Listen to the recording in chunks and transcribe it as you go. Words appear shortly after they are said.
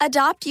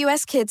Adopt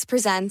US Kids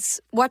presents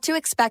What to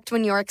Expect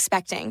When You're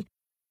Expecting.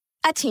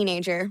 A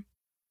teenager.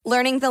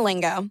 Learning the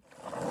lingo.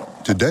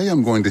 Today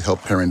I'm going to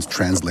help parents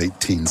translate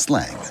teen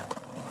slang.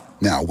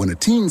 Now, when a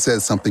teen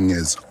says something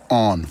is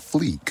on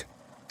fleek,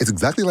 it's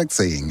exactly like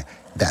saying,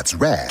 that's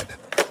rad.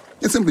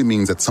 It simply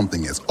means that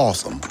something is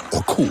awesome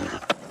or cool.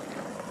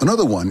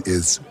 Another one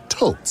is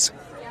totes.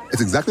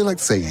 It's exactly like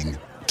saying,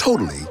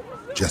 totally,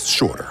 just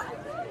shorter.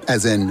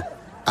 As in,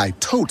 I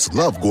totes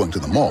love going to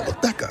the mall with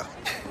Becca.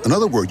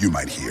 Another word you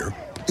might hear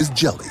is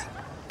jelly.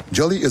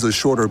 Jelly is a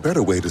shorter,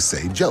 better way to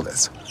say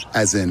jealous.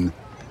 As in,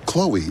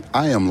 Chloe,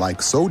 I am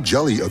like so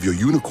jelly of your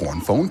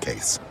unicorn phone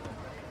case.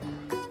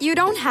 You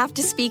don't have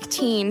to speak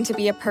teen to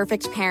be a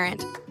perfect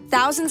parent.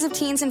 Thousands of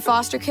teens in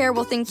foster care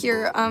will think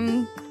you're,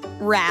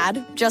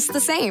 rad just the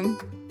same.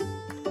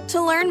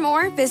 To learn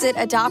more, visit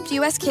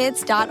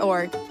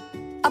adoptuskids.org.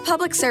 A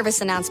public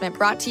service announcement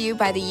brought to you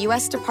by the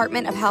U.S.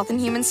 Department of Health and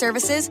Human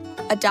Services,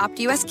 Adopt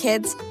U.S.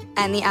 Kids,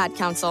 and the Ad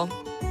Council.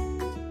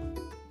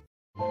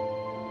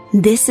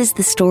 This is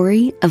the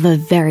story of a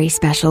very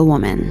special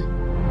woman.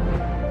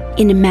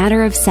 In a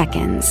matter of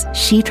seconds,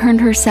 she turned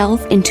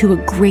herself into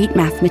a great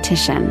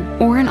mathematician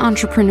or an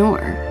entrepreneur.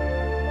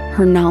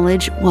 Her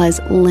knowledge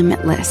was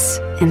limitless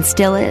and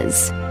still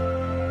is.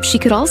 She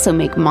could also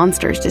make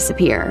monsters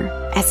disappear,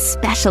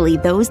 especially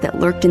those that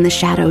lurked in the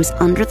shadows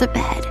under the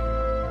bed.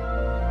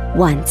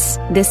 Once,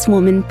 this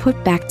woman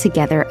put back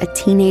together a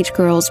teenage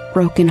girl's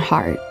broken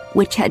heart,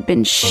 which had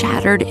been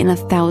shattered in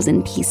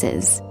 1,000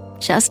 pieces,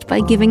 just by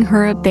giving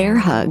her a bear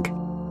hug.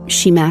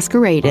 She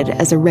masqueraded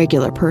as a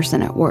regular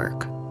person at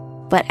work,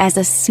 but as a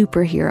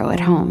superhero at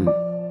home.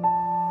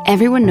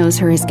 Everyone knows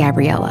her as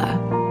Gabriella.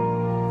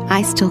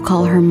 I still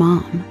call her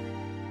Mom.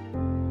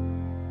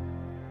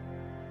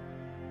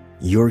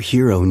 Your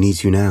hero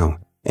needs you now,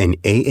 and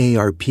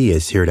AARP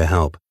is here to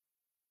help.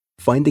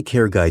 Find the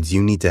care guides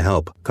you need to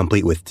help,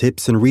 complete with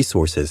tips and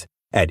resources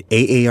at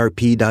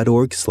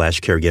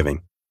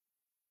aarp.org/caregiving.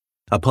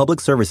 A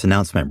public service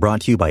announcement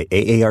brought to you by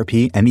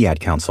AARP and the Ad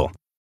Council.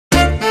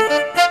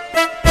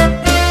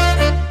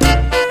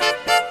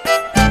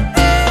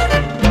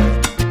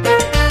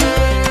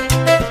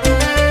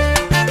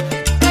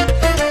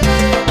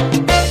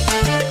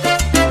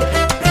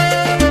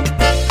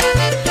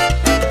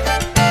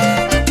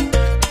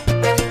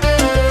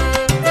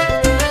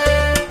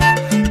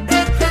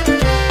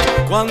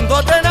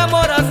 Cuando te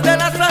enamoras de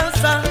la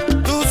salsa,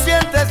 tú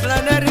sientes la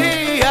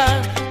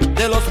energía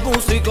de los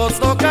músicos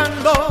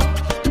tocando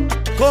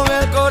con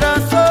el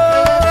corazón.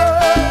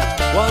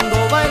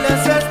 Cuando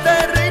bailes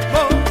este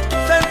ritmo,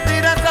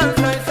 sentirás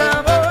salsa y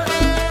sabor,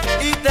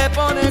 y te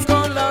pones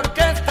con la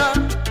orquesta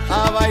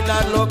a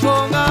bailarlo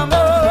con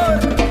amor.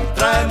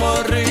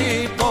 Traemos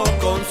ritmo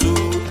con su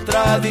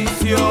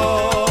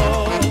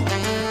tradición,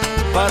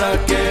 para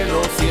que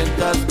lo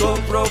sientas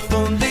con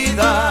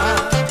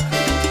profundidad.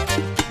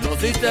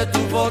 Diste tu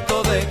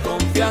voto de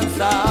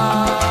confianza.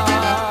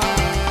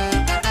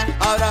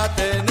 Ahora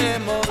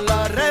tenemos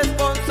la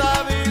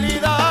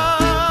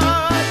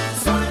responsabilidad.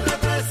 Soy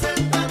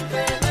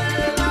representante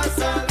de la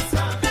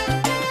salsa.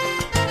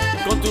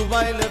 Con tu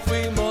baile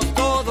fuimos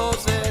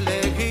todos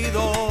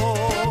elegidos.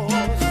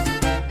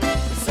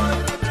 Soy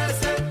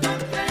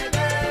representante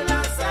de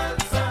la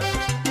salsa.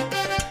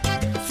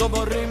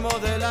 Somos ritmo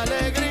de la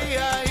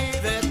alegría y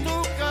de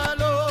tu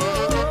calor.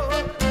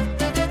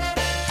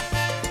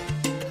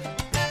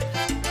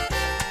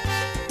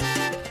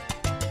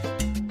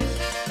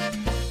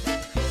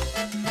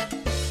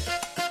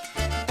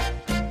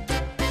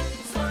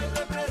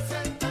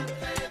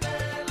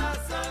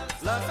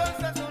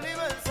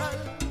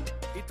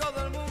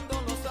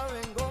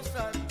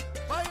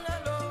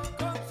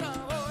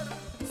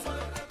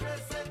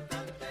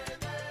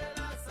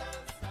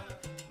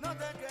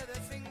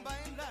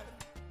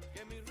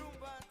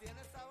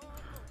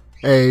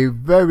 A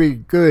very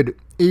good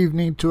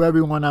evening to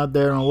everyone out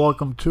there, and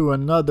welcome to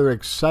another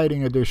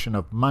exciting edition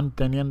of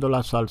Manteniendo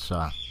la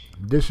Salsa.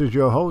 This is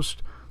your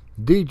host,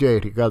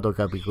 DJ Ricardo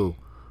Capicu.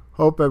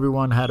 Hope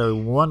everyone had a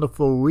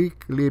wonderful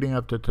week leading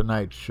up to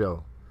tonight's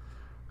show.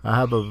 I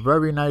have a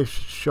very nice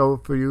show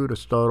for you to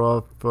start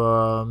off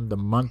the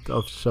month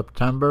of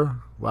September.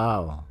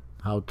 Wow,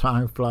 how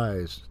time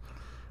flies.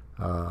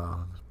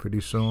 Pretty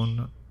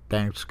soon,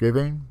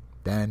 Thanksgiving,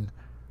 then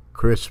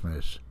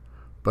Christmas.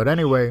 But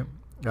anyway,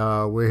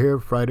 we're here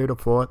Friday the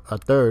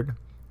 3rd,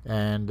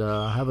 and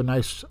have a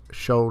nice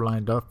show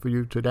lined up for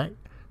you today.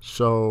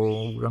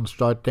 So we're going to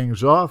start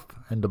things off,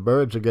 and the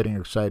birds are getting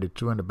excited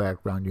too in the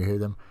background. You hear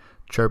them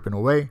chirping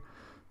away.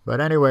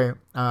 But anyway,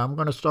 I'm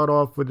going to start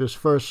off with this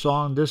first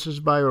song. This is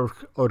by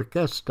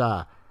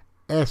Orquesta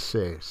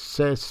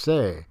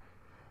SCC,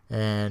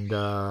 and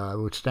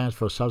which stands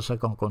for Salsa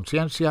con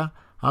Conciencia.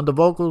 On the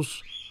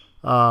vocals,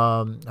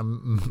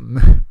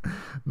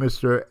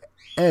 Mr.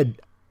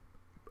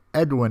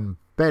 Edwin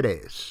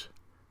Perez.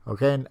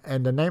 Okay,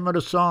 and the name of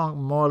the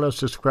song more or less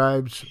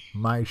describes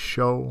my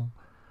show.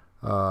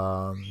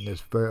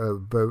 It's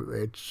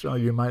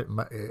you might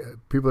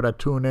people that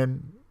tune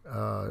in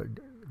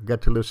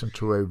get to listen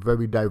to a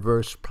very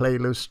diverse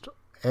playlist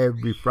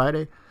every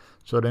Friday.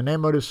 So the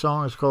name of the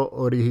song is called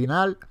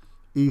Original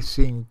y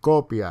Sin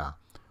Copia.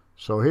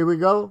 So here we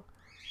go.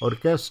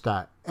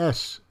 Orquesta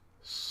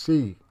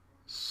SCC.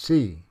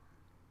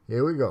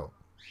 Here we go.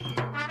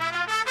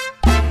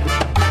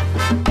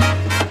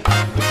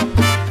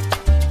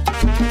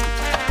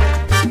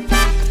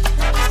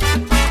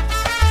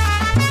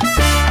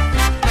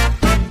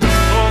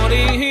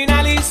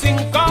 Original y sin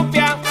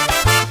copia,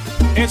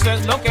 eso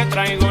es lo que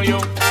traigo yo.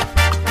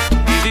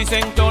 Y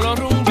dicen todos los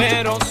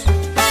rumberos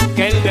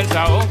que el del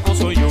saoco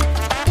soy yo.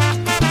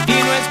 Y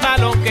no es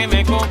malo que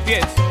me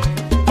copies,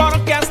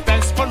 porque hasta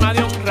es forma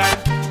de honrar.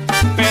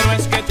 Pero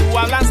es que tú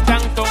hablas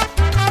tanto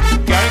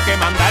que hay que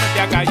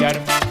mandarte a callar.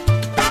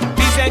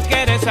 Dicen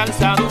que eres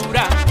salsa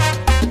dura,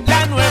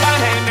 la nueva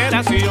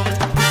generación,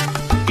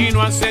 y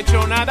no has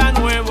hecho nada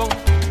nuevo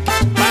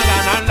para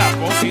ganar la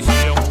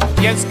posición.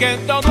 Y es que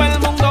todo el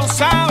mundo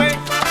sabe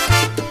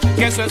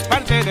que eso es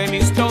parte de mi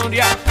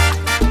historia,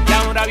 y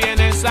ahora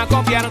vienes a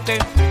copiarte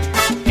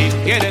y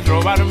quieres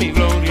robar mi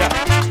gloria.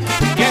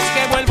 Y es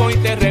que vuelvo y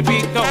te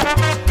repito,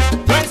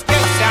 no es que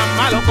sea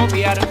malo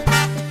copiar,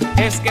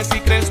 es que si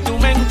crees tu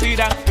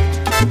mentira,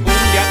 un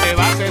día te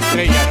vas a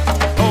estrellar.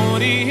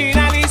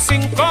 Original y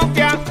sin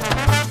copia,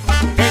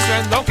 eso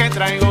es lo que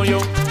traigo yo.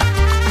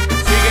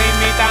 Sigue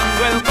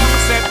imitando el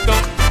concepto,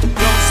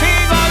 yo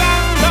sigo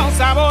dando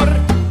sabor.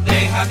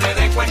 Déjate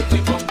de cuento y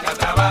ponte a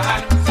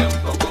trabajar, sé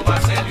un poco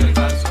más serio y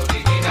más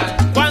original.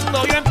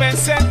 Cuando yo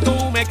empecé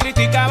tú me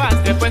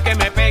criticabas, después que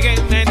me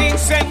pegué me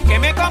dicen que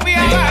me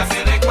copiabas.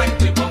 Déjate de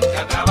cuento y ponte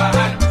a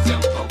trabajar, sé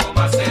un poco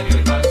más serio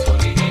y más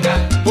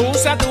original.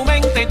 Usa tu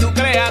mente y tu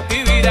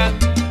creatividad,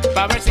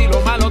 pa' ver si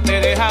lo malo te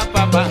deja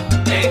papá.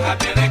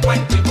 Déjate de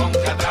cuento y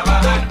ponte a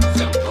trabajar,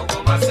 sé un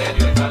poco más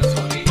serio y más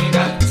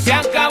original. Se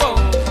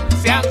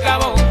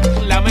acabó,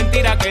 la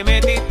mentira que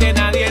metiste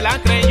nadie la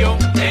creyó.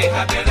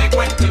 Déjate de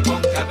cuento y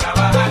ponte a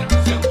trabajar,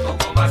 sé un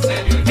poco más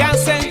serio y más original. Ya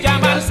se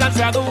llama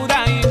salsa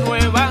dura y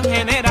nueva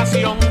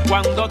generación,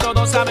 cuando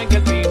todos saben que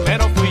el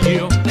primero fui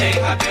yo.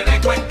 Déjate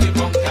de cuento y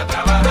ponte a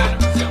trabajar,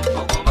 sé un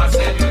poco más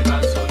serio y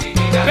más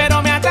original.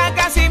 Pero me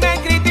atacas y me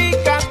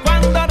criticas,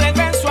 cuando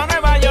regreso a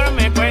Nueva York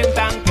me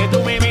cuentan que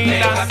tú me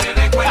miras.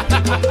 Déjate de cuento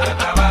y ponte a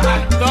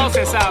trabajar, todo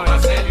se sabe.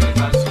 Más serio y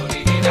más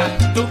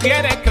original. Tú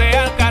quieres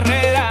crear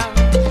carrera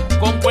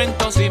con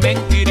cuentos y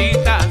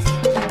mentiritas,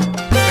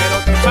 pero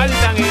te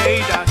faltan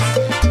ideitas.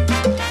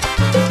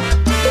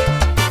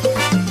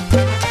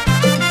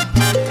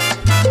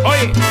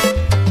 Oye,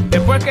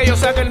 después que yo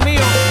saque el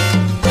mío,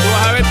 tú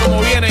vas a ver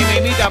cómo viene y me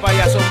imita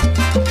payaso.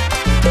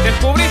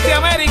 ¿Descubriste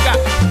América?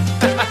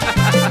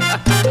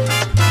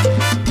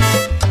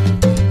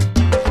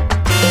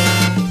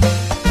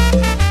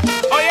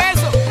 Oye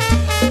eso,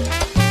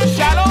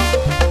 Shalom,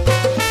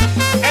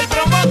 el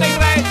trombón de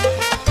Israel,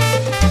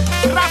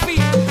 Rafi,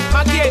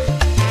 Matiel.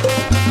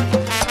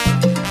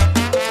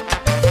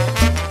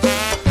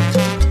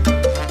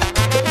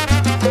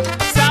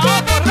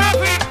 Saoco,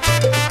 Rafi.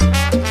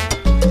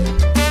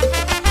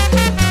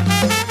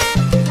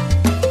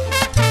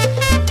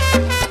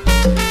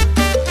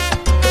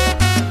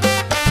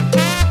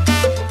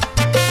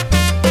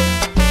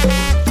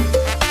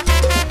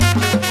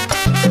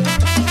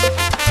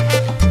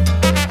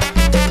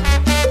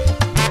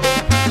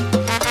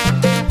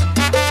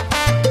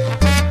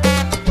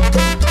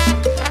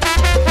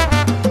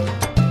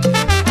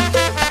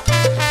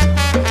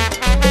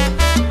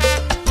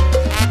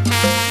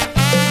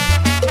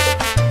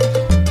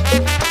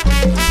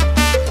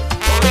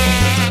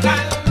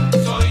 Original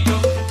soy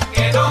yo,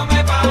 que no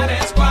me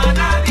parezco a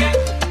nadie.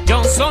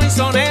 Yo soy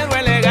sonero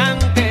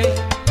elegante,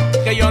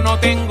 que yo no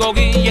tengo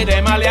guille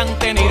de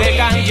maleante ni de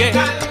calle.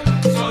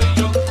 Soy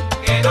yo,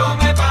 que no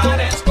me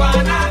parezco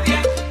a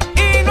nadie.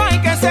 Y no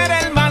hay que ser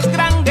el más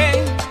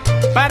grande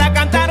para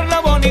cantar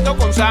lo bonito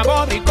con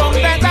sabor y con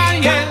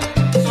detalle.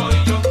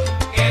 Soy yo,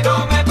 que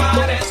no me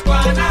parezco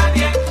a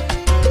nadie.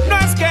 No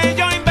es que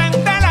yo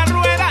inventé la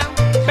rueda,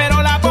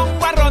 pero la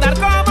pongo a rodar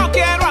como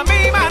quiero a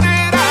mi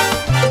manera.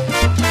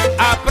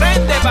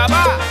 Aprende,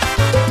 papá.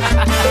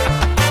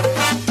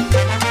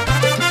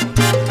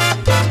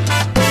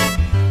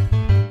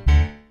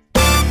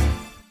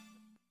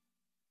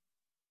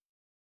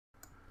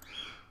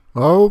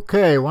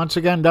 Okay, once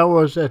again, that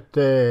was at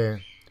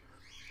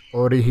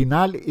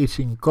Original y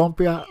Sin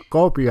Copia,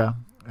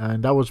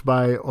 and that was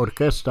by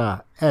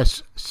Orquesta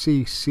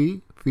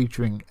SCC,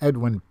 featuring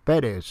Edwin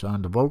Perez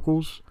on the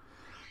vocals.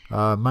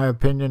 In my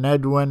opinion,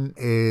 Edwin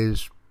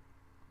is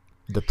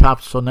the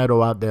top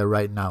sonero out there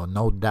right now,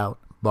 no doubt,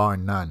 bar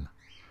none.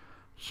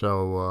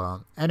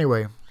 So,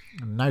 anyway,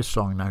 nice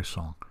song.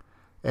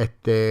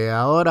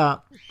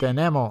 Ahora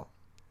tenemos...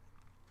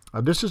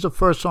 this is the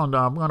first song.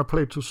 I'm going to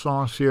play two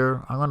songs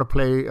here. I'm going to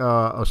play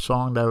a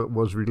song that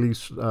was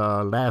released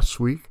last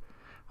week.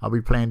 I'll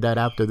be playing that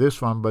after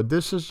this one. But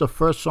this is the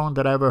first song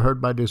that I ever heard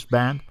by this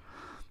band.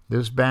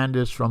 This band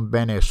is from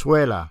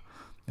Venezuela.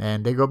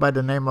 And they go by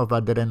the name of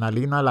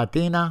Adrenalina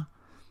Latina.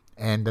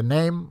 And the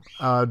name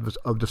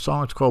of the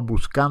song is called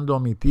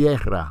Buscando Mi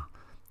Tierra.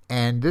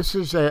 And this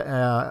is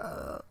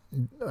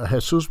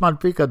Jesus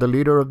Malpica, the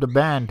leader of the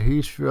band,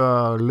 he's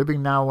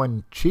living now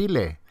in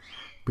Chile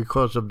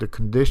because of the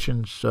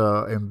conditions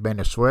in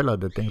Venezuela,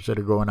 the things that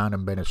are going on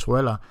in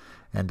Venezuela,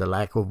 and the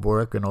lack of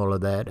work and all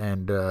of that.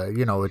 And,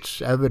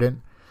 it's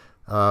evident.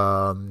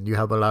 You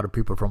have a lot of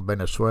people from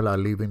Venezuela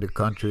leaving the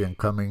country and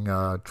coming,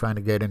 trying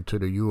to get into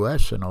the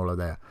U.S. and all of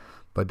that.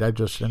 But that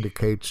just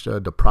indicates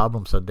the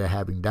problems that they're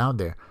having down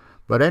there.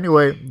 But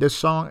anyway, this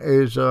song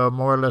is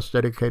more or less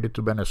dedicated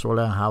to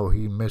Venezuela and how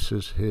he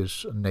misses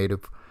his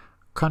native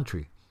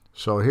country.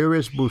 So here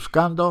is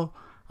Buscando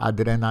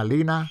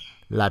Adrenalina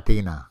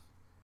Latina.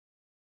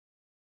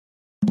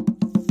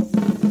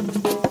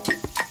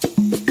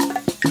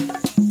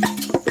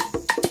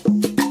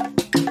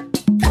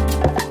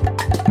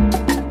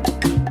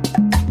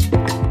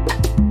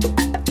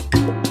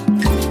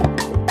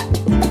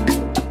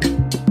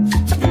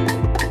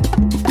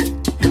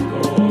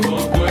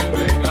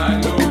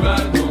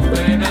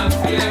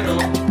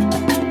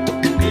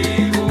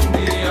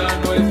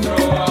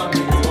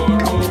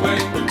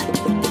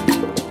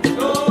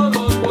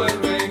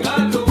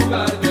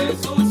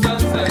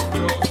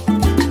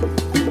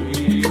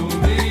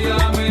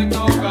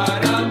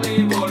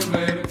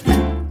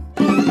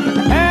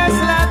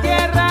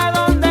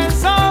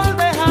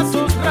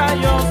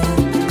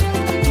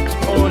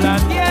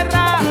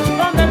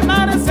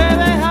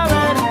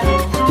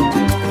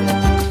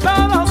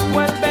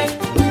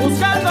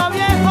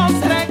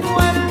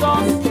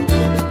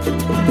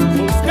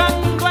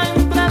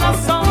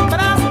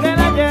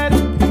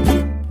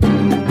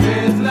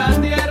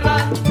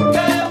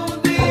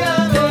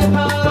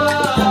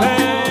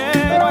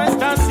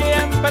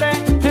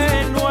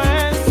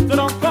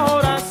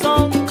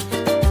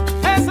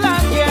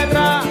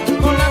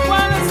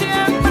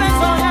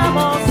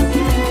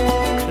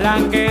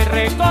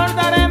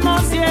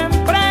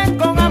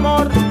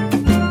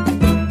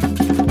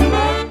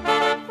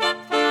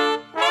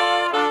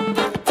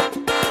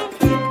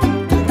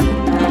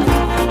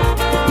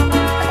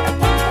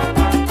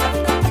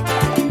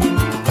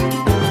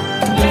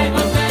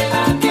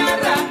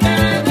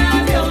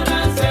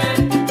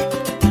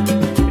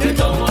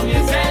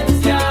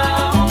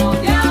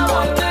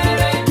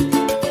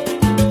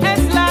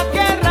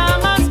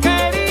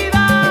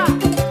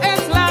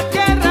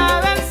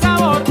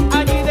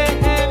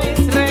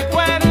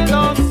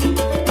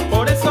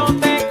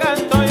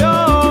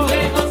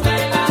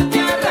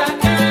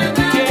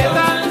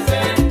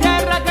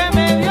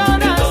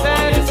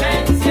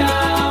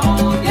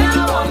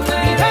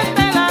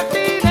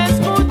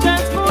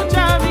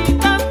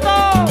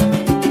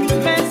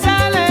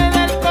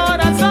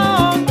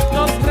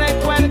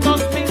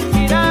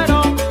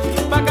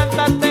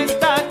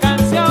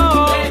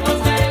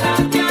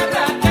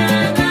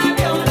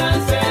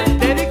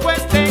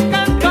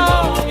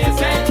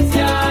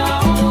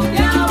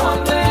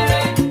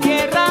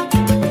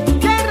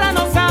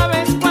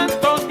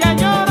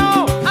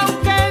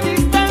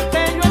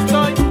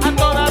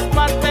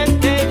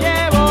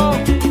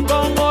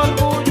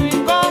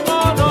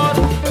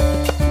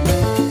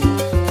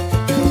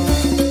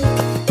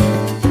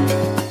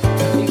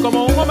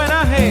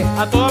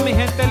 a toda mi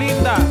gente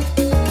linda,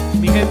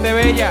 mi gente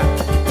bella.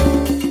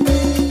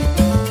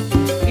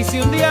 Y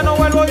si un día no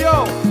vuelvo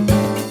yo,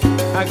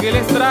 aquí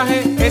les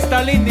traje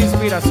esta linda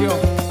inspiración.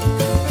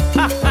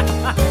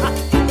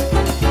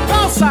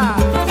 ¡Cosa!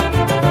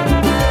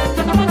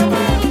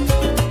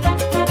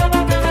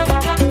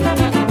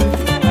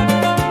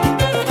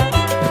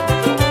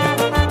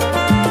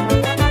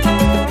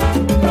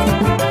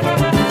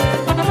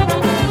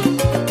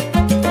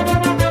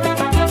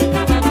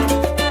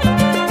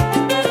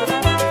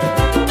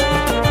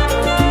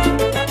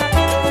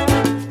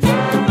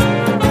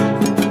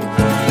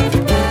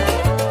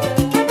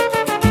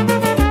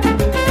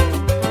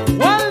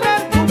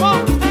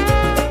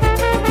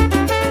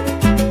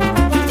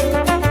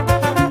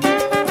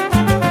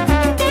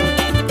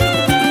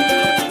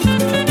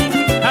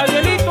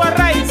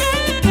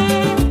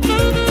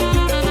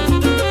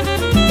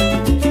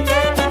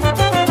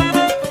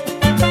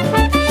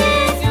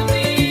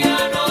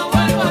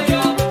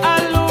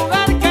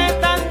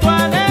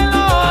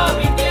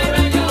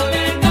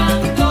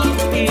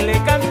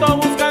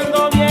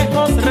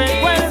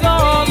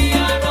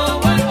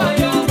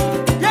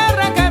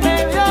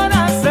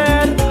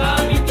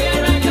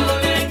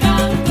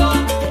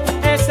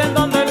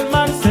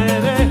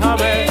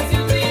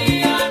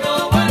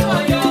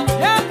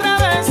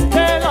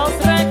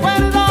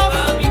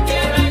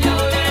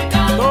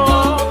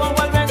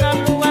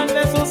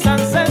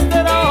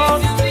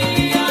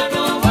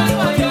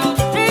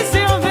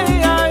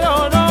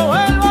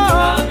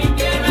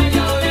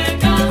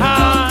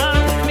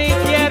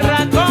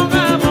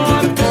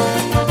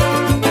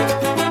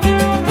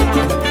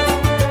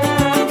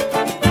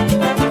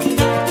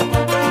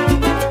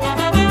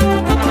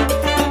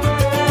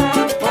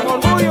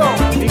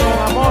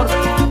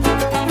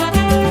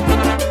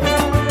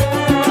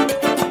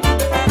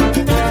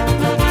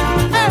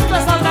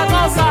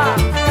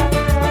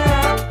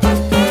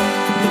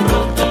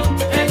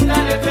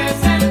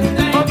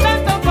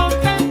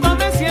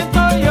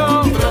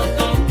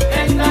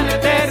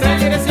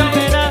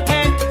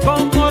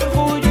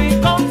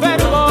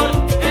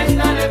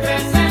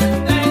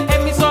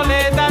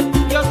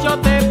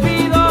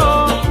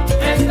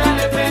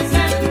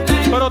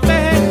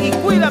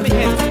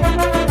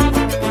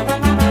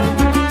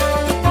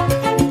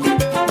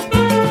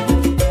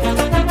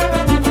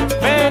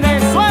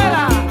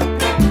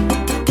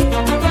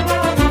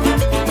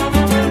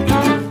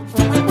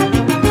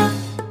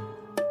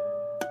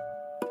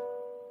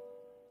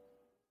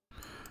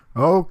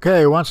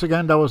 Okay, once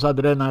again, that was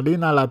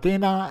Adrenalina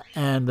Latina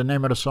and the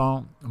name of the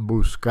song,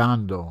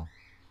 Buscando.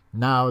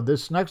 Now,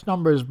 this next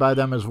number is by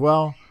them as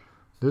well.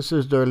 This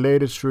is their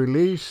latest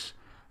release,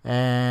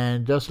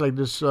 and just like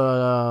this,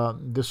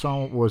 this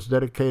song was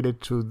dedicated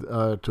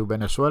to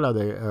Venezuela,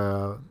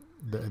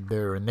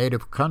 their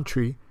native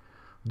country.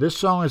 This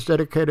song is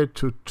dedicated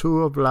to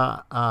two of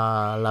las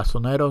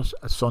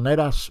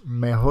soneras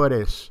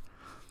mejores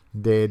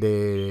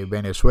de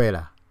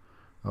Venezuela.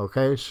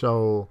 Okay,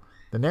 so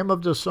the name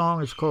of the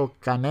song is called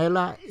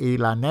Canela y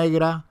la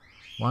Negra.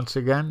 Once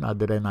again,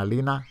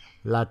 Adrenalina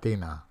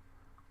Latina.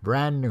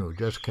 Brand new,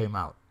 just came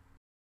out.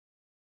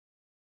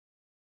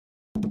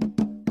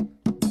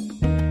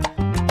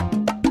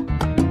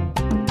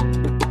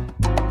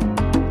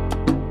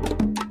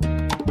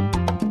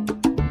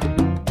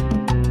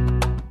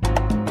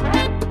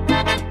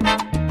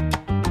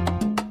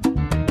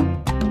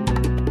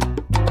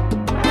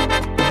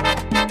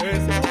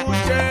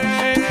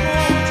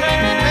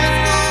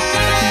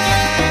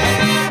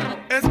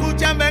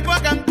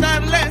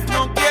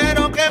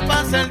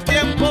 El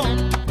tiempo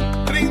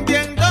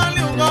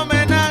rindiéndole un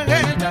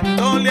homenaje,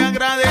 dándole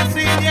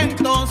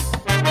agradecimientos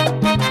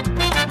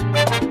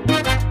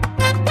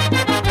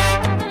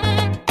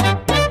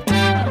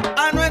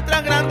a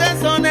nuestras grandes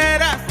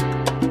soneras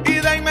y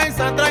de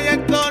inmensa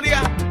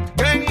trayectoria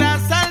que en la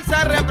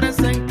salsa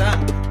representa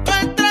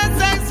nuestra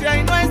esencia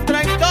y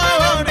nuestra historia.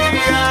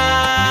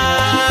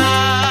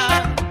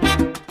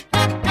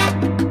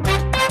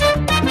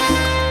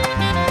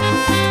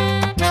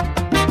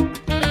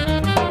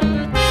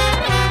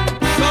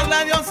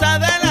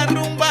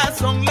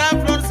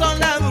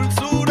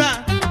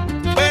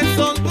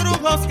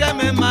 Que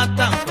me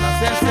matan,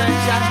 frases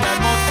hechas de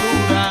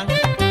hermosura.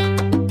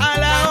 A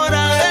la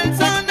hora del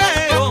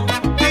soneo,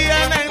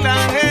 tienen la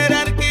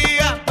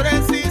jerarquía,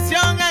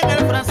 precisión en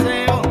el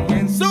fraseo y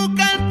en su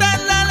cantar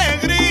la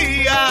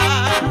alegría.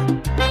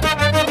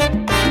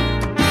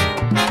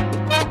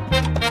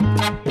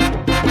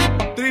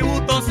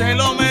 Tributo se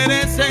lo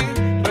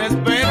merecen,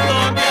 respeto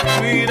y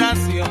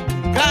admiración.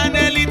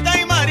 Canelita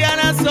y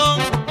Mariana son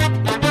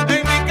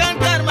en mi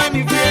cantar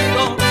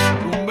manifiesto,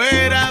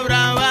 rumbera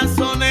brava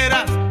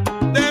sonera.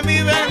 De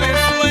mi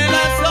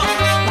Venezuela son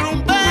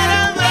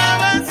rumberas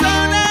bravas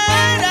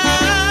soneras.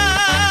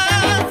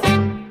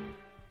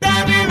 De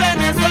mi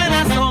Venezuela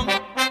son.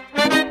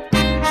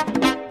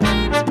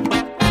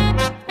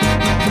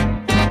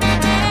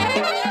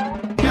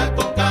 Ya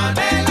con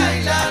Canela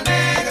y la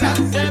Negra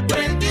se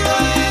prendió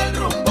el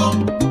rumbo.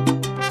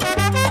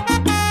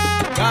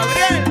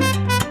 Gabriel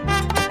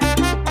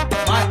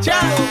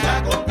Machado. Ya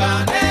con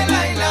Canela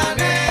y la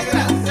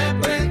Negra se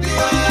prendió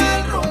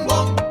el rumbo.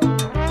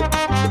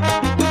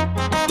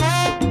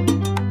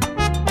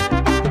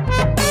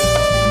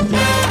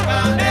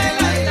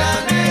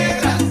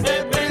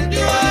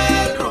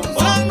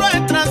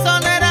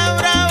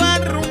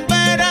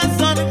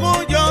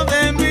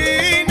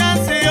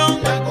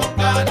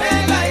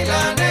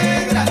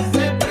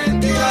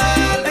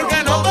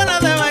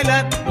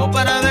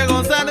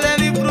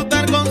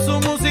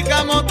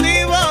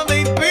 Motivo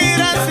de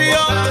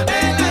inspiración.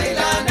 Canela y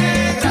la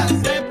Negra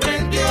se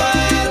prendió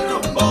el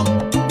rumbo.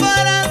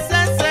 Para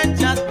hacerse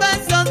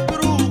besos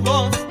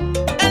brujos,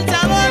 el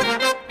sabor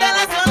de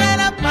la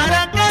sonera para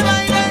que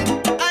bailen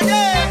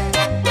ayer.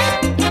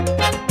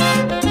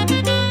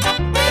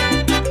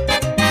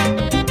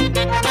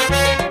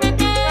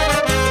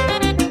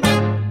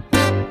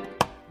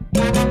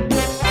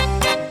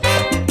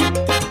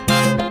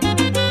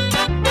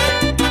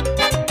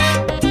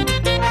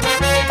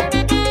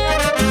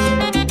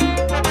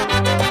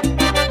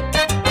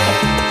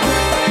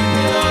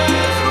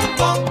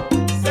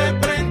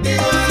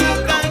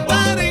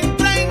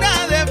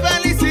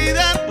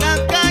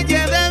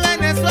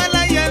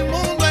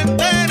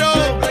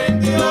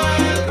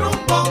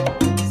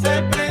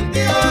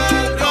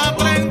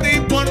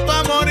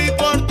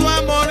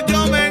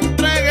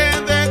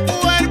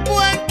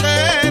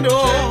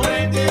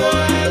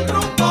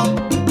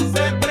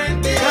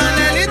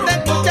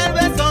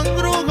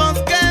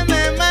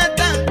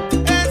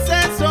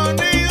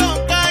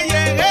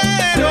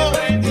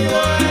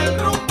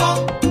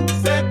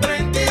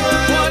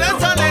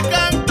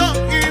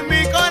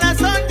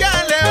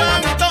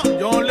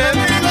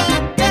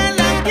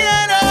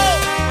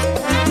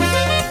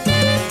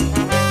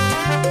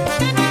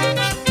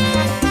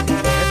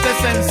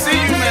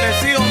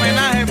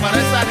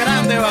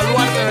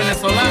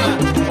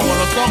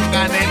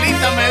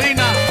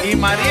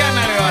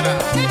 Mariana Guevara.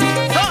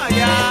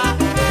 Soya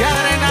y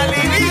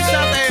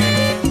adrenalízate.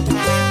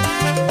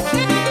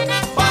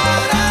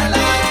 Para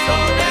la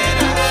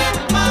sonera,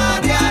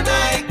 Mariana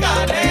y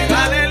Canela.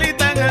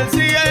 Canelita en el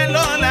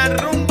cielo, la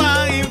rumba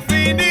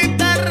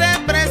infinita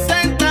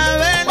representa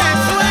Venezuela.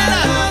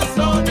 Para las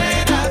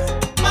soneras,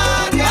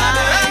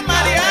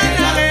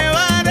 Mariana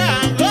Guevara.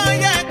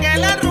 Oye que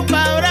la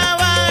rumba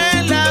brava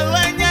es la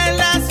dueña en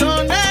la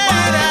sonera.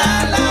 Para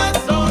las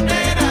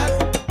soneras,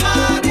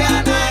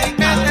 Mariana y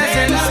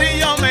Canela.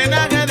 Sencillo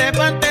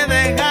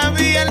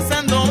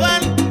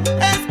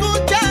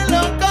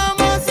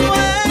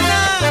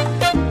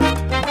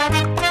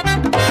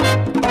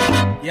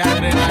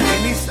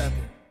adrenalízate.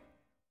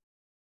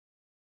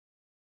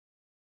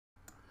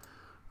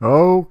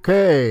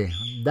 Okay,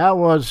 that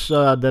was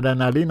the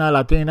Adrenalina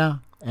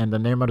Latina and the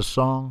name of the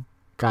song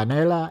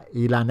Canela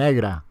y la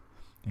Negra.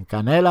 And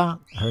Canela,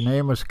 her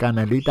name is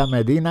Canelita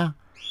Medina,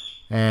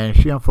 and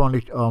she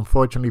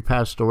unfortunately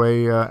passed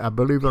away, I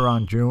believe,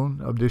 around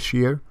June of this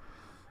year.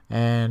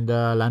 And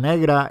La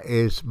Negra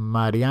is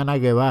Mariana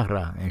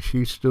Guevara, and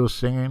she's still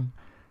singing.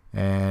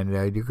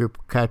 And you could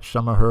catch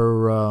some of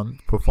her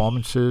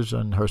performances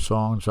and her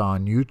songs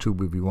on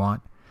YouTube if you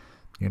want.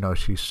 You know,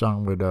 she's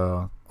sung with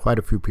quite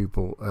a few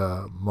people,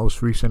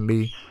 most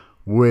recently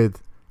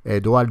with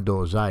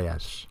Eduardo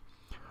Zayas.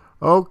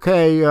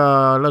 Okay,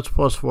 let's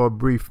pause for a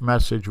brief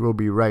message. We'll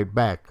be right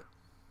back.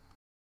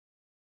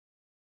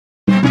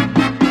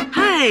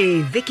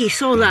 Hi, Vicky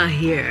Sola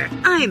here.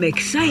 I'm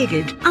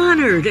excited,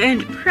 honored,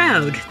 and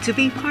proud to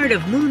be part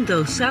of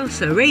Mundo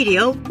Salsa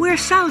Radio, where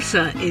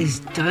salsa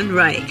is done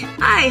right.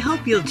 I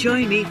hope you'll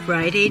join me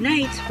Friday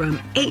nights from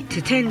 8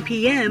 to 10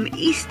 p.m.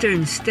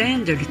 Eastern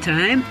Standard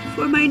Time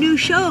for my new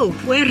show,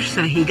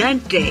 Fuerza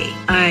Gigante.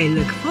 I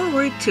look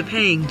forward to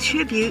paying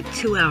tribute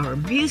to our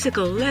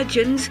musical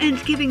legends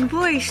and giving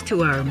voice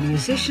to our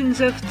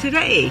musicians of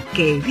today.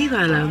 Que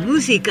viva la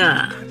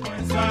música!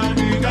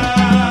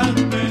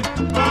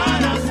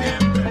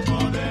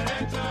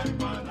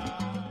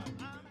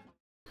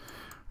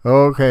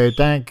 Okay,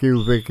 thank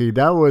you, Vicky.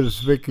 That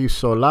was Vicky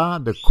Sola,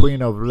 the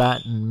queen of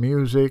Latin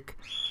music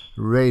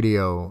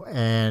radio.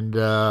 And,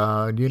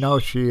 you know,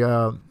 she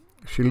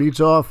leads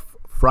off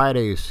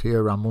Fridays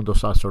here on Mundo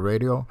Salsa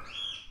Radio.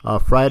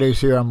 Fridays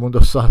here on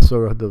Mundo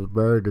Salsa, the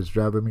bird is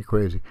driving me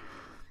crazy.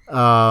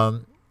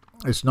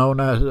 It's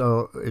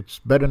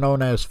better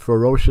known as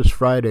Ferocious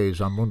Fridays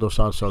on Mundo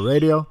Salsa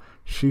Radio.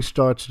 She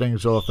starts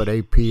things off at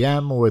 8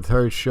 p.m. with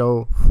her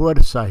show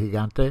Fuerza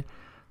Gigante.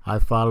 I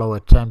follow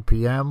at 10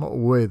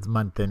 p.m. with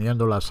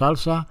Manteniendo la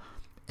Salsa.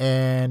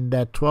 And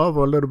at 12,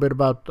 or a little bit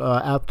about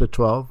after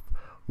 12,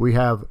 we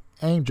have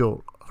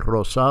Angel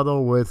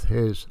Rosado with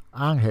his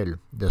Ángel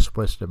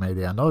Después de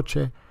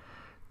Medianoche.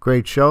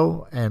 Great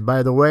show. And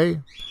by the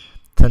way,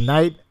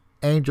 tonight,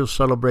 Angel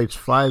celebrates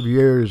 5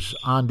 years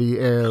on the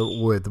air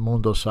with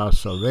Mundo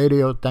Salsa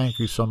Radio. Thank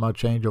you so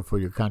much, Angel, for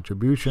your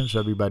contributions.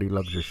 Everybody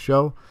loves your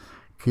show.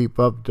 Keep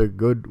up the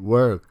good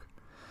work.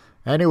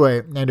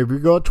 Anyway, and if you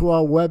go to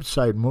our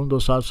website,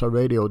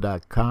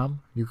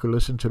 mundosalsaradio.com, you can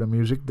listen to the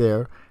music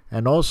there.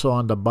 And also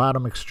on the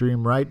bottom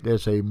extreme right,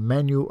 there's a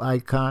menu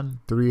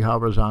icon, 3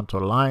 horizontal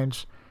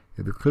lines.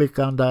 If you click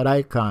on that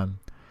icon,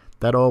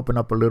 that'll open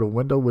up a little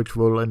window which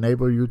will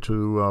enable you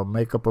to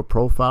make up a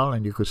profile,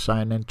 and you could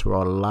sign into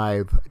our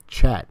live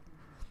chat.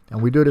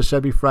 And we do this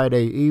every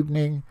Friday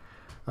evening.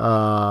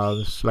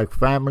 It's like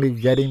family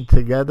getting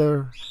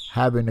together,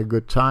 having a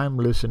good time,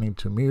 listening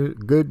to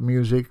good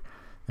music,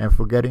 and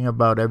forgetting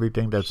about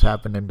everything that's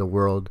happened in the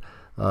world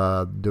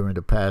during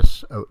the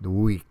past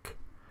week.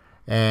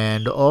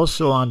 And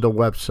also on the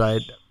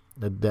website,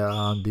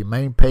 on the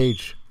main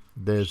page,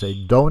 there's a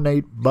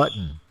donate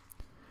button.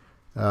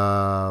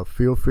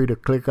 Feel free to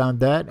click on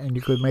that, and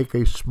you could make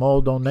a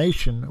small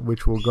donation,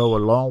 which will go a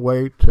long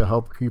way to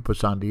help keep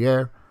us on the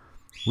air.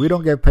 We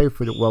don't get paid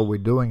for what we're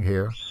doing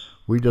here.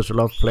 We just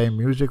love playing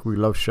music. We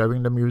love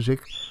sharing the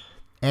music.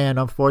 And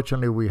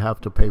unfortunately, we have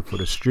to pay for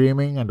the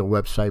streaming and the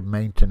website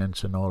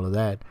maintenance and all of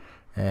that.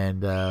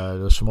 And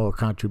the small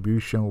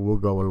contribution will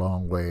go a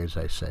long way, as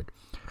I said.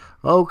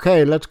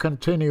 Okay, let's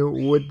continue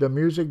with the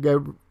music. Get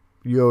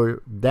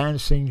your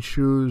dancing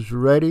shoes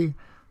ready.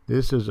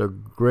 This is a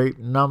great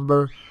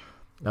number.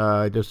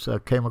 I just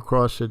came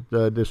across it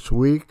this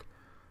week.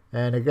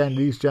 And again,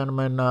 these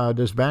gentlemen,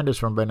 this band is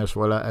from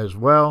Venezuela as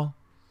well.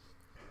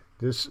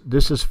 This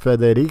is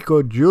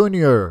Federico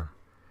Jr.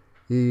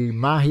 y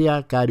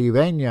Magia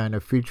Caribeña,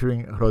 and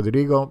featuring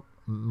Rodrigo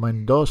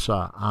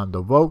Mendoza on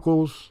the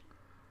vocals.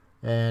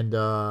 And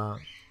the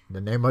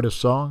name of the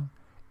song,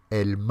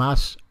 El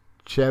Más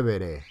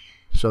Chévere.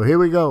 So here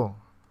we go.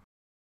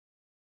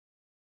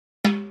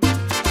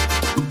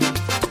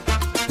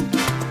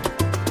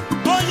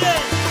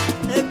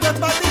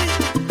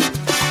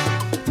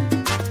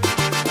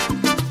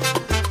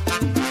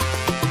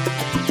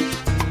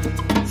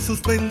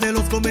 Suspende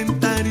los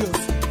comentarios,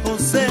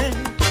 José.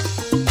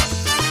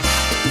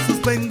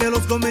 Suspende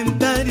los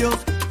comentarios,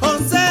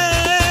 José.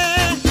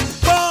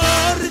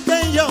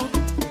 Porque yo,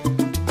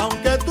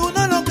 aunque tú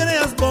no lo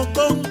creas,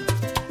 bocón,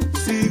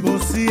 sigo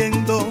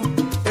siendo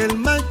el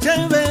más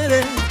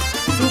chévere.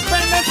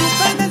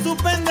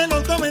 Suspende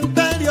los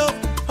comentarios,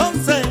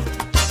 José.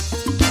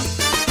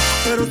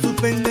 Pero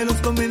suspende los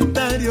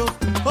comentarios,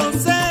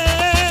 José.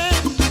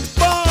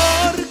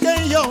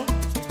 Porque yo,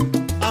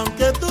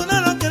 aunque tú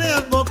no lo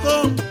creas,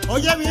 bocón,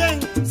 oye bien,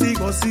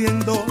 sigo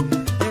siendo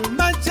el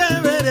más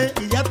chévere.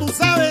 Y ya tú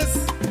sabes,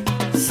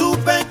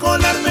 supe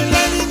colarme en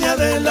la línea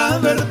de la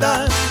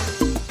verdad.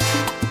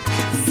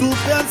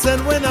 Supe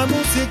hacer buena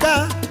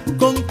música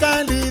con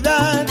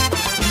calidad.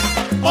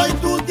 Hoy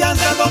tú te has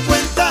dado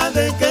cuenta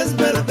de que es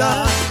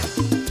verdad.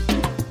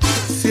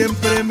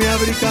 Siempre me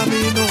abrí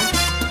camino,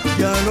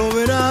 ya lo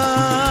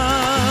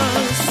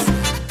verás.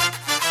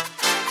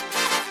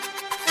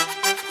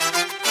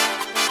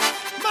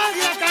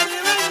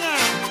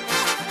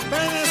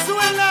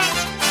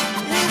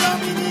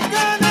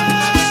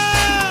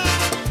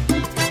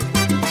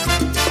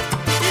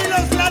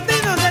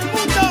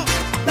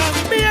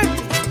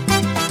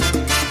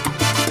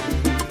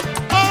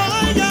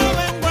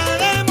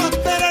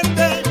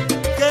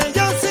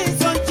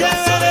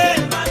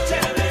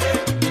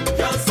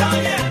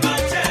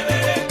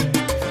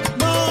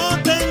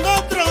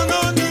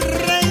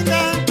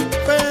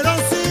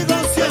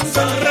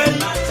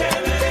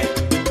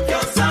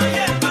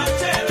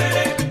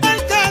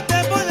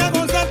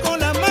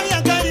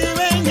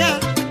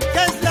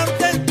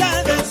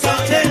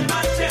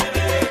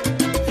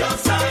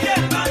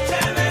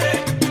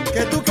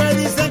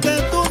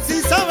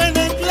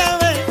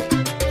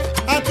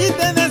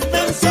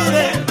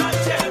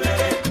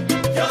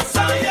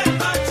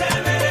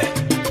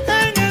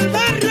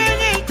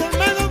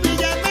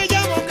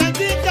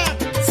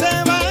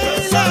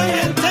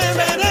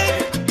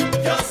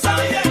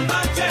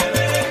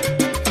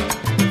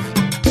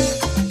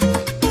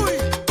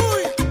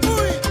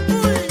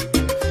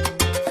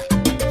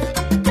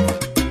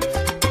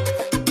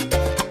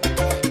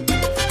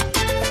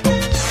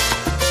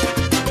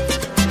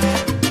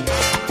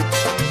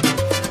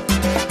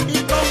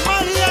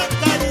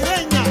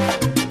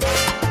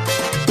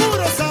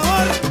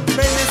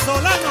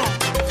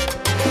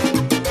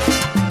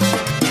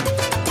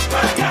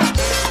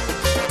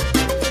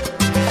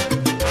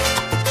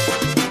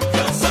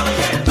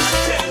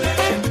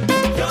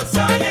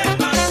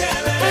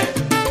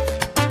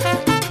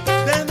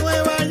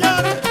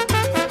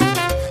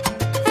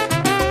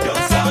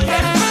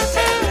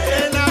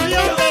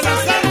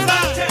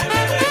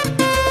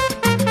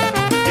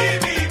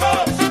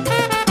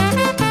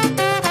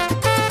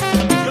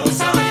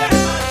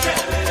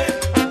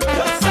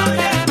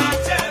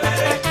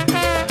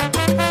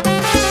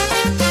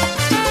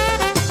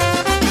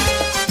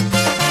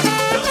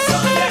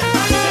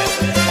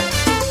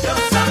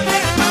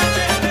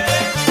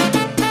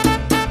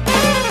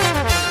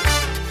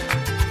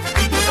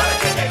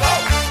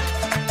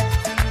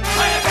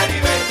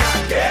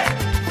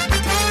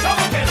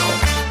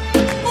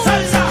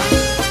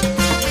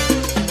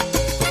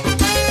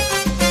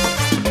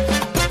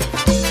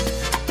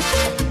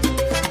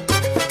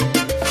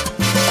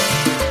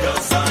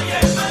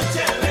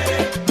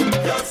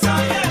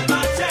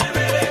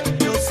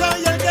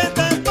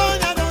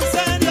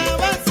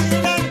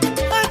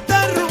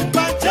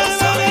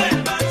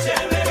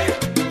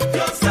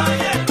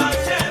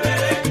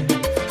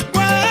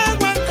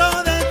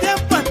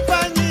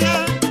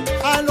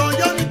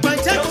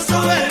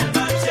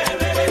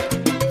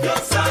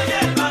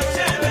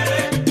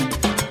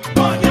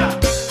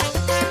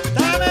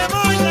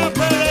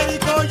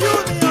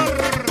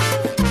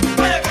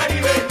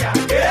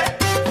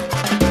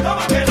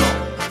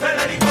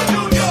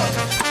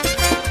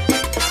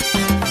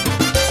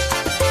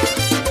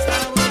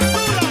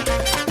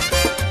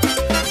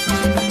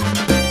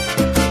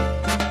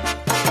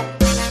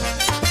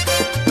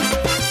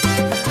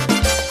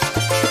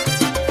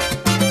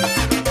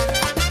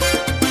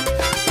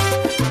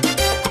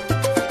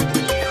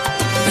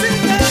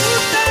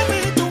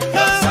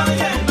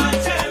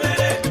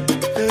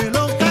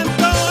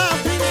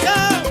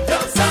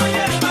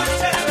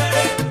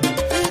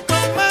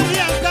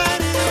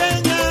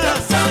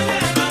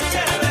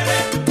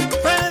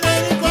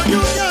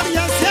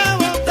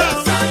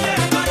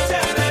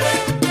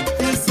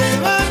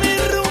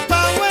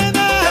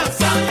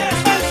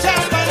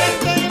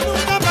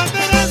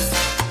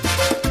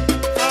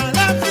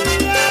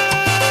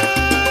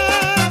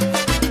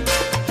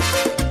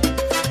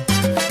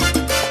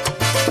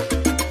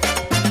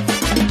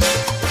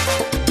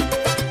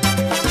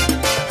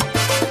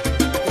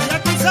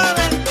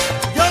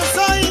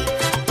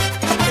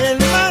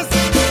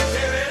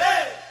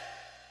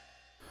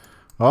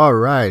 All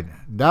right.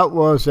 That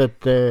was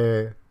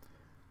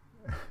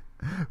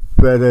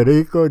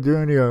Federico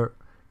Jr.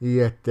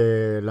 y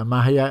La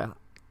Magia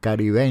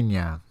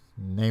Caribeña,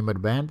 name of the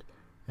band.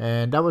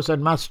 And that was el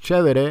más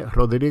chévere,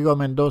 Rodrigo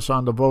Mendoza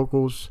on the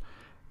vocals.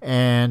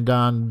 And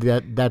on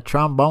that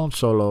trombone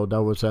solo,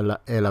 that was El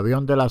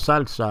Avión de la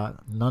Salsa,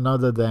 none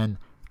other than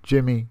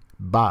Jimmy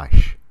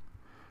Bosch.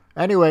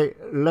 Anyway,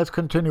 let's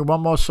continue.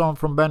 One more song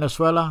from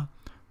Venezuela.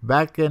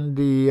 Back in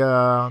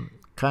the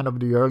kind of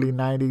the early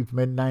 90s,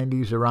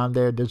 mid-90s, around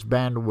there, this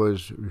band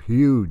was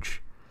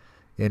huge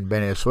in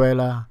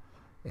Venezuela.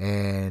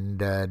 And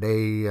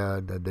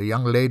the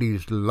young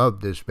ladies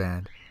loved this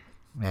band.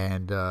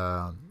 And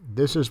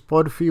this is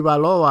Porfi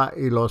Baloa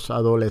y los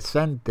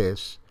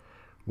Adolescentes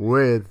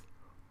with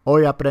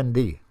Hoy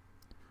Aprendí.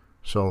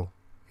 So,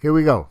 here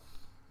we go.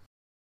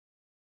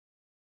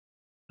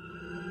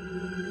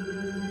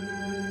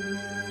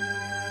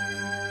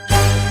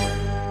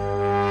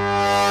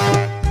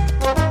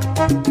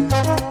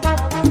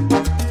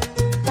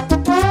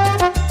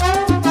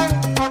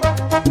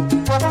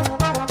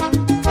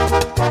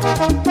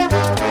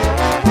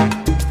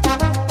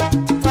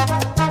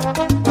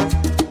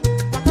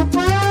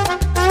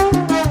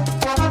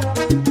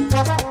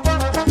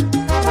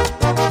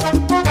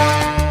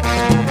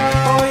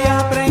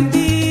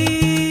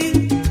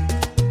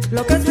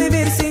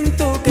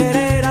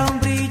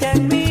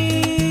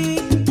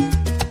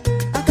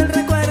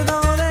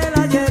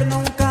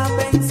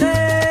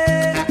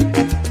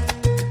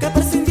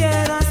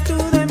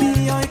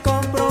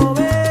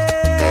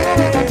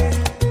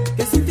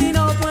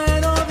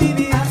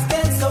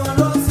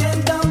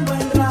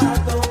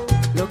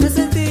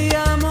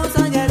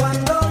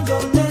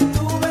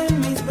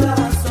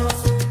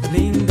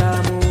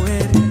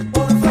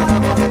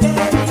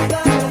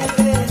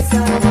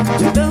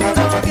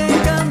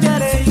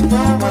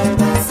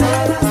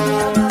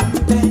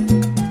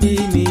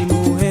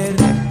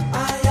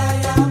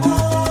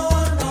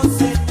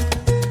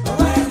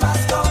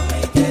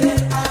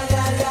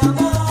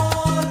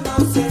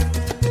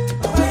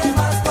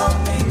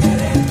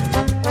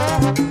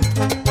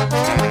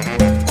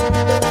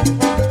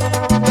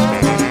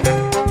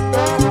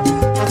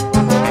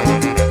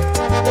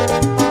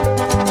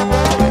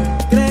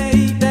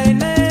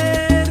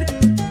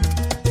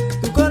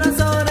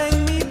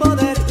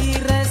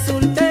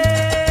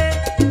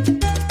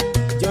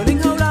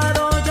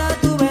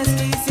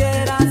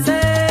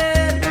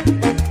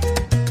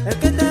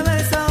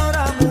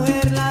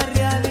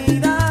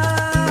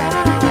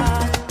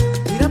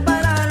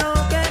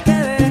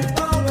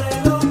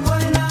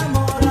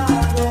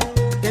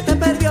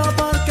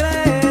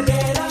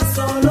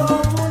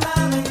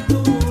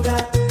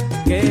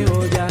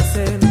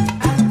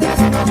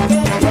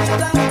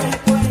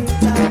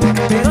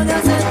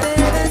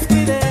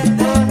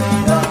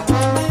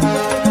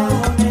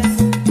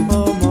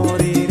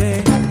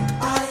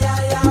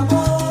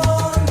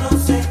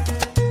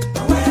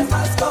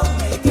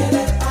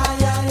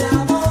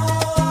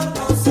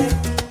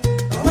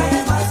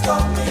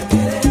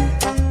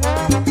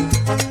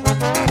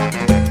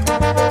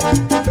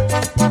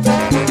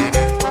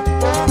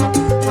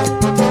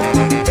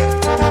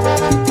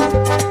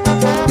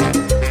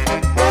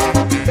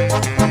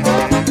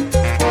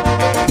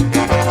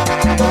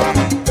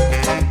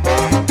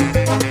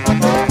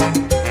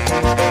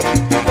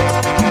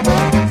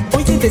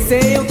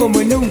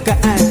 como nunca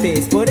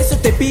antes. Por eso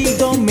te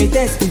pido me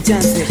des un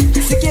chance.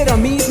 Si quiero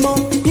mismo,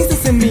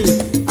 piensas en mí.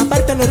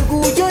 Aparta el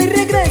orgullo y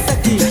regresa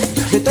aquí.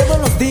 De todos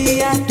los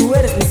días tú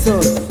eres mi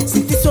sol.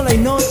 Sin ti solo hay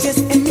noches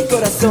en mi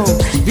corazón.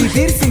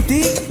 Vivir sin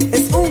ti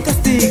es un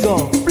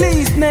castigo.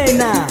 Please,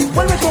 nena,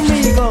 vuelve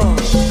conmigo.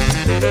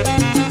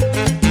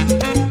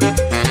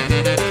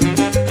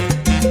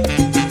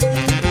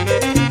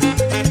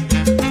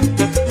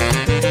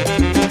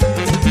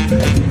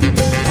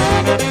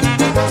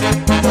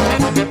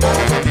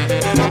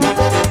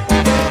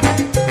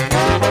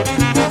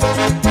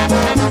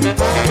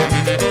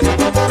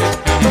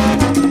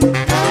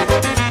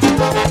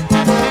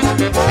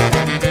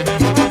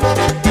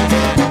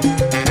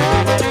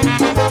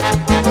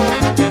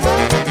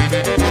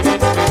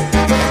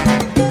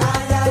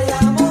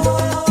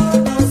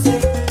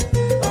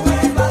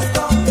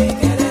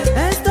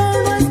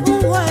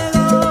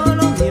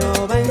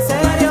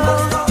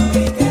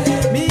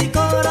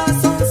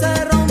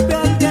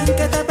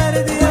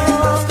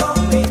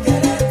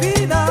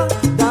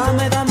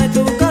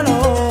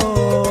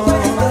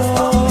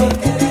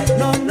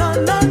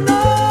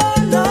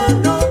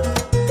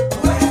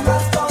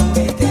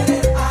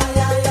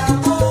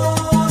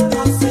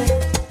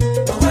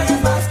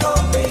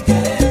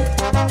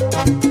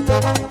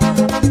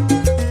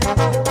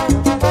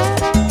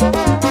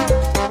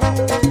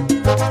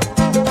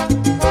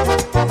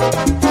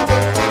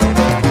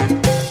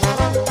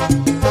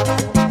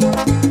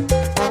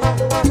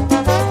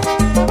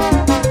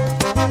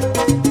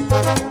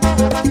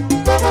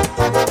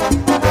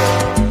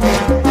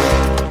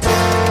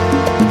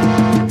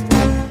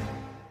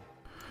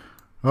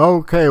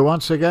 Okay,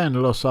 once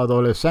again, Los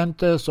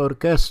Adolescentes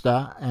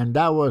Orquesta, and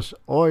that was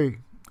Hoy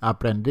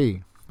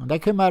Aprendí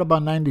That came out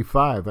about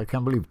 95. I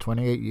can't believe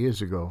 28 years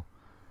ago.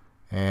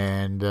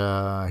 And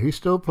he's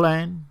still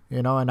playing,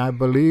 and I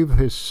believe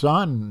his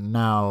son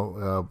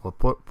now,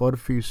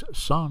 Porfi's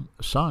son,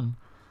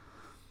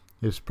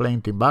 is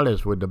playing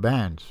timbales with the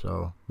band.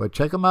 So, but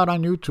check him out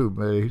on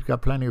YouTube. He's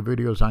got plenty of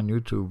videos on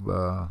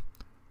YouTube.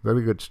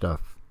 Very good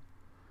stuff.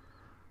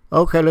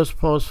 Okay, let's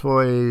pause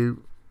for a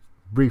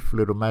brief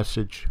little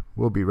message.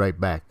 We'll be right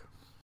back.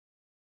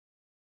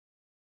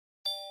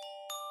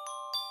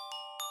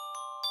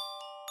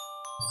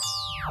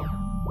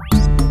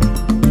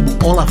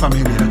 Hola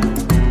familia,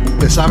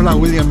 les habla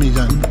William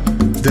Millán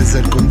desde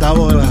el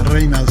Condado de las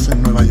Reinas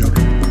en Nueva York,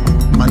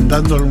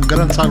 mandándole un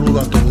gran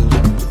saludo a todos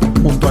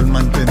junto al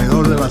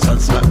mantenedor de la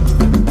salsa,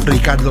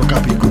 Ricardo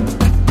Capicu,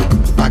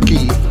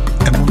 aquí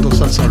en Mundo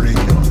Salsa Radio.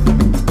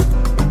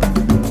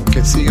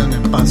 Que sigan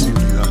en paz y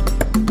unidad.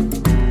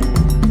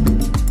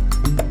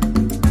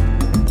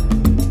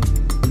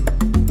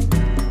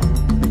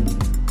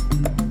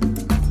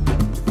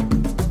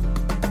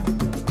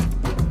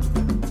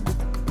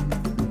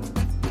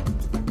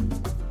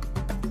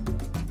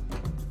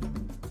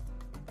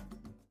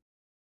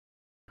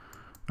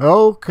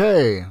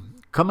 Okay,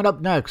 coming up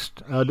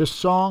next, this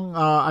song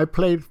I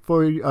played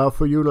for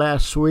you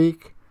last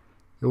week.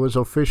 It was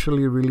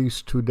officially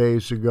released 2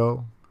 days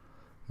ago,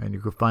 and you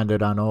can find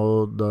it on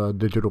all the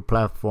digital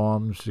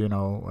platforms,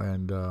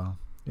 and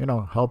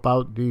help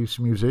out these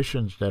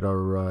musicians that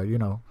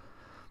are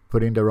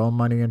putting their own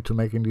money into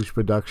making these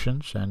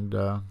productions, and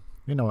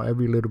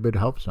every little bit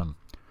helps them.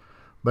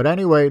 But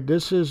anyway,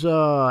 this is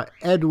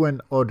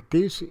Edwin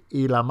Ortiz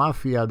y la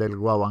Mafia del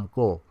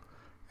Guaguancó.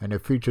 And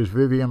it features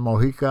Vivian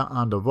Mojica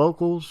on the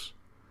vocals.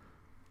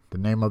 The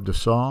name of the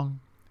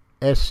song,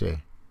 Ese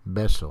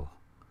Beso.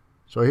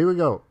 So here we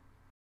go.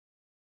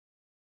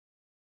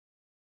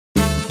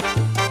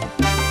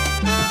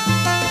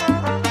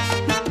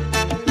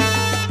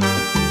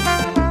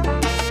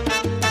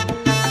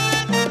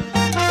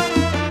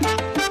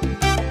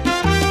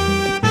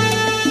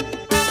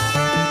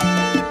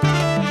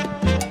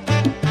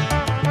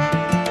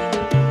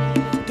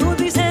 Tú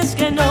dices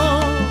que no,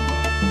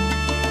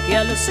 que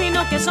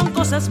alucino que son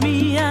cosas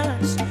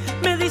mías.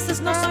 Me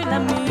dices no soy la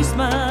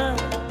misma,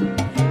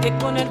 que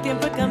con el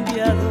tiempo he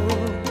cambiado.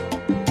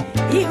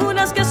 Y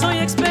juras que soy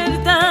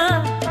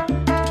experta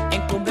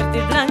en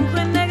convertir blanco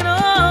en negro,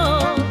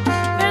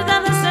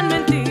 verdades en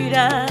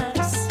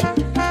mentiras.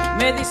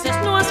 Me dices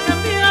no has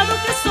cambiado,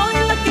 que soy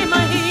la que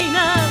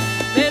imagina.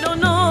 Pero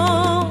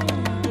no,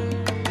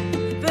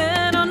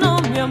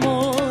 mi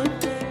amor.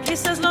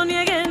 Quizás lo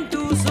niegue en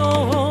tus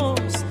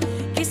ojos,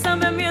 quizá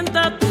me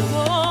mienta tu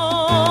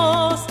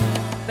voz,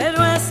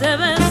 pero ese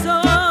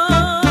beso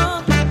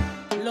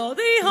lo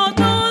dijo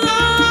todo.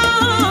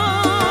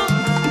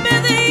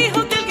 Me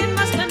dijo que alguien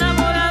más te ha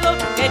enamorado,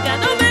 que ya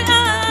no me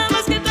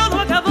amas, que todo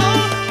acabó,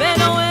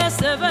 pero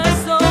ese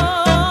beso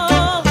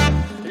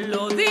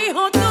lo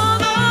dijo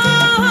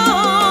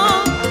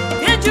todo.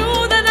 Te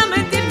ayudan a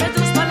mentirme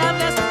tus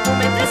palabras, tú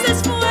metes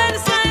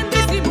esfuerzo en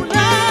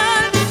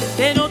disimular,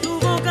 pero tu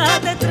boca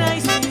te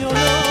traicionó.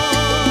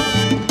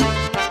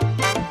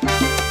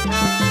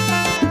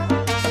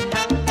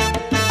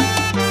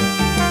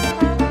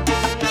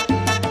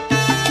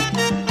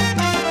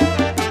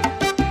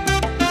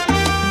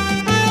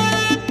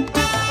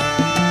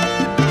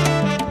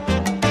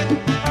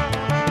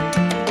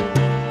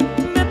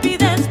 Me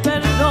pides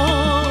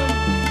perdón,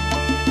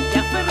 te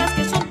aferras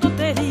que son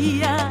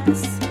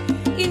tonterías,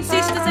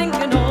 insistes en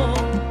que no,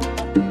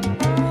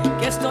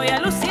 que estoy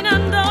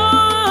alucinando,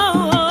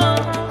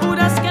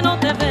 juras que no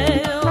te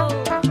veo,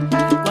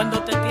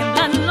 cuando te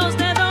tiemblan los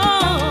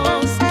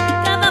dedos,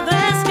 cada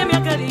vez que me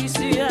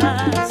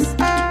acaricias,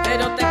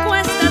 pero te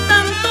cuesta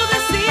tanto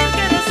decir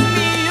que eres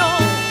mío,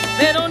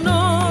 pero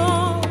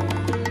no,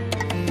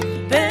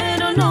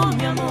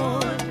 mi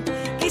amor,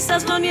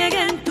 quizás lo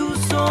niegue en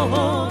tus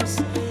ojos,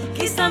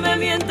 quizá me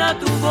mienta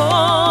tu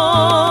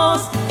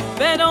voz,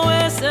 pero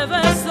ese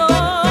beso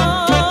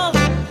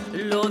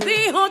lo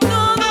dijo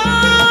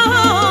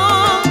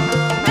todo.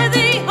 Me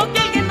dijo que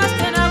alguien más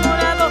te ha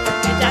enamorado,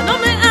 que ya no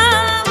me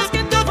amas,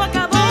 que todo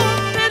acabó,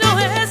 pero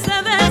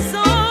ese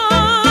beso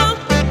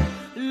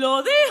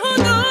lo dijo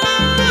todo.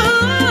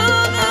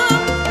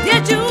 Te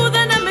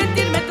ayudan a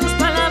mentirme tus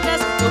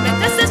palabras, tú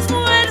metes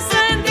esfuerzo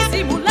en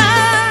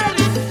disimular,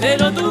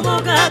 pero tu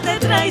boca te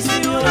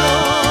traicionó.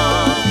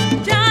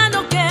 Ya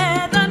no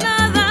queda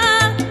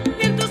nada,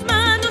 ni en tus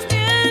manos ni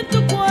en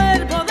tu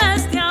cuerpo de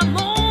este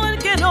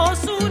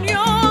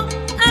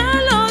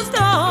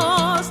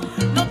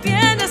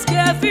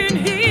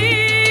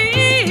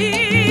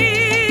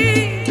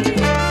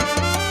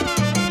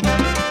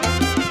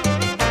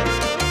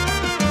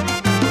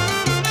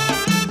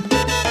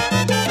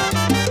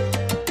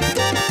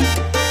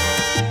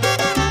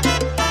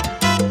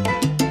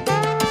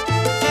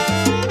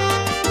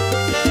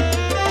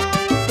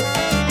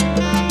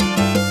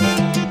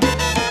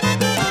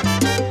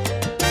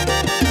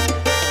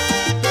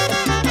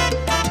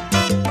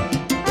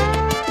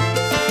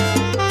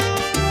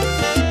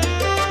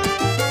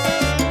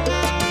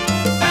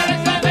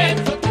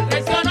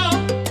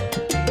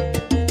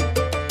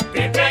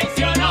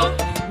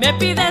me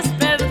pides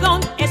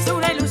perdón, es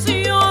una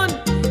ilusión.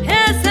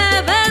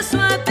 Ese beso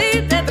a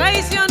ti te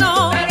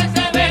traicionó. Pero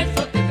ese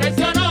beso te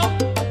traicionó.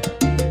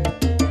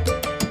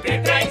 Te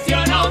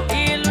traicionó.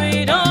 Y lo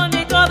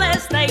irónico de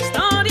esta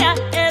historia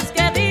es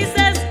que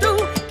dices tú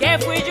que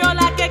fui yo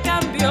la que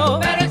cambió.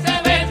 Pero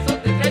ese beso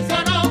te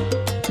traicionó.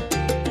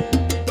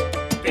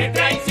 Te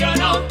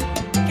traicionó.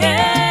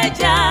 Que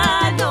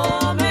ya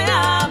no me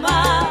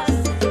amas.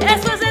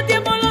 Eso hace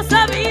tiempo lo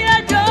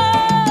sabía yo.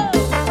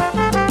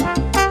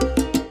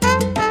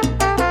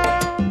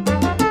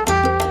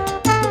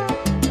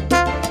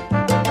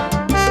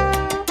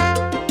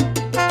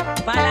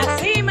 Pa' la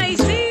cima,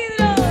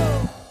 Isidro.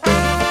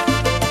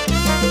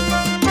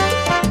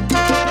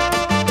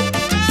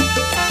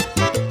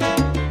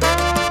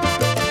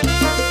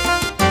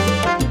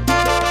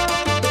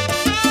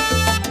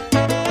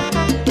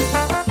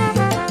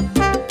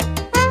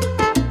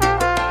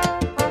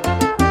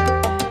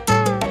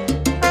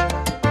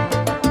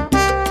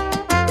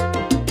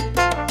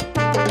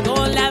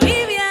 Con la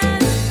Vivian.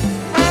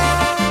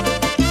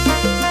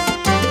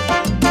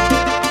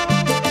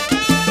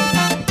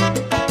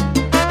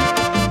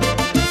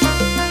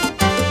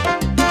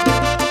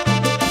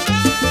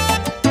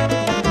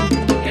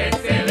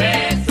 Ese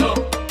beso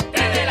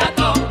te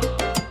delató.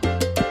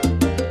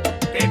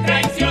 Te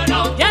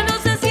traicionó. Ya no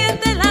se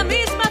siente la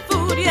misma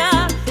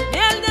furia, ni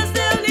el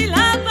deseo ni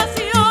la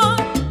pasión.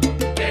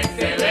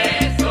 Ese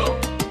beso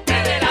te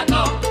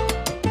delató.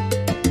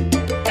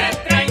 Te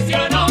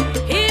traicionó.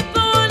 Y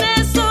por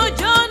eso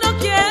yo no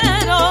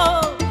quiero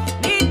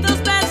ni tus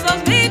besos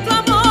ni tu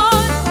amor.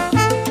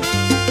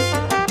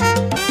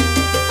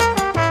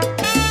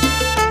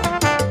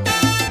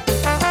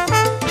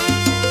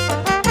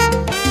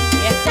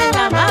 Y esta es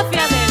la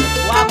mafia del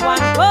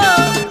guaguancó.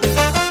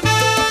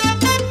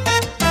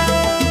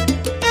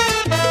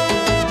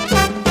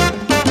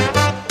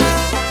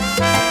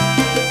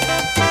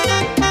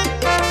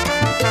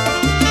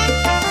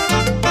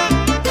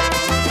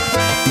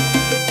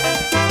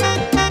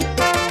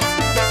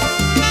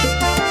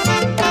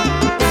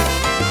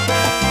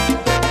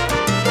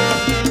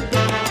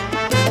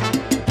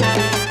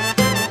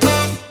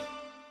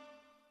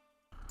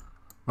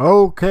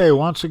 Okay,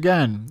 once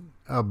again,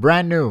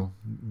 brand new.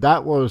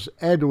 That was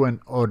Edwin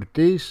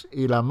Ortiz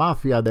y La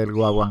Mafia del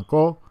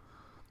Guaguancó.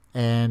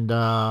 And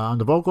on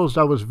the vocals,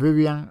 that was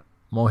Vivian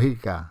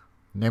Mojica.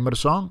 Name of the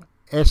song,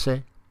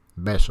 Ese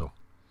Beso.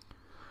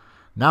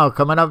 Now,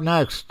 coming up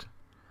next,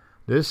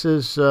 this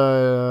is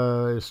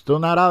still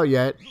not out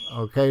yet.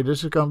 Okay,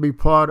 this is going to be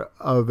part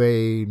of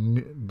the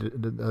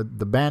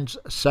band's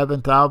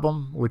 7th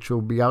album, which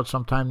will be out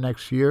sometime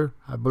next year,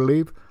 I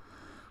believe.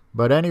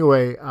 But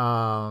anyway,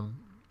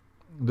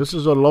 this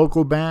is a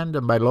local band,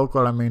 and by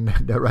local I mean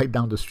they're right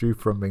down the street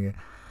from me.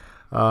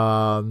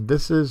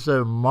 This is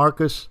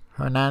Marcus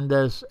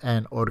Hernandez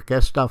and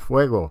Orquesta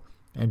Fuego.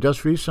 And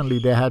just recently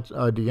they had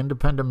the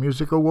Independent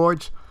Music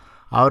Awards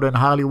out in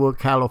Hollywood,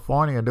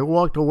 California. They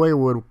walked away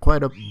with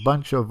quite a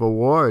bunch of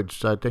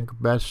awards. I think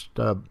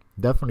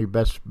definitely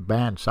best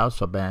band,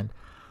 salsa band.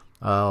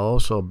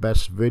 Also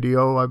best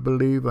video, I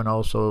believe, and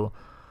also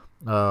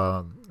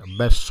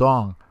best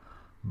song.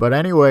 But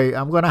anyway,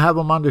 I'm going to have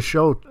him on the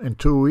show in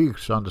 2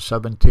 weeks on the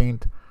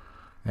 17th.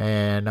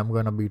 And I'm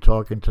going to be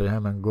talking to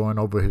him and going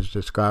over his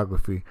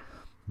discography.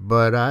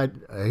 But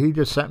he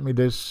just sent me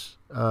this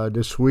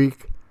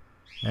week.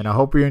 And I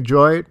hope you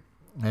enjoy it.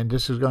 And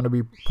this is going to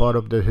be part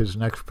of his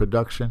next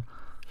production.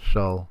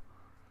 So,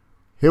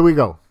 here we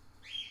go.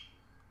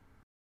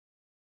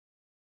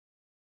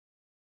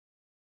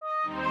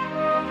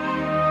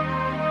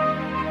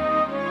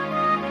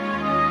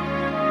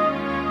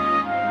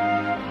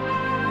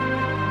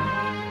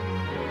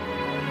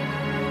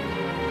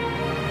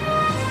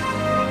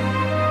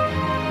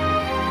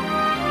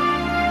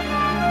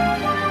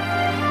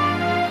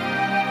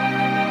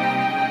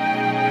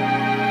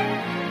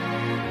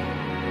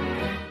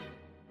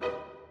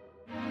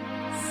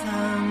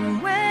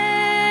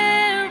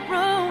 Somewhere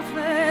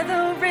over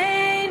the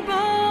rainbow.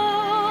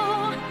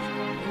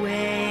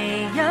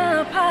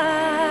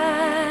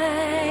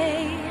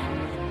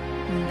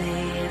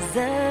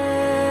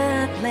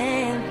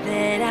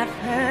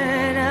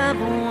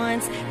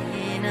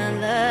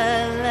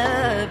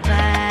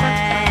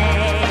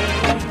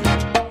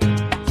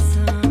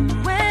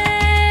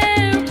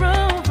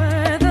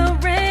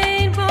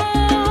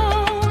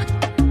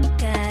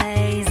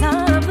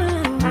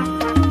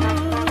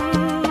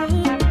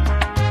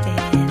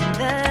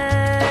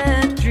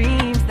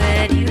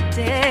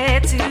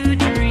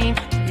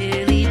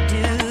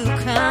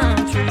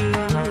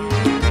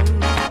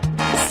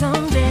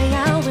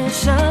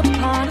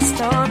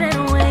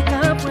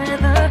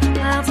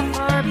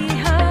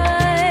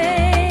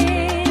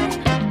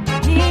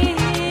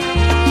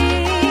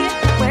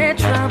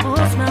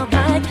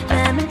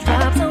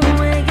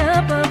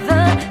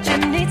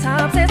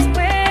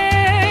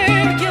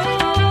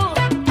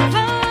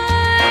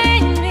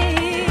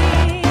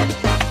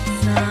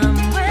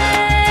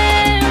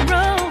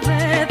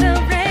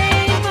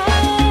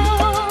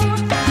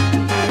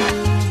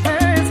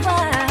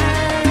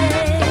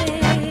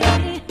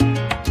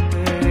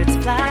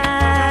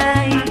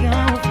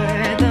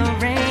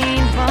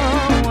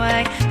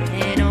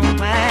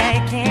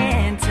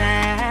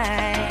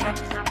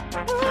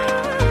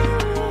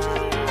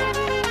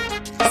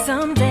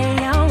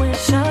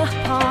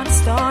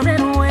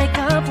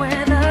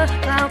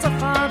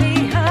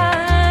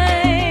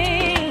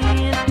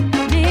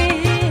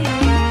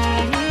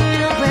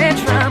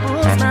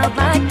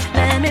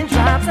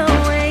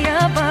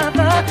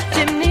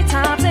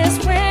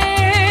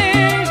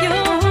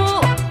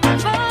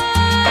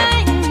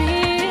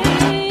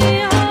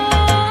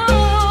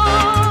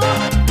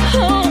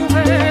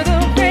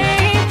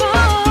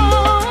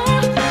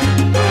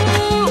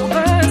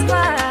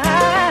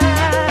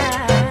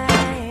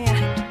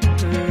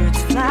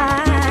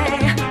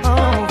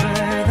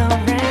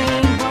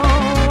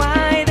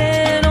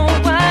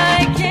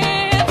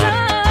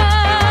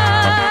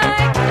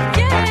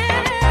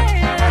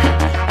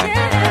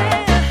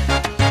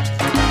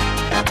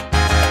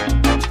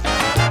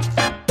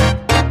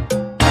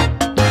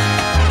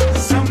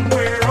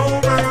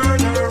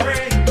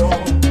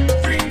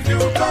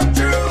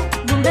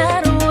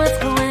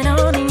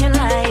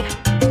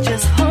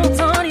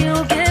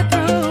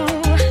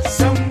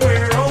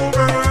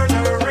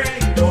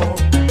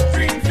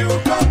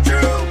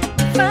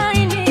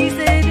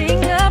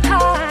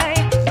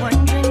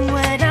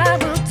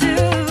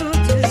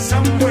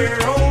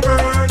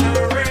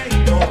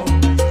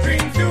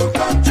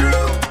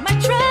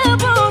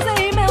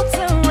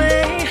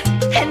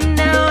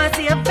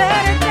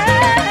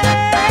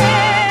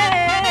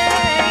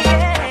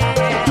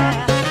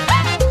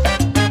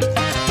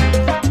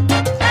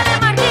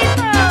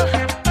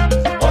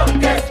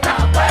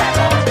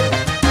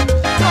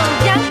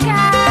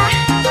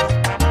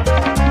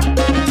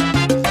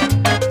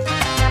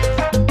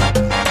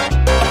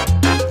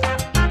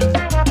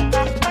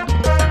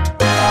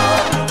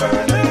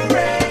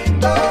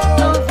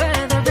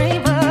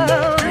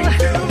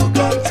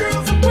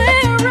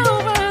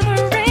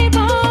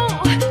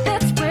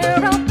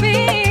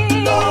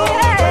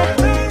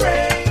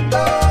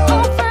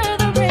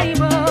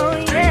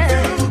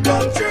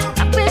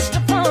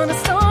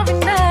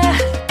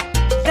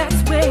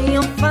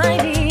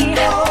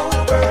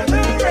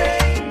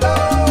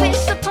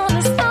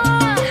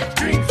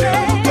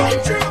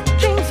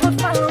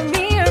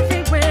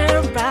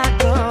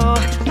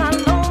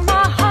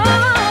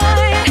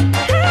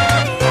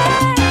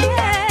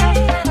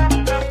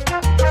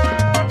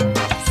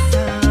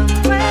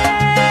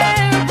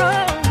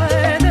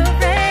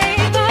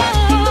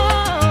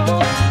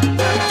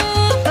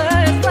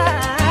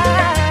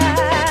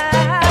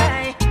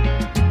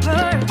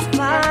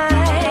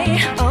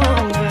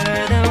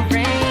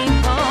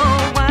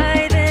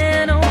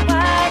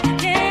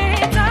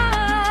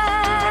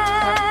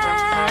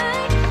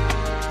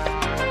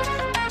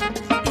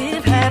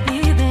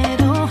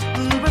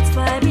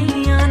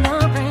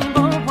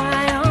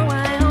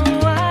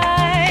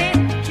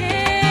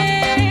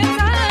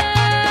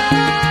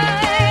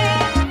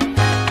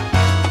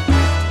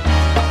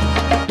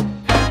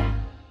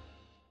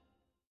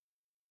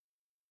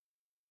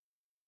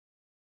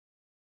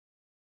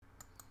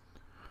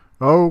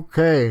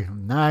 Okay,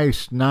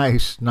 nice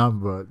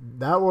number.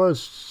 That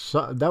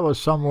was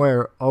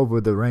somewhere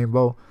over the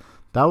rainbow.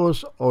 That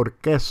was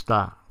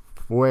Orquesta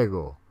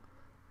Fuego,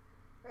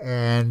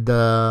 and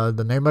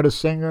the name of the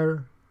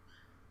singer,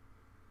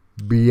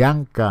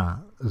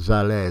 Bianca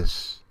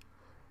Zales.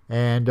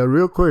 And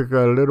real quick,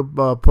 a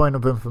little point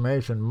of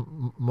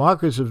information.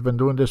 Marcus has been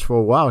doing this for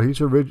a while.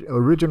 He's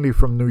originally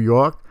from New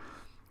York.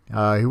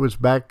 He was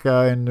back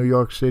in New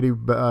York City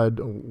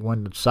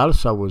when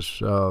salsa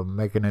was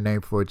making a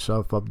name for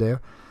itself up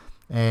there.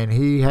 And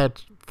he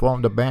had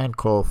formed a band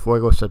called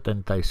Fuego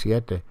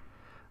 77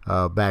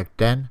 back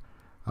then.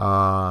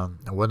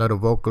 One of the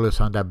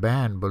vocalists on that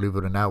band, believe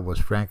it or not, was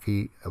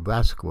Frankie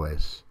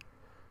Vasquez.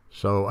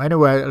 So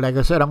anyway, like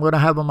I said, I'm going to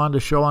have him on the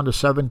show on the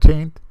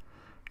 17th.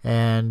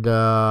 And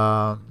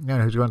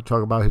he's going to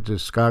talk about his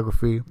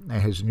discography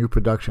and his new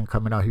production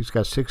coming out. He's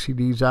got 6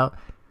 CDs out.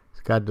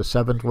 He's got the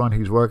 7th one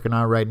he's working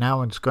on right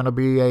now, and it's going to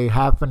be a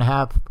half and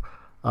half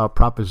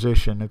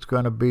proposition. It's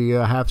going to be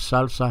half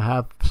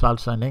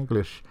salsa in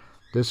English.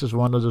 This is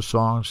one of the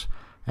songs,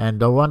 and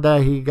the one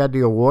that he got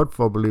the award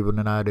for, believe it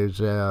or not, is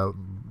sung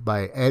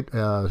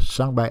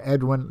by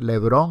Edwin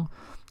Lebron,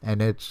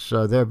 and it's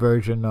their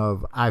version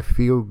of "I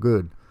Feel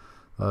Good,"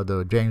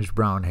 the James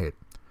Brown hit.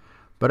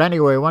 But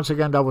anyway, once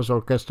again, that was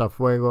Orquesta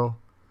Fuego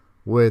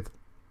with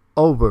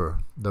Over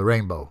the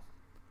Rainbow.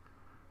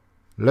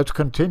 Let's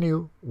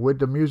continue with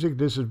the music.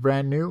 This is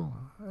brand new.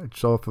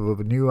 It's off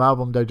of a new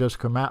album that just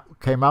came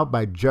out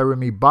by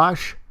Jeremy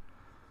Bosch.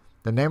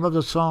 The name of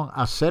the song,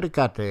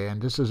 Acércate,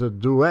 and this is a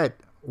duet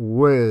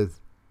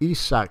with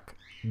Isaac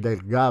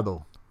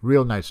Delgado.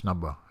 Real nice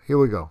number. Here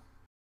we go.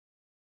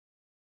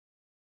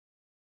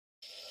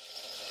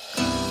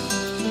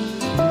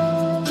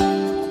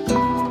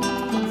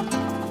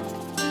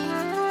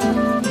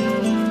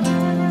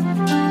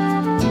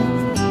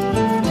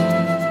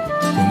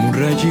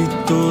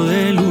 Rayito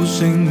de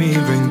luz en mi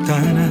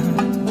ventana,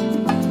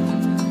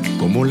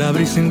 como la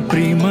brisa en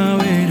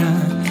primavera,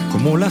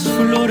 como las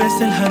flores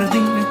del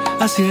jardín,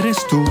 así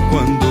eres tú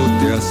cuando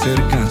te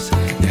acercas,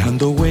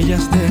 dejando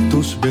huellas de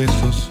tus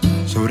besos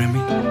sobre mí.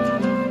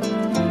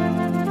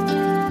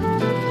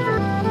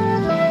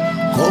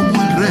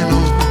 Como el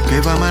reloj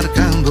que va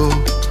marcando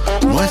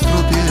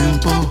nuestro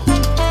tiempo,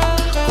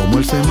 como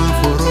el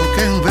semáforo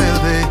que en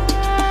verde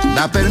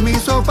da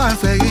permiso para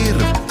seguir.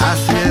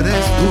 Así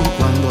eres tú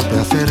cuando te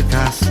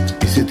acercas,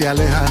 y si te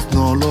alejas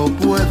no lo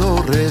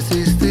puedo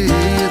resistir.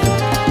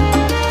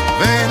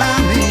 Ven a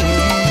mí,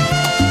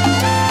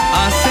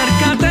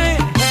 acércate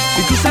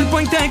y cruza el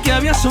puente que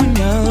había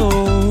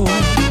soñado.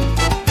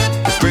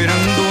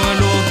 Esperando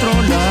al otro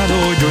lado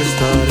yo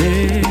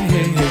estaré.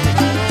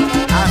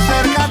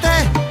 Acércate,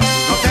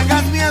 no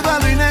tengas miedo a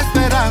lo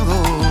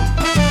inesperado,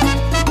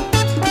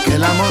 que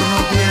el amor no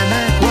tiene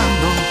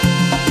cuándo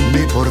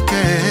ni por qué.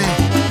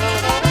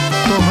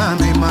 Toma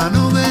mi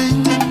mano,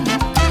 ven,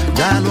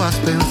 ya lo has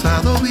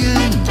pensado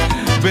bien.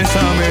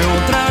 Bésame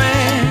otra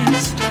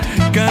vez,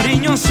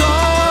 cariño,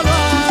 solo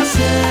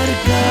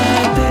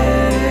acércate.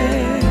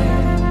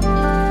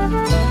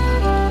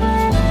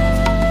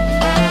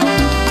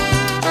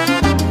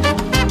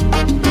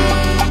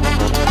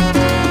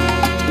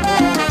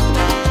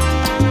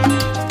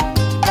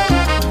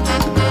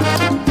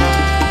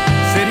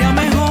 Sería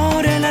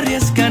mejor el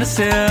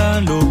arriesgarse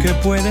a lo que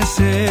puede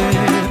ser,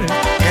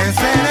 que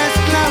ser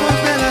esclavos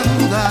de la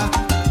duda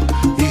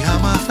y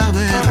jamás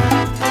saber.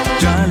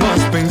 Ya lo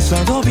has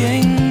pensado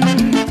bien,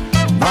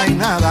 no hay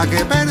nada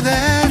que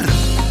perder.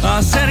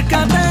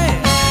 Acércate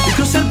y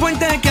cruza el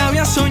puente que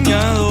había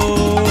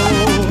soñado.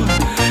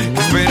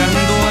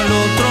 Esperando al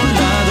otro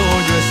lado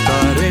yo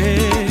estaré.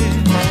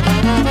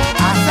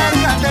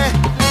 Acércate,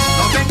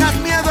 no tengas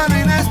miedo a lo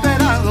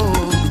inesperado,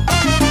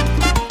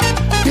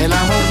 que el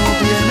amor no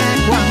tiene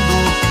cuándo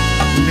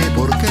ni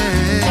por qué.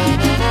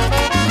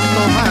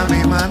 Toma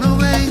mi mano,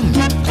 ven,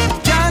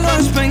 ya lo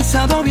has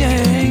pensado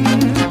bien.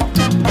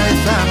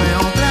 Bésame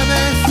otra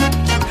vez,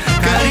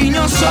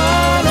 cariño,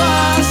 solo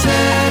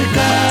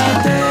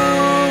acércate.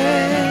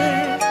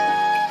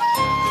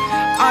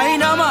 Ahí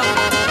nada más.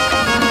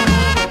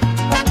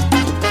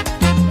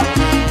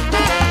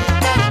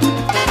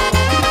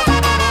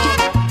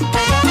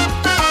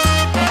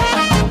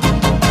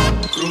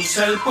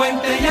 Cruza el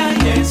puente y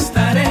ahí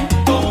estaré.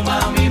 Toma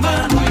mi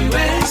mano y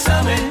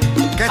bésame.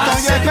 Que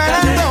estoy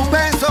esperando un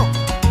beso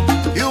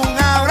y un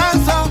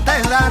abrazo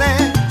te daré.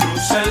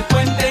 Cruza el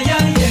puente y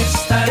ahí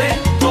estaré.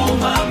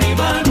 Toma mi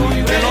mano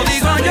y bésame. Te lo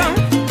digo yo.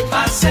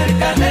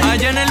 Acércate.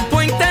 Allá en el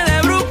puente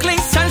de Brooklyn,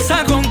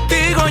 salsa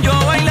contigo yo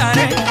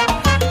bailaré.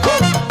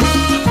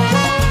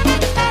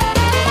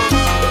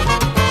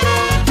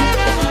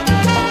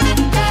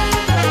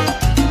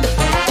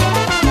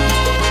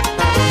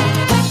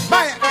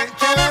 Vaya, qué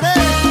chévere.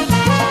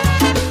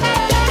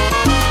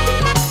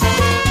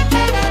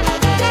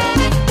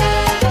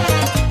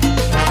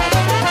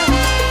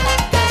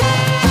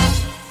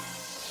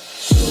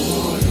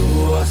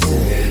 Solo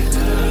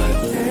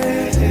acércate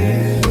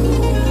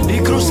y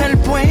cruza el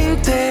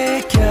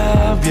puente que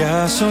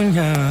había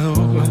soñado.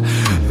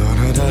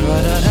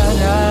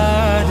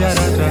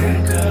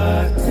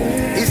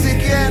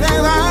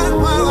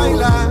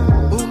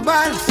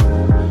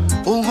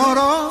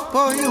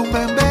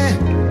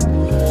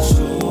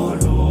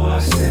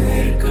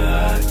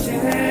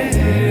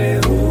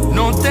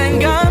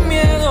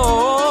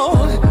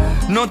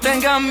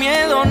 tengas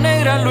miedo,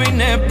 negra, lo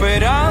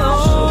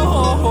inesperado.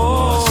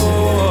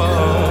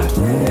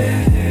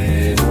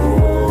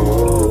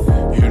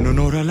 Y en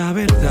honor a la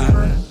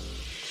verdad,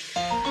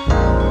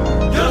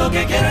 yo lo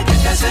que quiero es que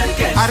te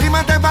acerques.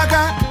 Arrímate pa'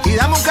 acá y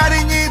dame un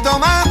cariñito,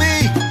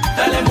 mami.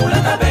 Dale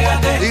mulata,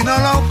 pégate. Y no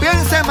lo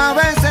pienses más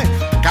veces.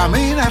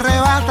 Camina,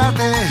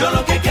 arrebátate. Yo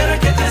lo que quiero es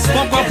que te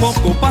acerques. poco a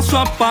poco, paso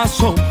a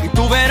paso, y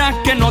tú verás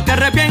que no te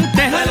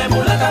arrepientes. Dale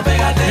mulata,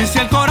 pégate. Y si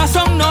el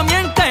corazón no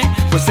miente,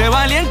 pues sé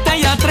valiente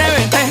y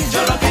atrévete.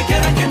 Yo lo que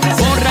quiero es que te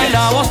acerques. Borra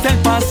la voz del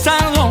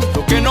pasado,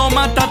 lo que no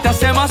mata te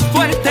hace más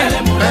fuerte.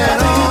 Dale mulata,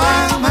 pero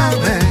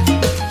ámame,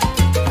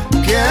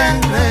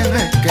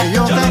 quiéreme, que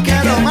yo te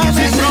quiero más.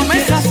 Sin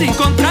promesas, sin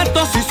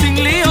contratos y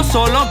sin líos,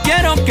 solo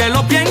quiero que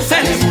lo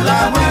pienses.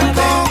 Vamos en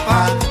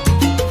copa,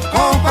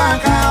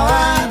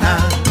 Copacabana.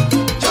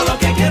 Yo lo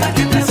que quiero es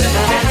que te acerques.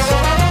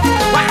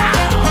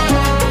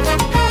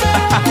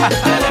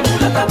 Dale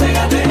mulata,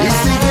 pégate. Y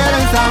si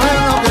quieres saber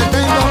lo que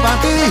tengo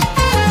para ti,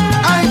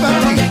 ay, para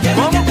ti.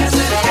 ¿Cómo? Que te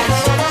acerques.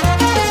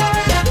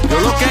 Yo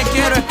lo que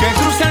quiero es que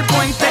cruce el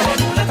puente. Dale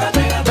mulata,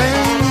 pégate.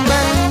 Ven,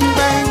 ven,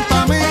 ven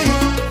pa' mí.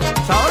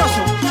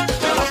 Sabroso.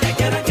 Yo lo que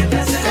quiero es que te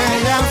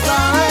acerques. Ella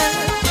sabe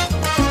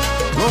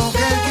lo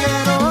que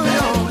quiero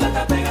yo.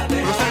 Mulata, pégate.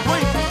 Cruce el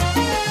puente.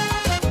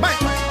 Ven,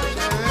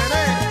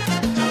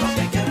 Yo lo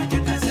que quiero es que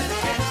te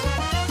acerques.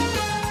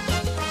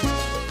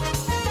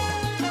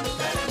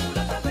 Dale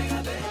mulata,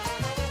 pégate.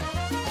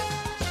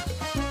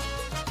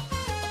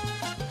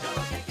 Yo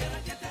lo que quiero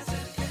es que te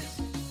acerques.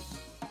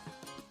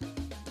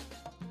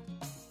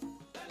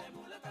 Dale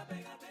mulata,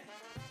 pégate.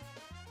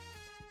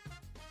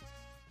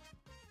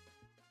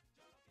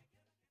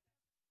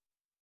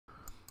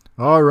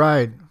 All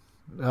right.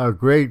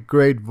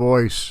 Great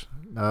voice,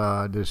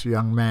 this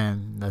young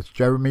man. That's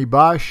Jeremy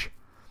Bosch,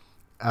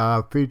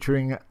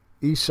 featuring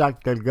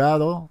Isaac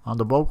Delgado on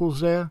the vocals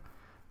there.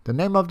 The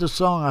name of the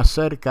song,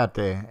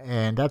 Acércate,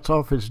 and that's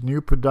off his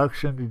new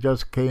production. It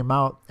just came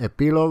out,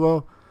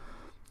 Epílogo.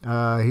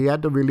 He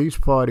had the release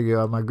party.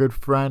 My good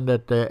friend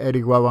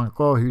Eddie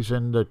Guabanco, he's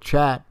in the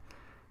chat,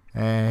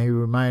 and he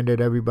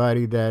reminded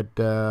everybody that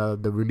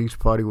the release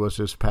party was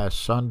this past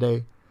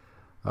Sunday.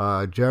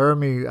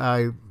 Jeremy,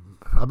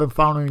 I've been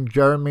following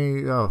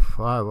Jeremy,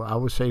 I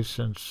would say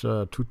since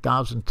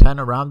 2010,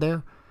 around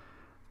there,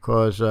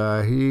 because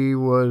he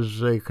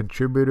was a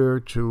contributor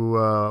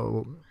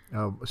to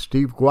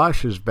Steve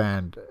Guash's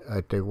band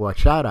at the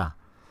Guachara,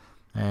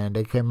 and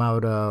they came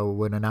out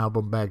with an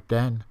album back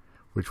then,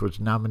 which was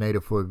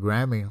nominated for a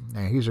Grammy,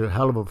 and he's a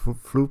hell of a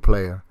flute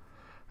player,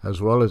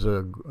 as well as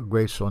a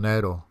great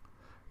sonero.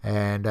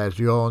 And as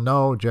you all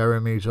know,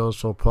 Jeremy is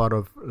also part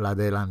of La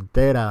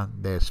Delantera,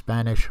 the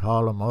Spanish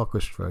Harlem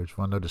Orchestra. He's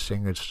one of the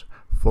singers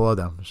for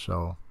them,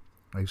 so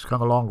he's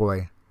come a long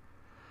way.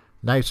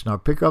 Nice. Now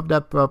pick up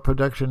that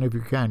production if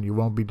you can. You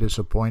won't be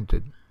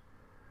disappointed.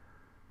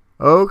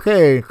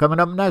 Okay,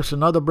 coming up next,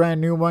 another brand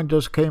new one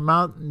just came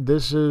out.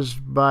 This is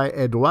by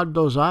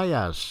Eduardo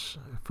Zayas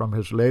from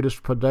his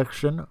latest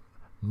production,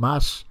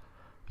 Más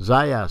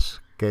Zayas,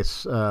 que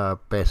es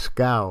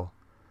Pescado.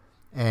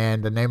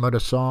 And the name of the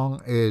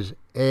song is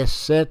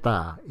EZ,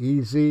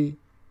 Easy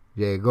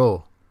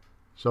Llegó.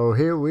 So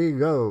here we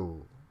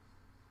go.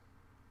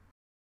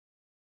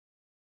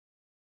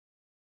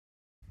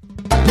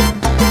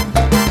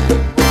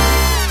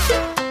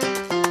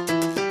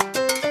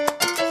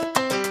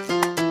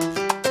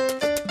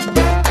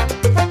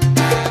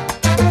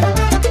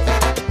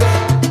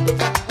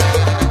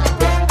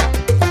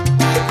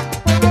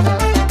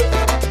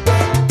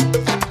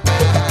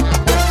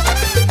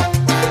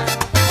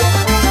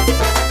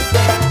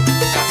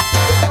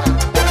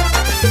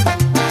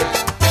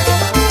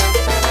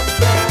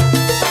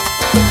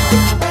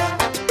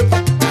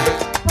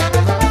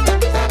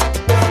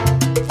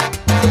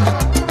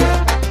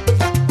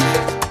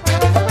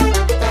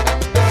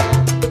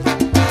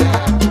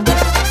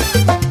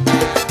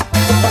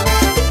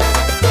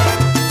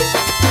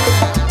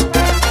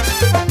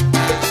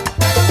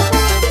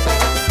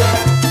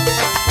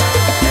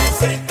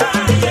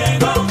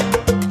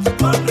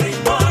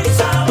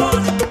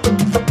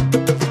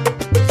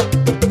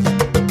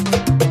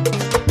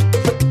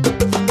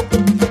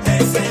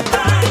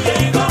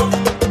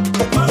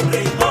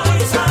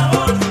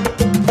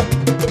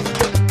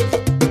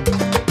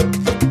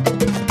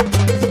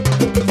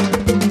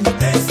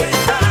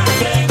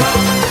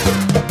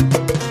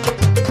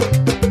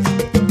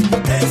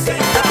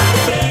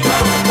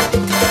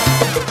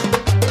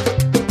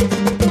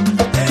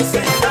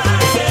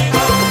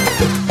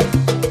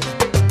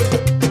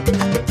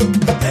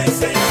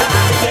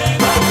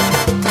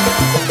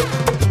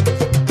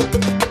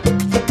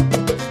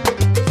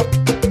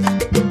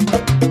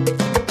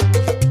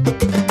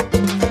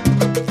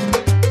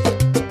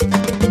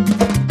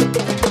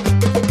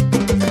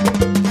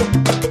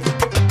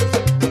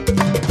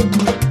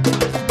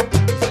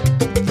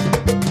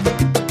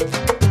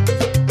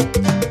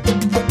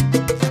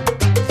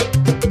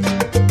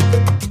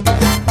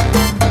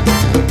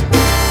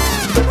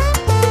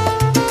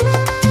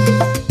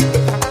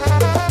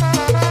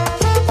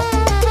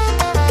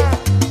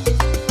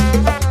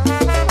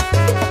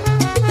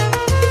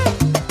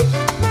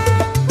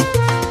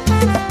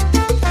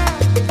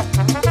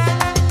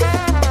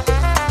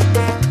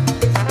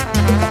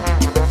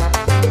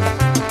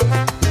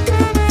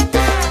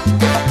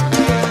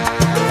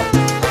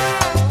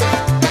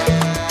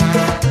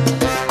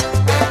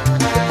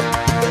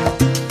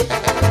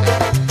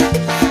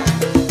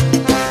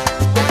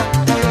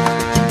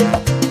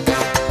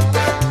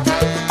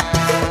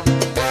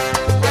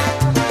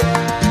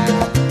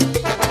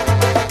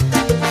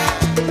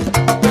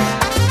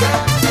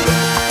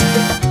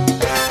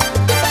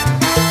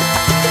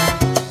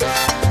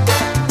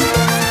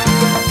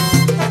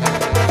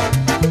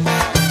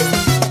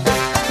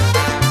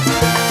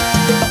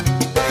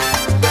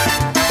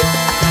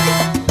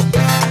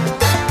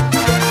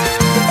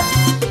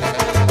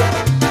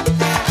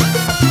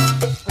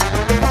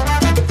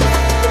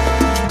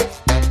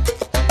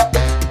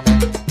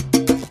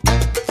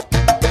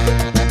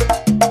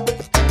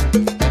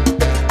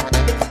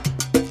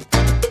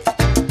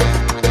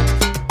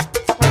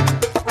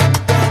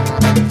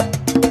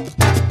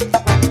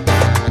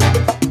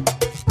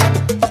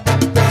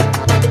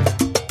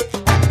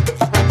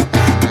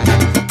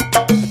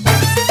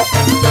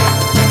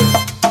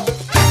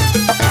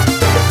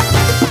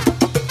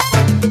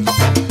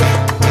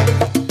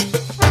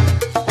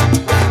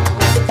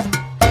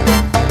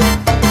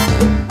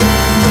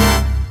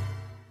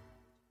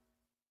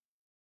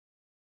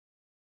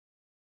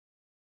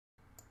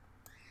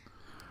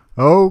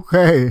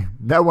 Okay,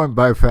 that went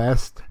by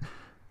fast.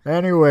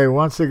 Anyway,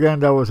 once again,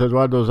 that was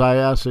Eduardo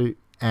Zayas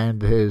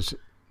and his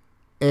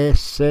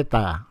EZ,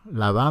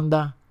 La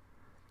Banda.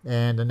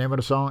 And the name of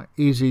the song,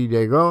 Easy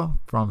Llegó,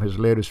 from his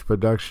latest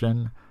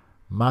production,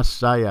 Más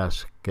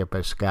Zayas que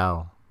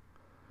Pescado.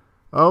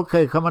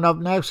 Okay, coming up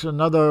next,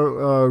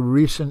 another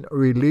recent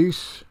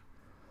release.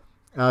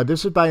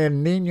 This is by El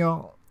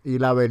Niño y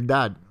La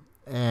Verdad.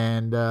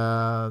 And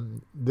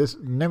this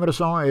name of the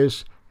song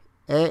is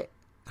He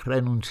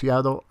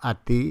Renunciado a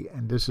Ti.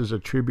 And this is a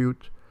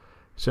tribute.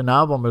 It's an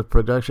album. The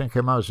production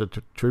came out as a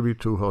tribute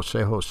to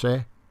Jose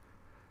Jose,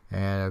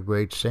 and a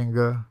great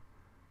singer.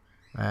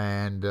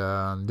 And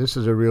this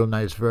is a real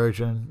nice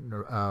version.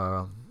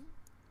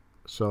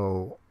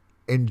 So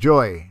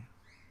enjoy.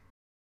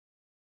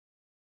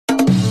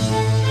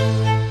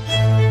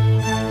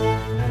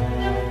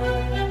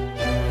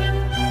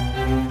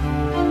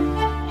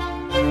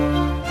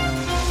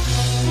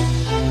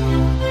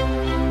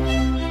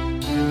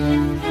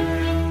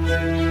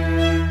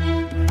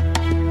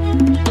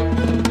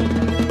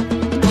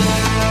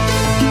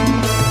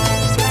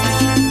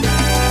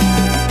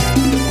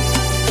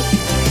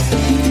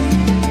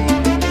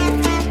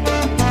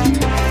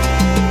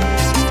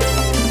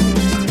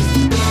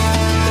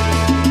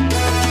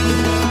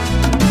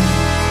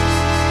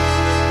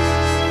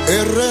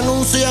 He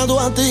renunciado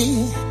a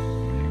ti,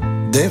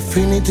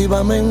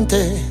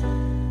 definitivamente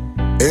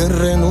he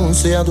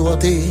renunciado a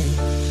ti.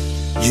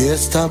 Y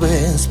esta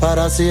vez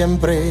para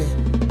siempre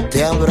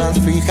te habrás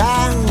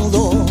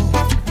fijado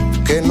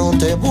que no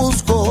te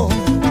busco,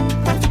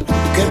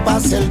 que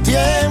pase el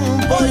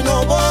tiempo y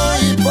no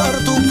voy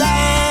por tu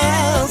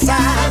casa,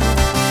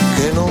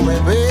 que no me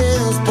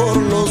ves por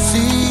los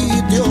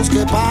sitios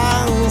que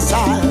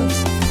pasas.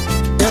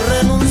 He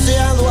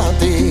renunciado a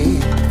ti.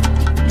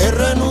 He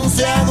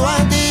renunciado a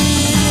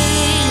ti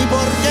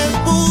porque es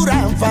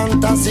pura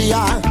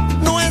fantasía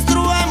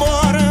nuestro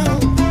amor,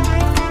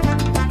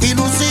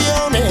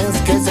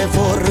 ilusiones que se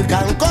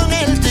forjan con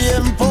el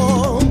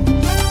tiempo,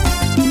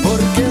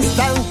 porque es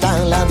tanta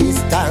la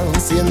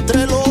distancia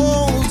entre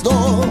los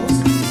dos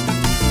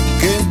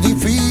que es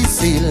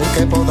difícil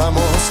que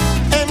podamos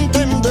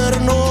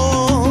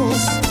entendernos,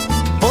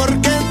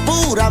 porque es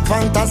pura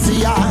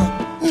fantasía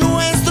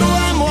nuestro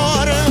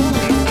amor,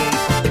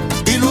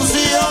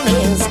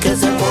 que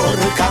se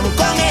forjan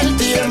con el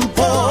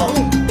tiempo,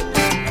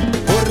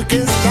 porque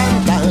es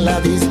tanta la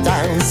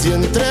distancia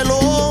entre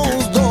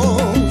los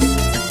dos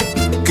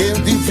que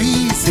es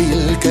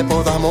difícil que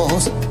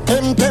podamos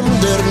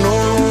entendernos.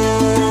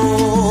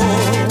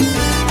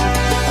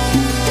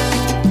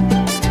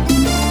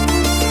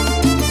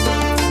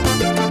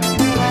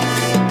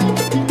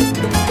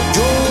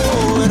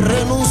 Yo he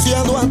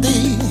renunciado a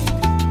ti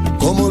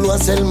como lo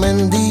hace el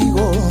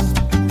mendigo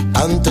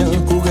ante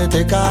el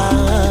juguete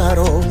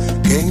caro.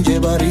 ¿Quién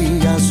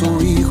llevaría a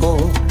su hijo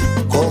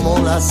como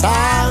las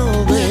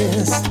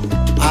aves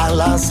a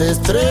las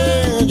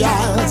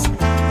estrellas?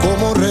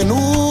 Como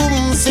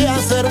renuncia a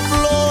ser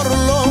flor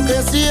lo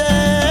que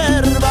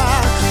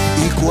sierva,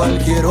 y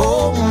cualquier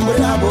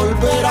hombre a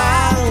volver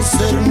a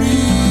ser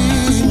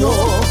niño.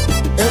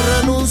 He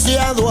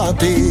renunciado a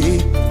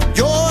ti,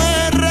 yo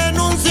he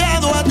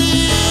renunciado a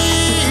ti,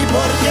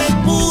 porque es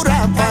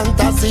pura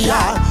fantasía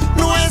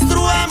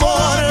nuestro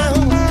amor,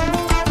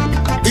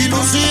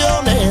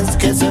 ilusiones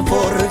que se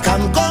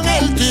forjan con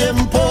el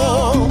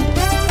tiempo,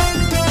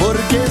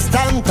 porque es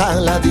tanta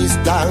la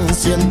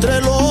distancia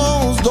entre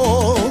los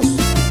dos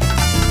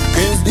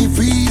que es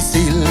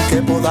difícil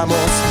que podamos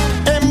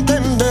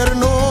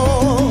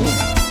entendernos,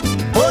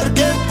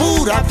 porque es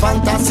pura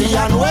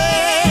fantasía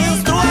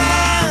nuestro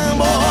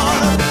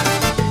amor,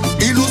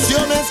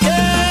 ilusiones que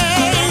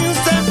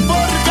se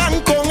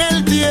forjan con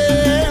el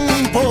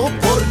tiempo,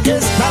 porque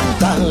es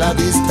tanta la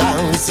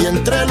distancia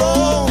entre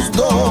los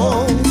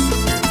dos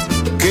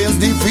que es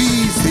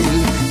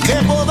difícil que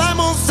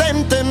podamos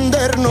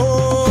entendernos.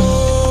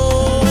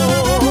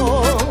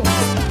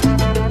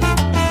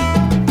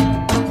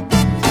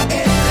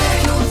 He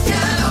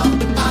renunciado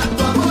a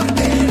tu amor,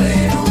 he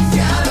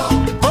renunciado,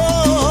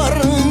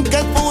 porque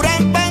es pura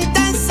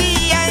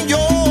fantasía.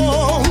 Yo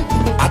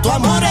a tu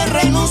amor he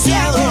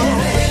renunciado.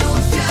 He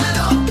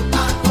renunciado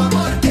a tu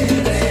amor, he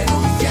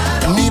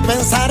renunciado. Ni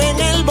pensar en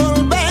el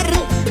volver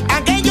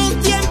aquellos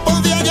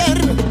tiempos de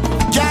ayer,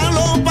 ya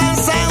lo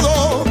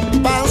pasado,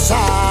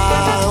 pasado.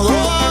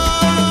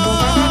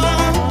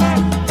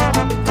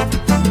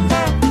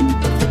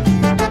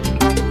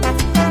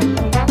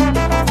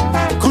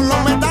 Con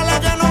los metales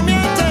que no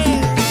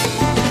mienten.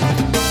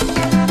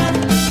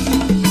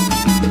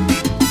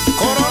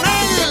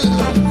 Coronel,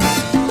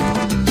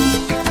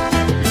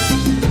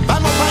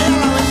 vamos para allá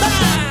la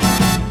verdad.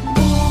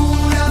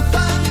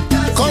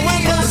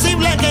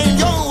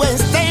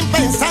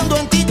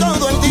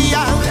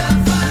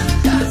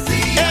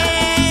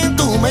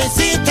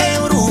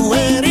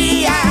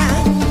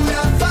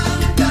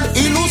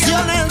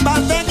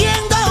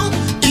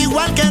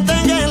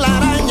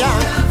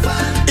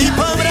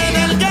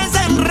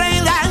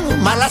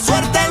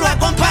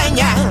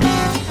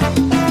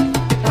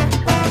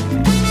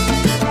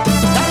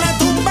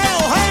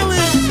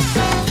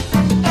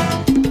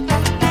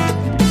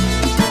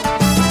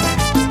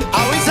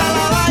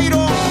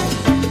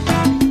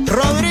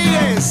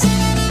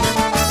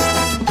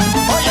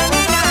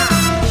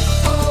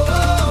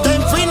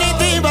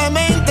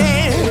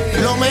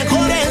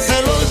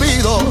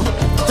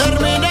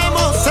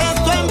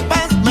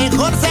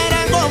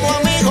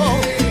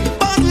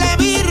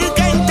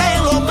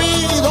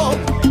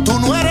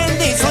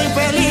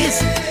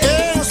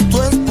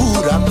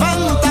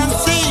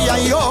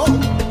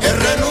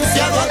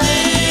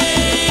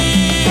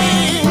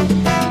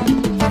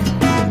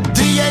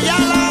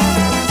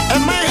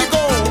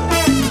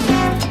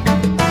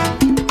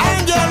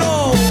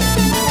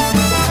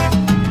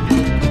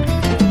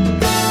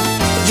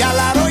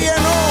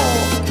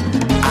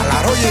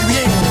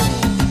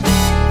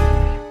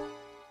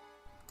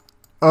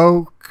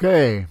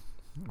 Okay.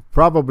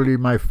 Probably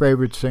my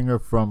favorite singer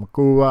from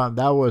Cuba.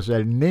 That was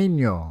El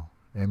Niño,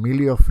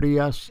 Emilio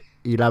Frías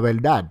y La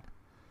Verdad.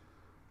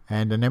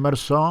 And the name of the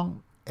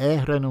song, He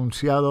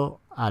Renunciado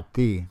a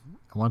Ti.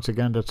 Once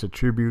again, that's a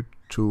tribute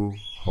to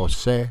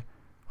Jose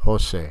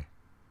Jose.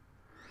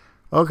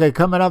 Okay,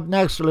 coming up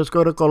next, let's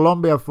go to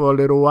Colombia for a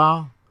little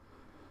while.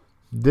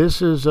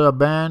 This is a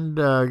band,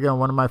 again,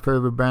 one of my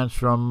favorite bands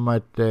from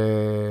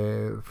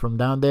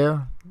down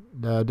there.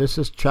 This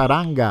is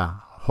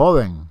Charanga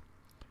Joven.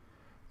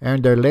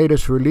 And their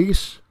latest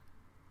release,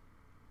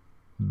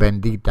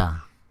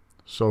 Bendita.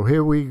 So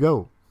here we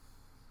go.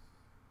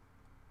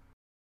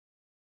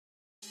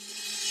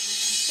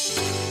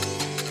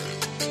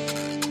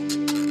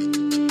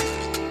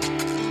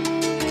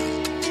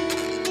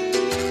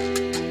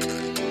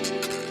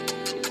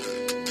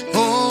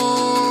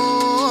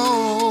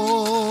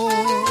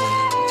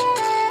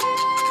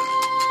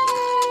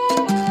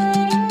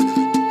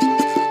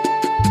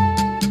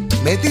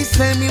 Me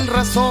dice mil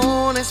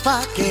razones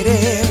para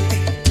quererte.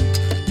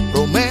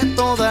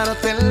 Prometo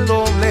darte el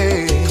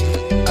doble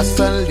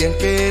hasta el día en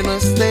que no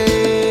esté.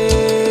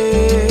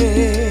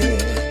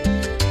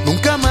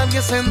 Nunca me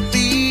había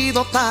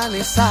sentido tan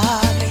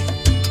estable.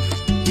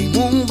 Mi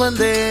mundo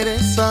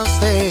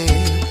enderezaste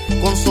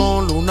con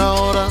solo una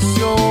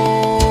oración.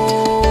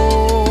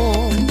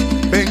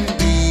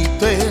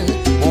 Bendito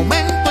el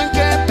momento en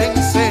que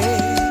pensé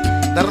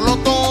darlo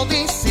todo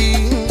y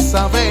sin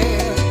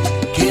saber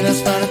que eras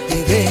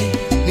parte de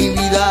mi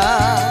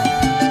vida.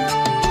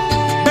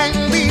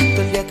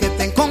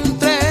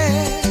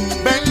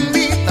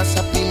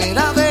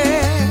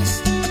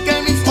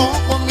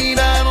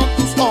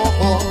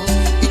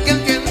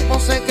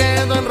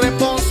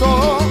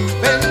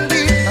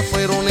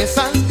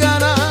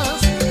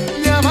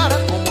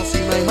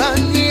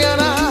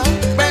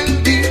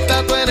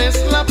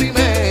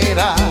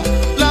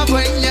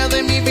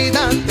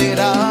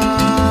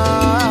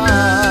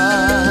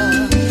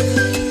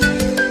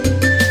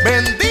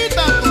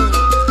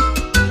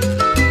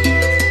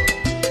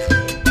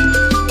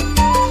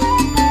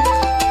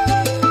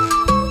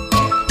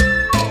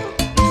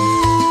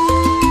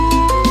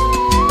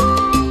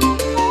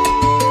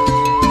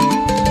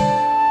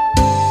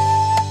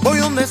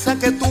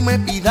 Que tú me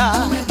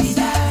pidas,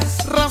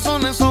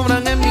 razones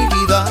sobran en mi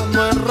vida.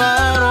 No es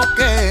raro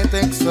que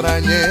te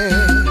extrañe,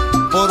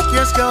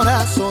 porque es que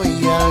ahora soy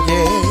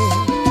ayer.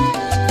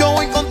 Yo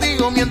voy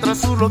contigo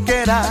mientras tú lo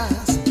quieras.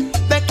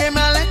 De que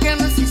me aleje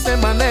no existe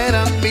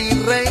manera. Mi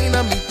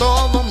reina, mi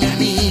todo, mi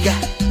amiga.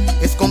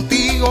 Es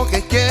contigo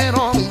que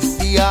quiero mis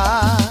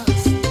días.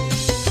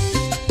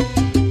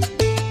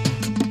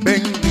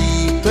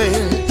 Bendito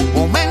el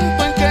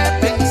momento en que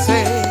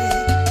pensé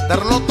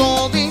darlo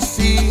todo y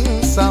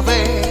sin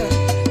saber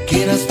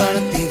que eras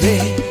parte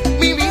de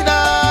mi vida.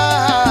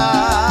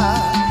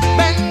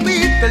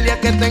 Bendita el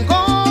día que te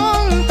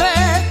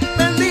encontré.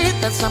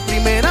 Bendita esa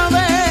primera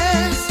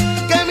vez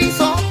que mis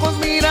ojos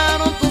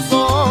miraron tus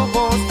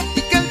ojos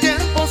y que el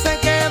tiempo se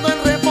quedó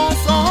en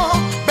reposo.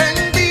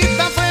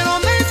 Bendita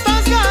fueron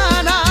estas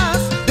ganas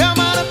de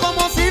amar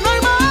como si no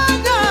hay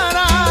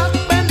mañana.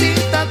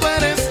 Bendita tú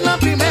eres la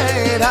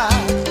primera,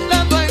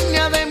 la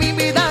dueña de mi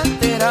vida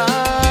entera.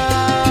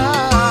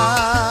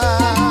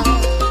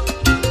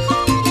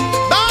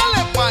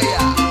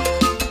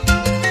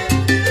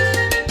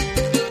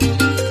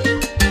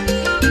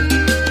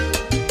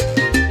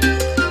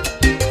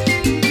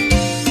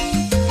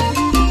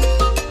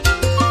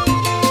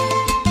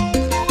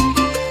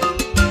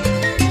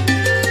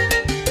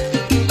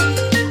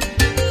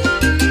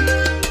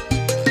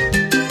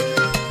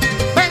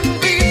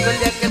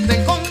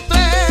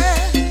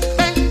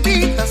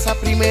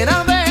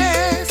 Primera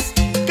vez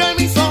que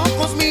mis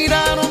ojos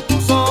miraron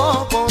tus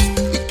ojos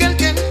y que el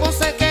tiempo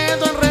se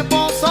quedó en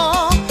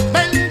reposo.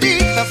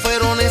 Bendita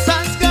fueron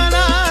esas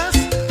ganas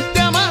de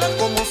amar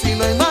como si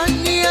no hay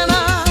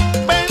mañana.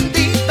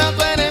 Bendita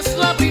tú eres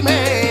la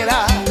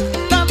primera,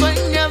 la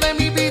dueña de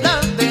mi vida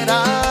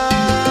entera.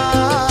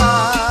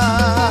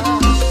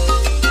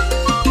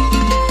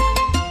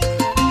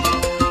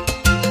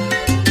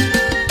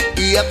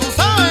 Y ya tú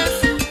sabes.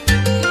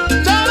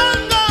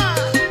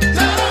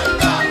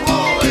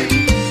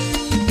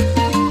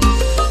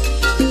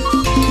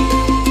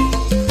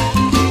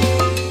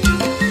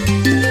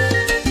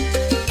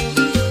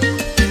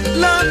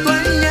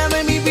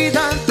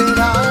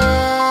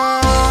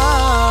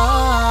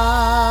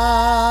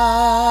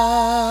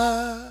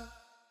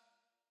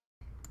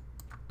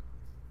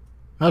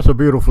 That's a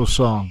beautiful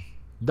song.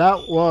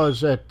 That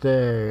was at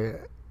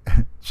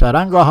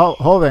Charanga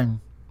Joven.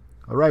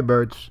 All right,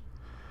 birds.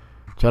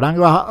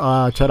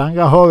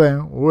 Charanga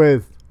Joven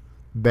with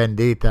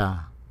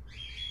Bendita.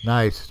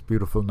 Nice,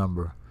 beautiful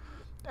number.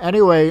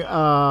 Anyway,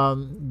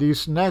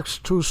 these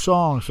next two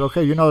songs,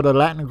 okay, you know the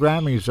Latin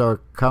Grammys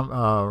are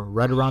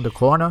right around the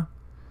corner.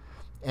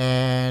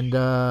 And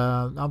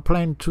I'm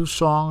playing two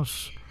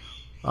songs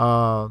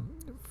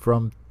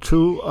from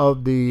two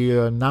of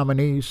the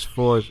nominees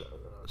for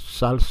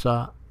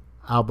Salsa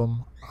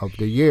Album of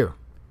the Year.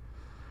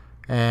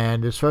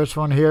 And this first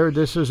one here,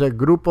 this is a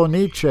Grupo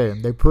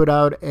Nietzsche. They put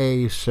out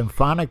a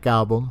symphonic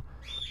album,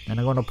 and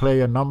I'm going to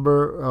play a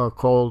number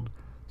called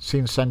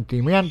Sin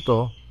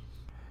Sentimiento.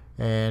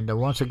 And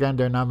once again,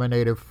 they're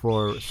nominated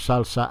for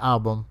Salsa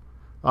Album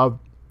of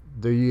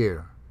the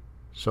Year.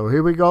 So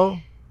here we go,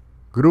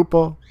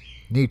 Grupo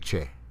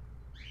Nietzsche.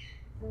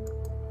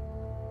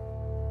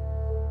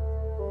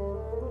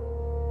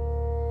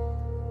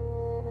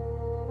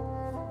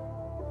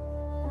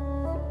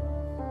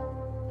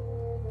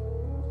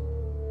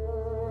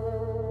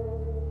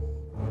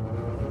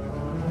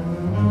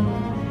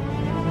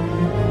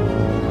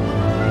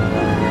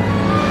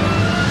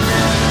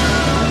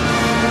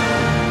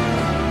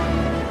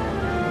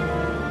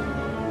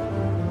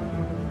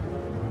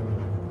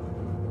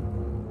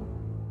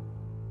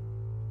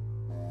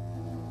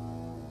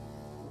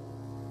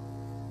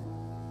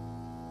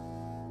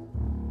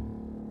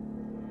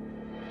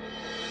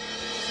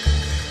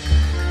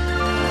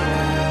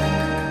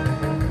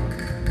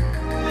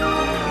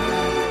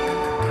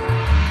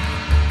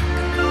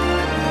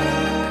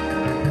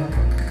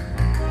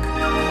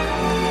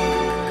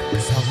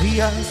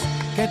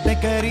 Que te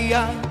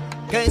quería,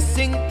 que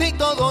sin ti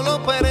todo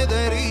lo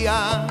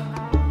perdería.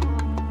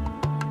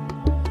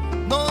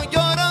 No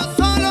lloro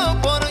solo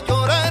por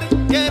llorar,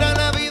 quiero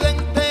la vida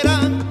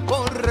entera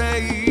por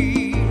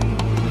reír.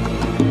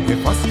 Qué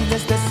fácil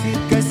es decir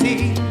que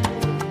sí,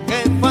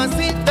 qué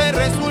fácil te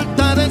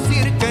resulta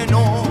decir que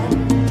no.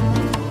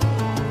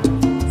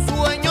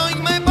 Sueño y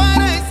me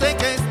parece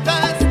que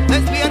estás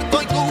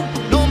despierto y tú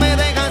no me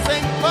dejas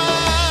en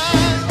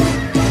paz,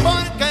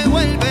 porque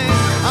vuelves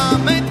a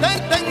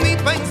meterte en mi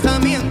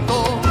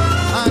pensamiento,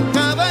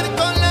 acabar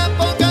con la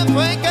poca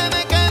fe que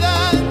me queda.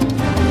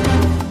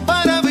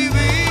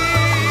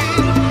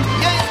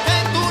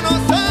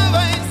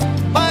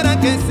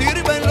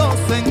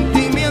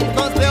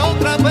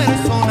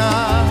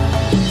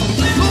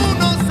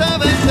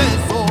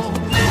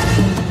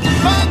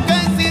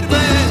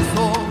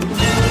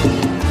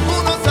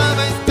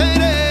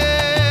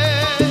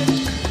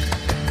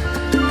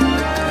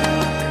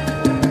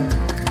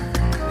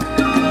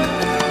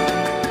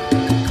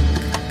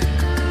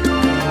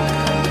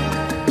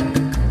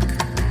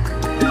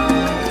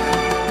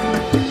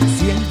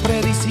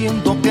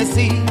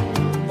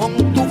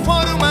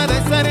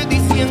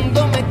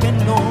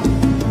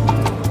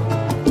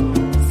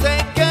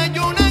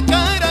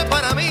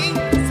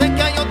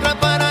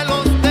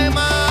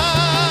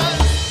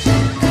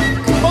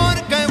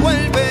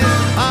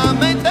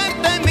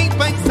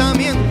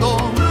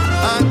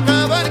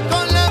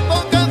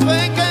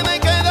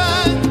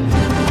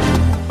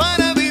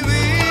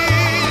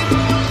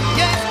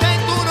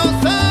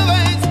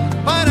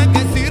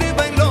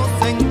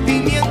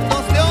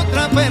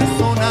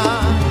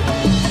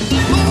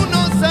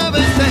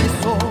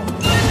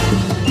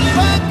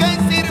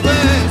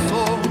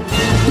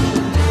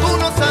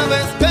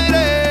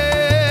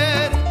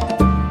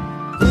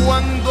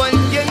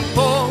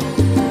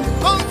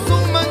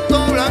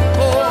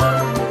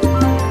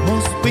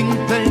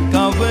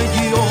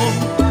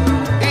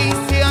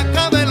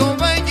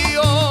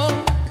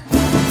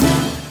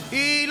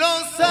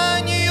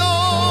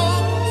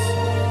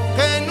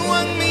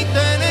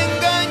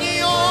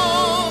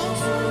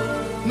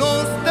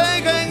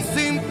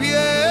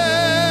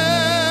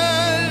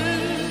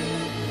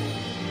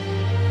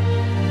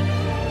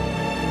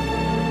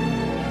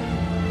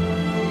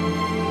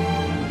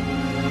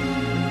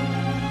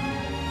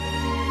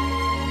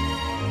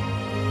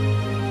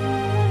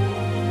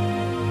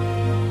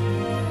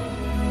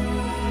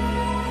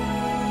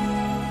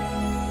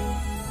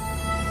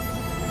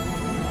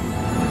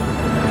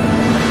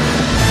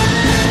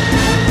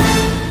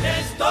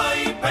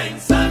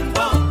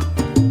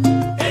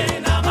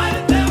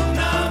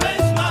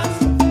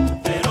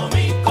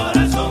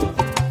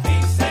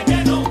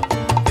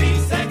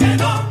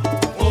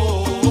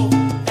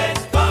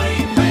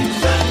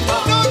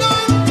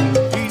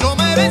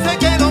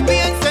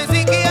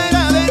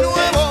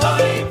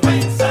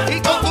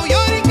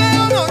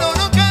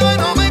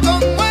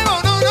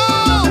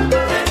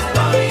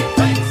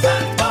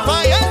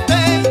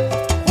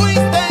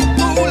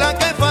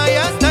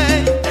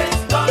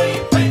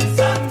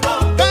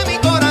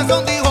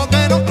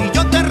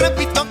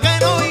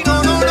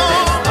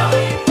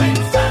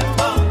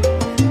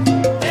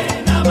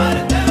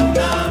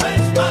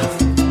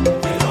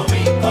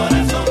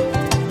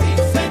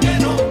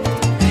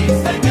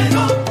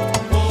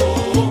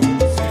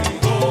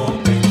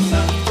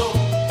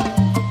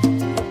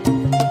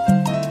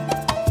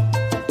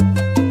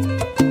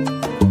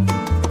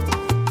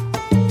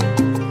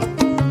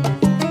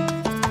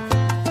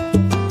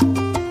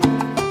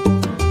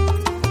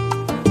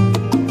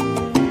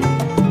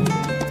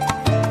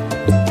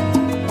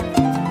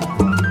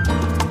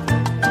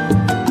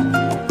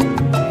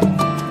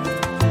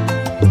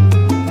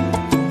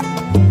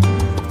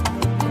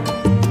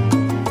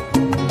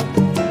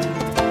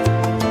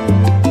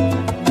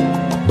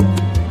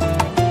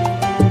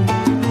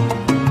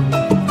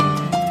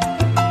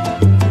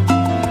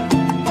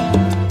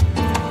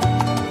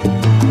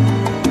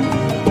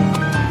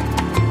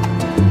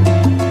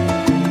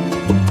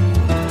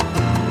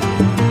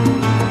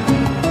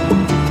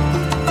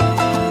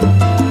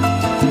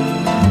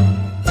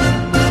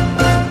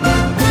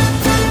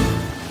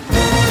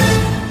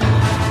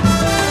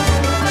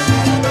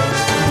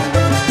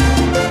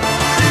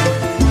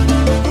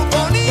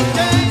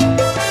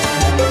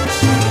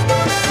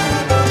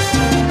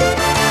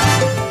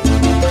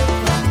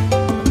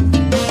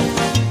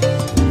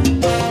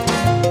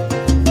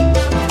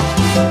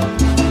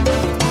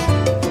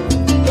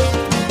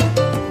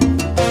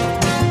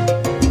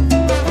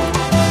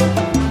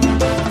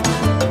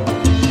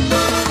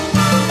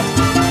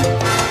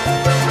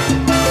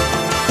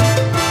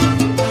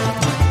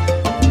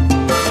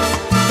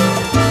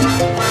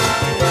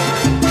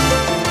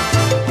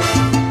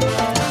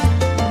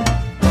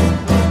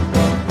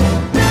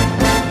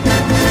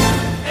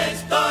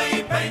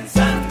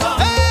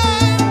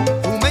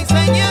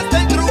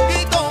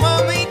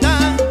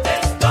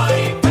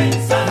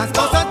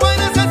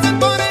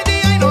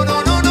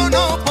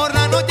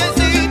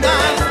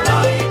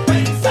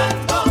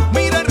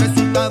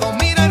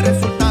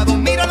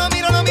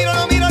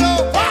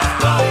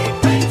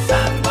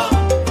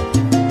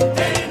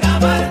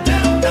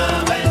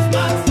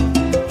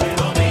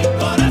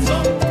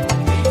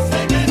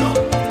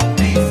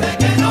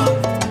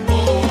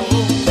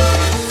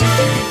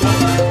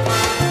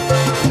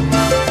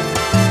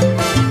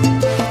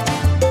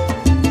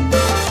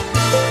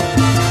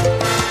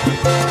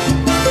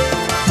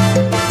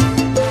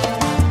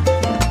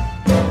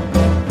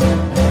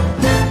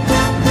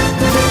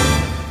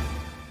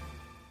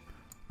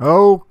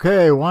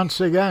 Okay,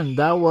 once again,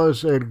 that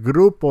was El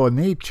Grupo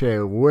Nietzsche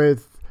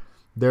with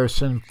their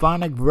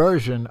symphonic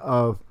version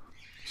of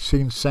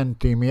Sin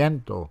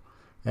Sentimiento.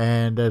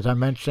 And as I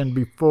mentioned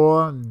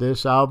before,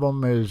 this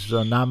album is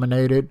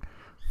nominated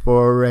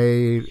for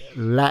a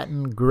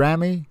Latin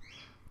Grammy.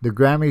 The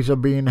Grammys are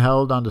being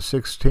held on the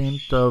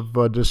 16th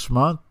of this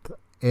month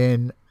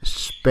in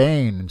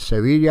Spain,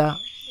 Sevilla,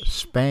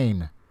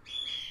 Spain.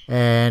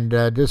 And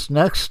this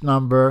next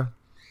number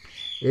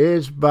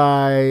is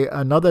by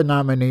another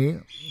nominee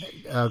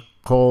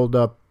called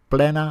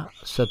Plena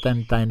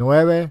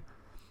 79,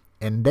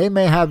 and they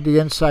may have the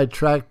inside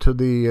track to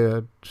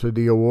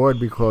the award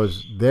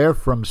because they're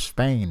from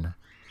Spain.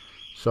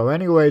 So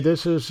anyway,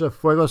 this is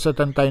Fuego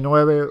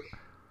 79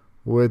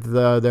 with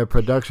their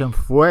production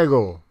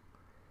Fuego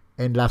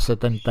en la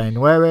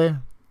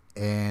 79,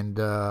 and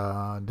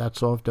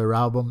that's off their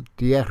album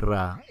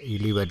Tierra y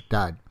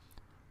Libertad.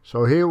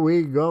 So here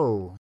we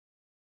go.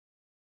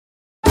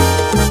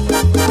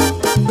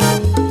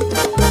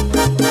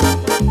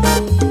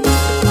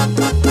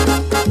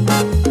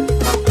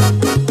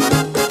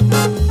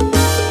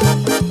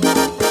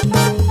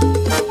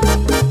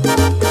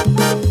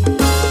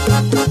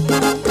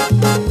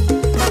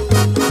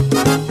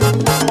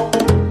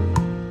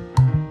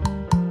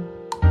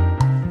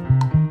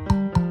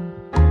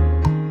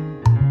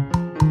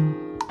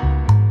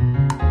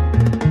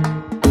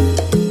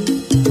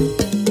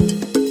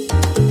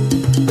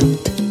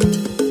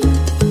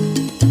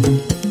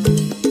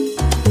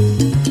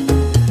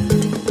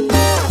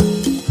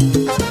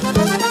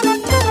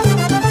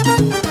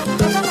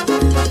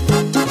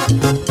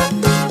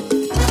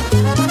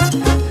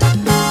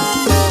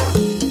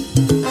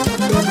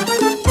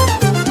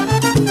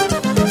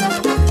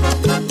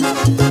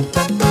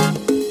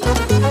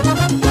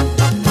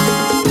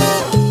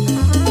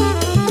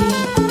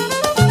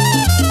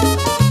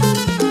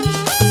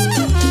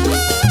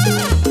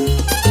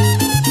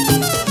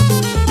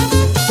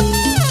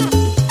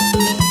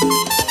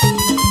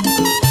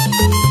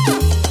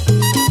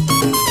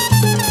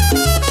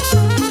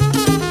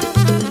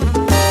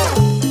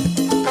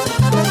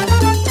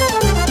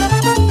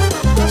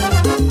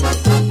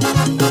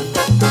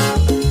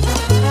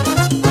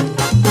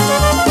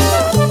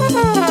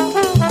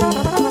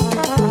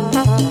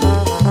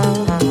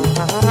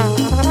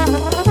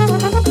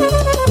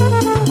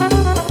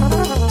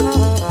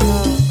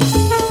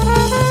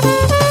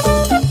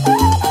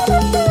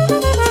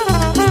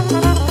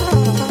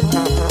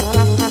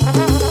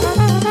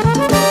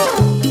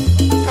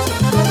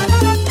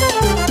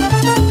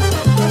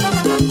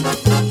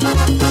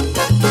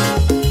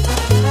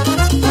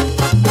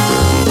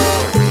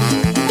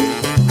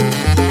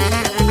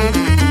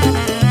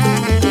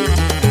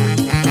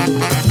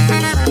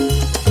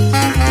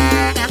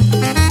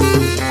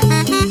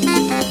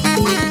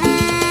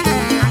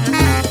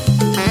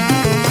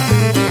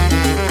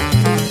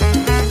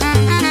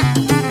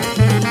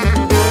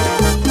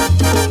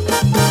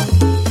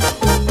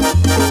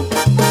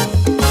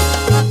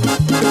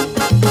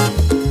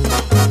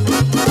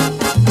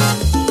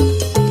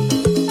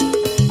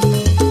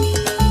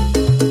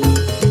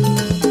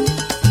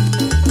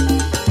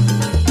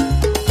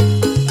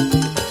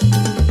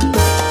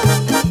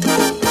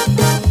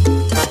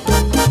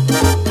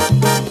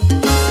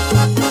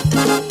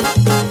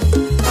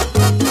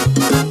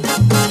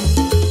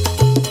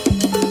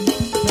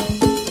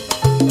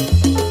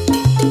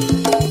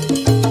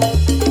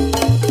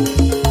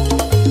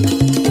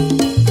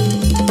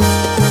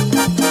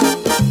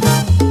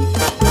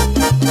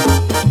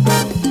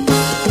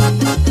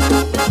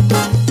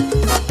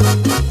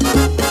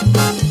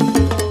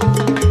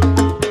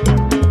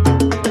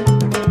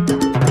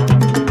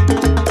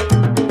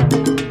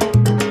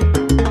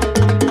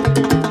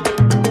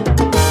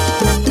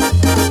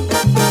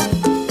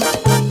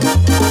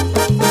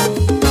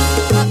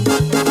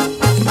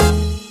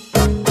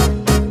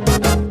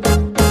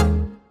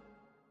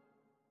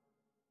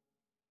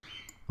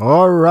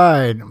 All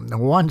right,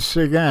 once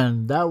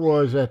again, that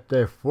was at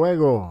the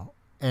Fuego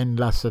en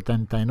la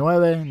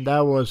 79.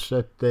 That was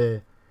at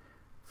the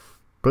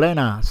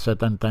Plena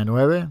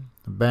 79,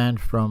 a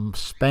band from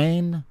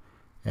Spain.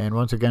 And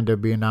once again, they're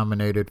being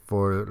nominated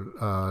for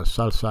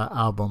Salsa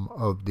Album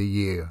of the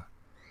Year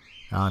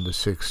on the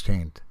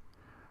 16th.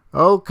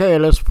 Okay,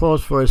 let's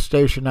pause for a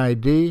station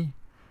ID,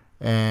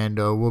 and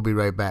we'll be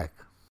right back.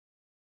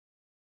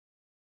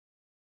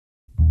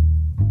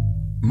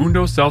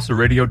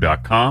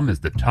 MundoSalsaRadio.com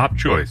is the top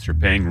choice for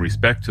paying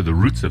respect to the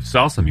roots of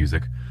salsa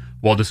music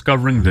while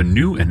discovering the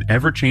new and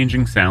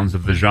ever-changing sounds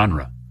of the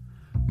genre.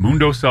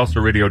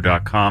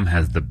 MundoSalsaRadio.com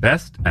has the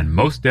best and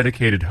most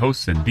dedicated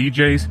hosts and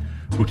DJs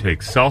who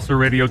take salsa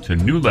radio to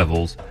new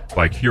levels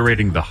by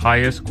curating the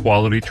highest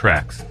quality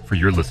tracks for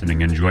your listening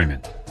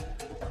enjoyment.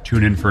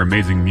 Tune in for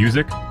amazing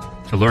music,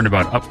 to learn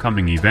about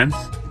upcoming events,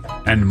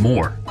 and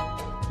more.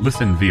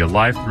 Listen via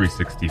Live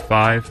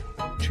 365,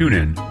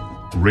 TuneIn,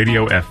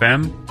 Radio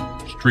FM,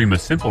 Stream a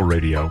Simple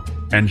Radio,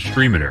 and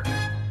Streameter.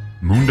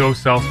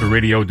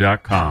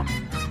 MundoSalsaRadio.com,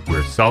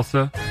 where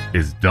salsa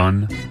is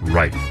done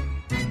right.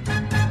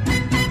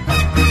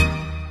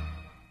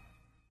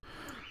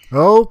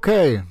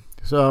 Okay,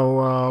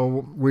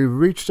 so we've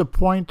reached a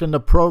point in the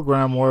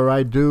program where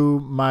I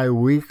do my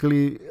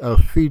weekly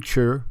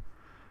feature,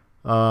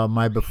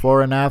 my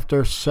before and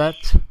after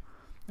set,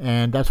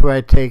 and that's where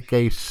I take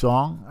a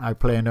song, I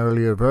play an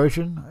earlier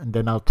version, and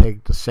then I'll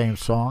take the same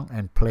song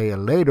and play a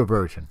later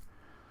version.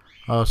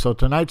 So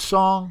tonight's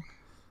song,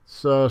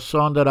 it's a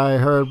song that I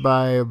heard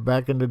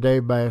back in the day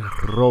by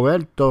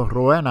Roberto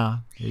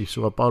Ruena y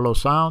su Apollo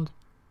Sound.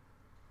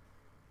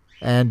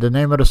 And the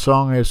name of the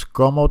song is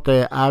Como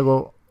Te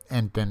Hago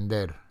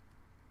Entender.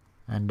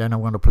 And then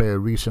I'm going to play a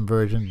recent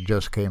version that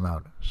just came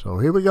out. So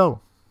here we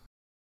go.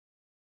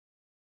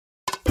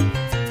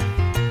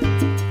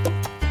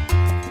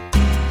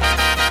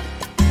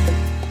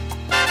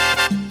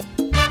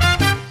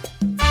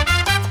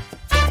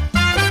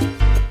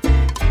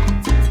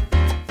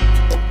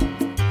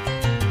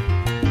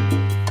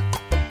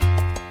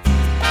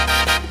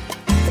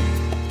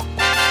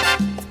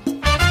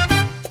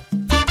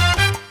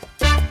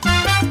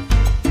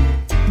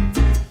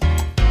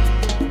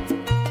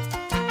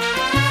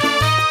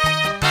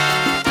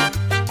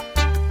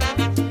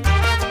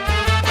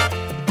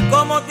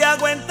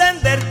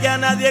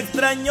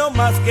 Extraño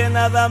más que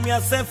nada, me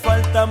hace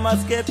falta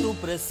más que tu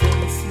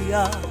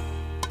presencia,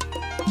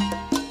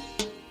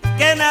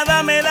 que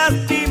nada me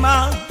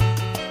lastima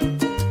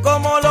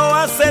como lo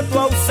hace tu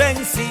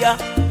ausencia.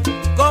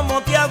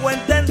 ¿Cómo te hago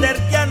entender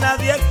que a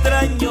nadie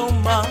extraño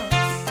más?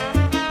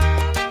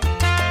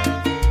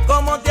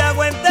 ¿Cómo te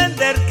hago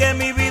entender que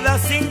mi vida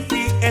sin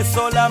ti es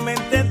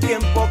solamente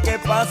tiempo que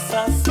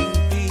pasa sin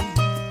ti?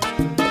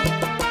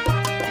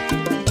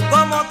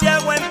 ¿Cómo te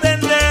hago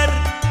entender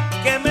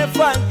que me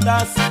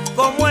faltas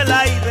como el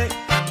aire,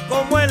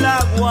 como el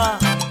agua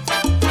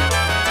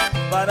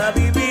para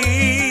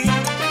vivir?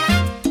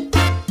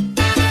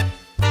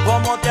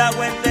 ¿Cómo te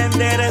hago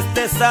entender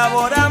este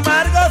sabor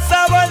amargo,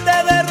 sabor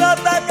de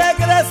derrota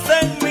que crece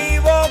en mi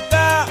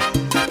boca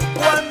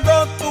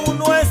cuando tú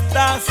no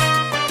estás?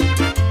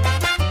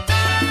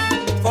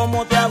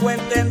 ¿Cómo te hago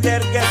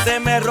entender que se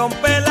me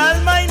rompe el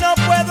alma y no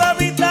puedo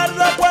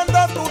evitarlo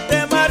cuando tú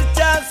te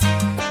marchas,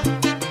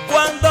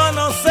 cuando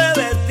no sé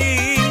de ti?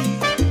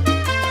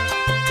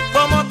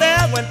 ¿Cómo te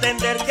hago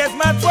entender que es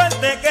más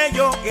fuerte que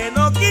yo, que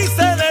no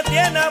quise de ti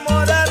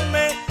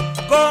enamorarme?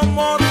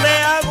 ¿Cómo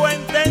te hago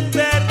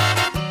entender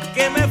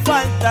que me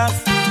faltas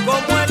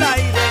como el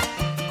aire,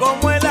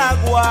 como el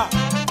agua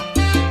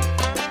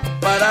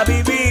para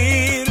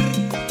vivir?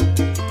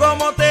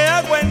 ¿Cómo te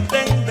hago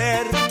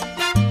entender?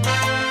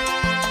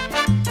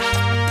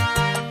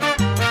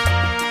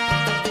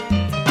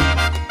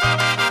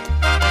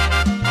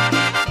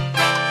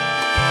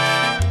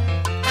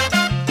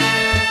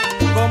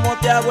 ¿Cómo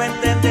te hago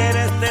entender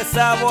este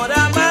sabor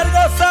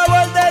amargo,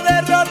 sabor de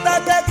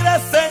derrota que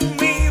crece en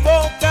mi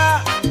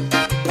boca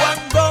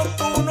cuando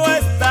tú no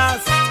estás?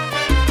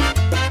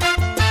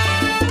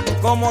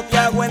 ¿Cómo te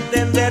hago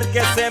entender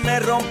que se me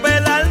rompe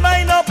el alma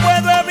y no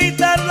puedo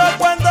evitarlo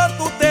cuando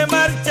tú te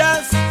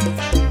marchas,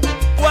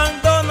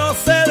 cuando no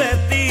sé de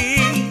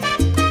ti?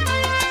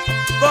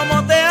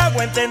 ¿Cómo te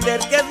hago entender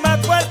que es más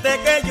fuerte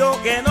que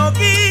yo, que no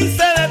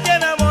quise de ti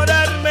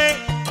enamorarme?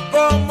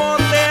 ¿Cómo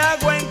te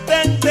hago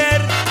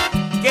entender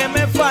que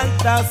me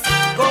faltas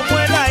como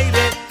el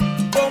aire,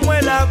 como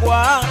el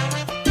agua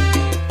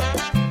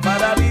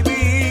para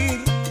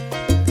vivir?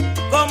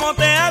 ¿Cómo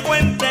te hago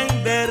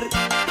entender?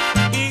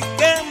 ¿Y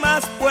qué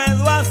más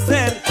puedo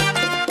hacer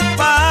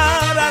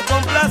para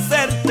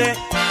complacerte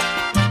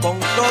con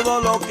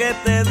todo lo que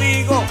te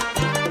digo?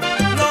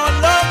 No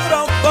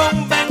logro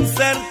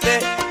convencerte,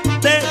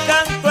 te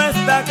canto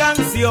esta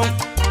canción.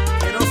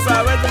 Quiero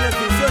saber de la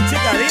descripción,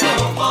 chica, dime.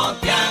 ¿Cómo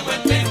te hago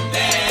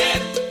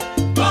entender?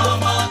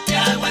 ¿Cómo te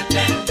hago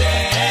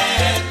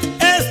entender?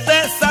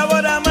 Este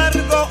sabor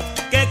amargo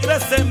que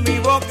crece en mi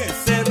boca,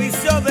 ese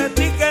vicio de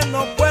ti que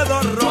no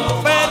puedo romper.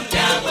 ¿Cómo te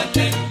hago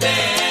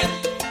entender?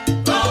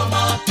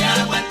 ¿Cómo te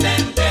hago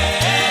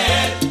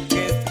entender?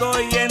 Que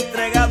estoy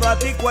entregado a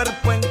ti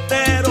cuerpo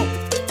entero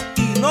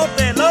y no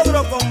te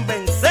logro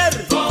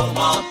convencer.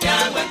 ¿Cómo te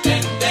hago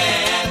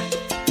entender?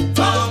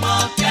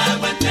 ¿Cómo te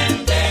hago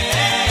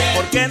entender?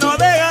 Porque no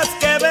dejas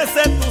que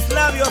bese tus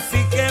labios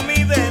y que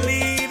mi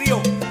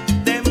delirio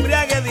te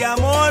embriague de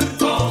amor.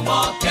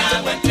 ¿Cómo te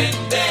hago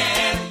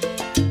entender?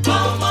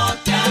 ¿Cómo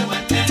te hago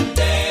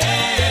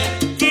entender?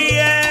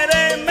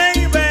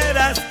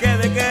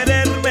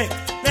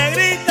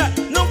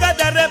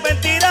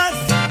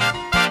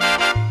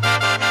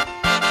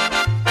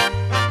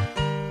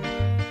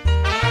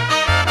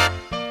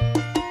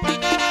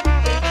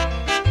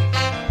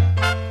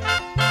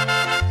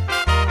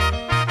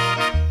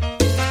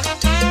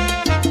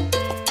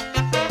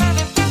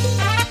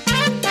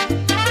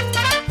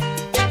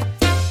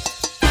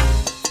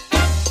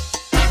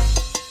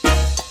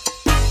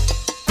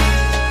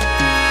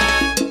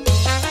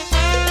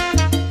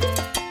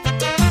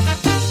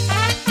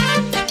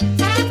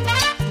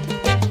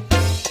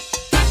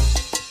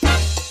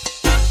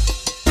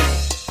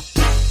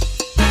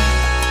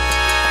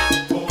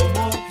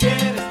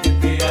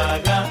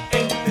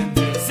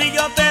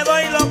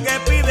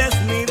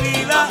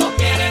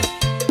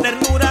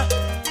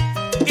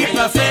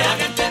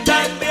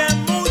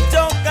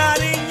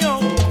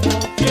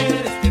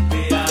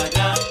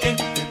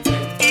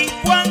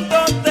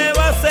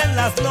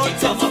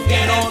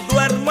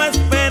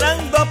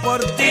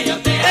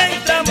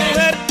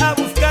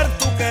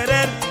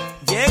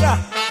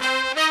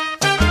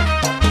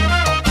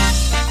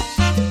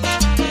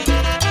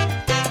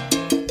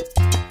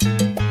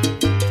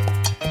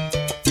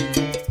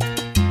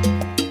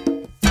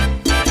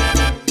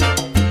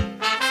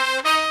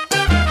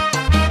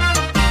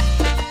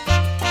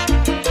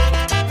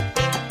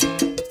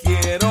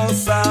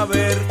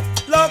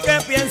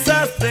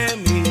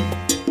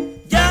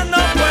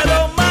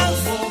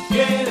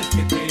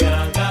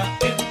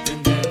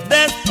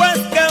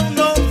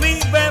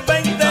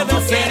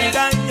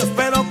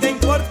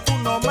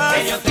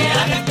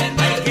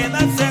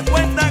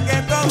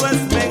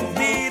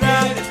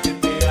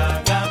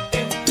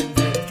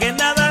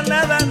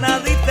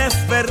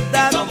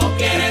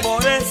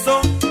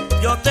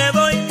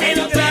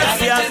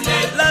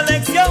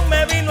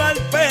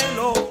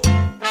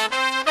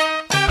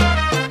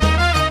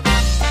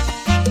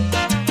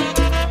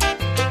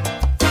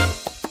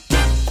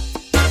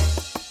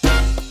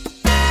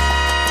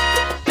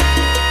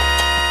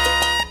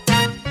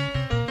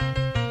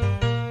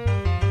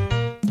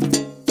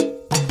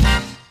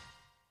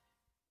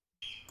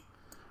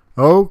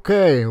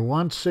 Okay,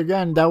 once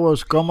again, that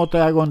was Como Te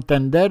Hago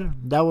Entender.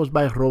 That was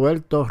by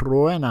Roberto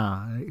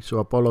Ruena, su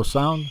Apollo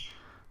Sound.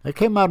 It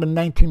came out in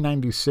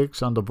 1996.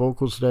 On the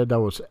vocals there, that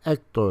was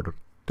Héctor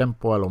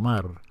Tempo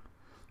Alomar.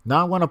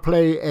 Now I'm going to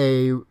play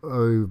a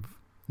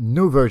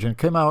new version. It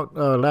came out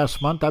last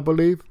month, I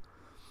believe.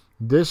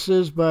 This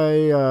is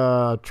by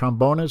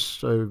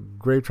trombonist, a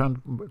great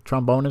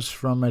trombonist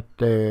from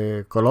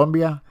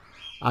Colombia,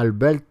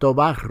 Alberto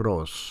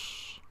Barros.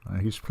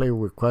 He's played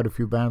with quite a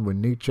few bands, with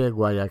Nietzsche,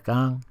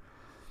 Guayacán.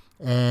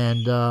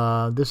 And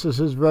this is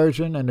his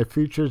version, and it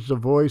features the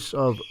voice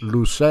of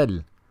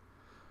Lucel.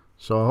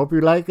 So I hope you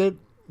like it.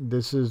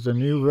 This is the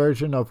new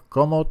version of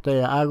Como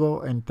Te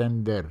Hago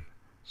Entender.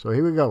 So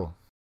here we go.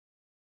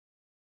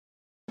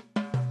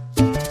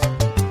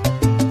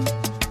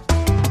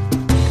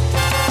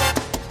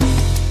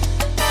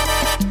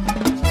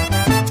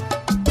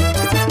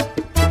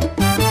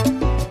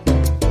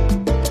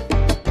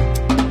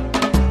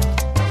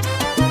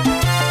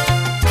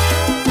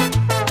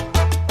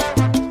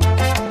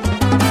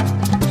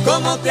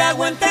 ¿Cómo te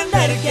hago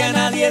entender que a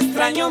nadie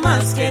extraño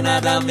más, que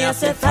nada me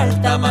hace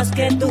falta más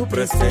que tu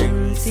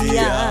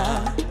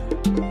presencia?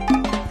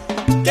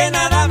 Que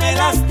nada me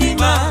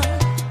lastima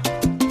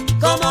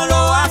como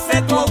lo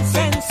hace tu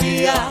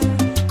ausencia.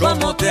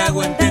 ¿Cómo te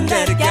hago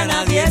entender que a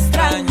nadie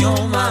extraño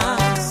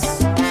más?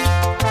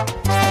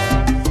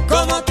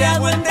 ¿Cómo te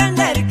hago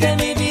entender que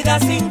mi vida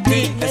sin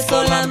ti es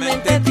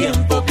solamente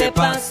tiempo que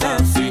pasa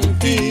sin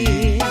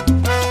ti?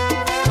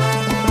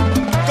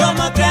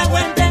 ¿Cómo te hago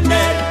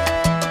entender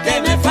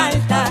que me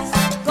faltas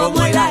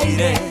como el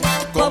aire,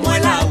 como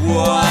el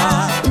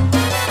agua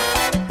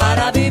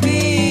para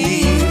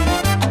vivir?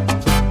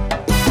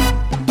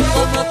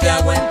 ¿Cómo te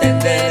hago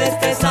entender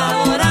este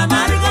sabor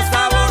amargo,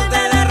 sabor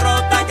de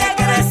derrota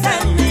que crece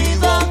en mi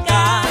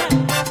boca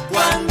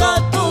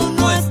cuando tú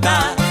no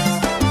estás?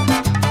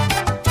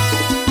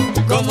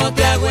 ¿Cómo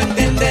te hago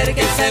entender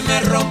que se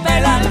me rompe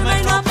el alma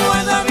y no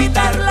puedo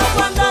evitarlo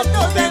cuando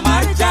tú te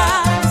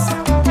marchas,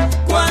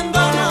 cuando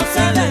no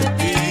sé de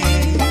ti?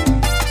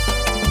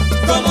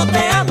 ¿Cómo te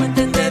hago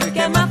entender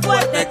que más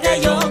fuerte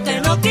que yo, que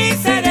no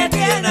quise de ti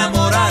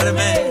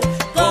enamorarme?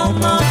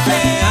 ¿Cómo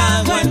te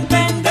hago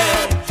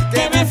entender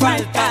que me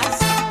faltas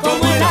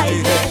como el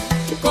aire,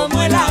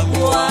 como el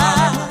agua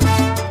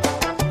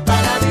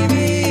para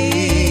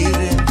vivir?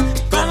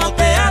 ¿Cómo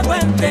te hago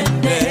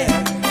entender?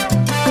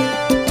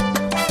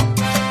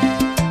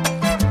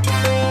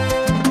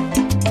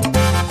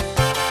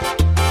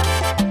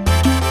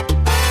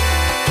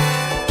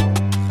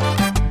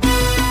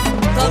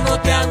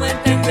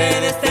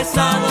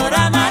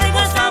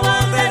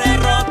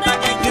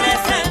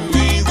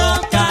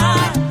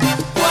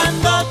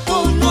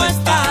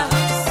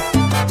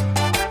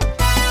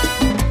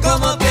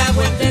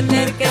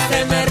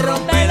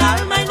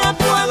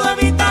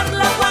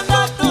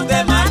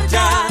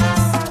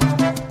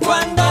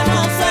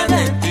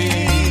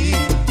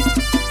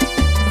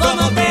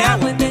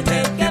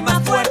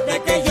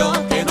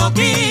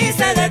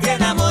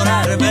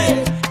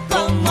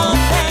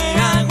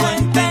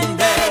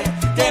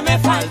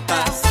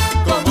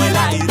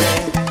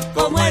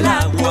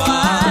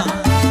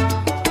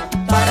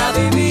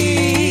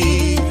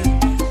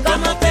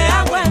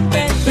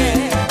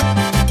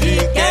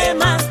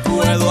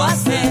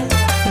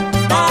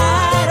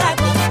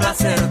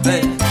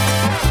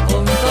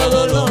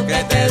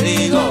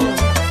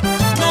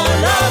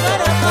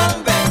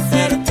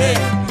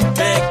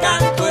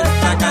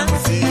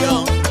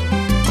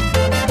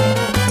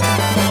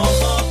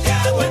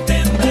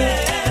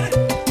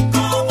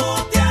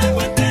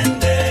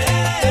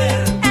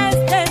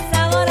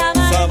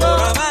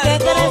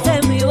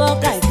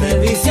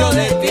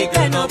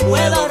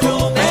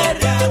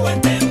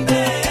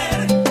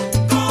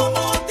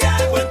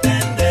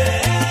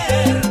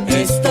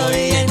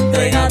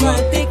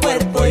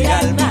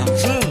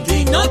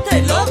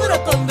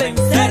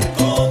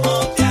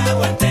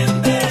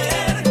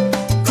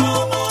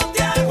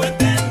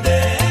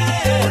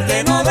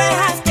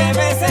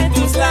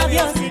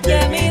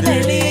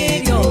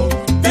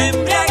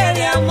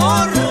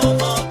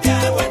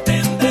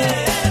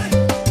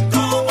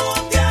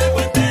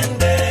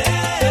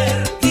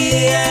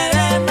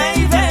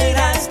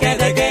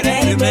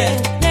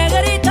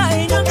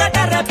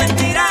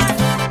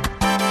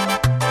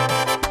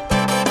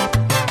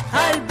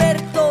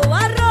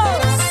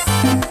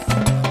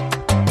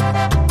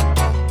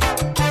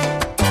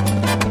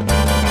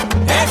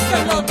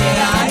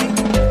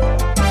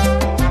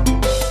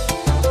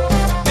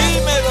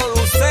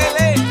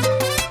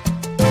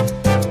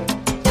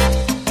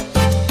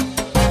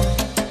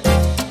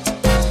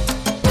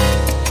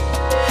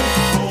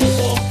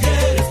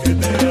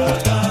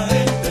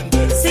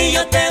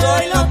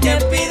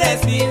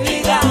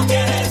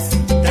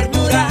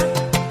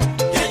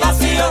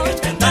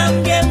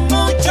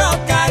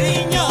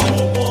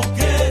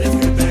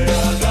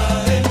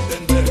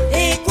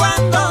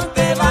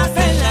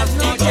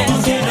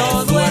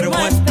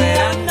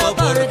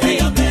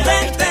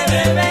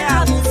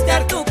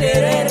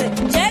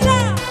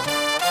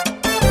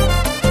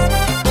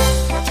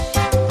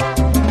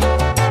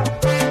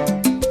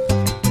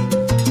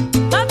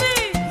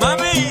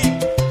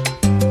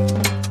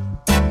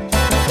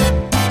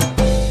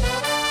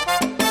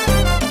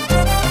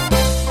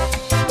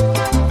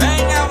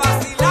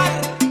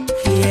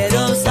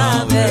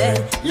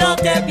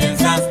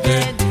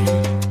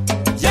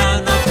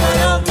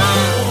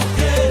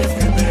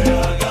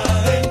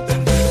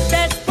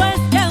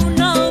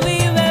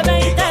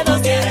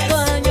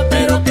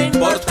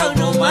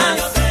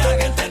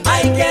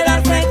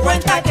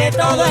 que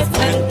todo es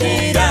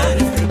mentira,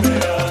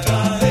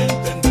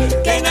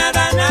 que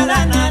nada,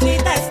 nada,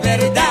 nadita es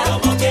verdad.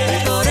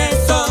 Y por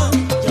eso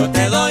yo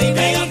te doy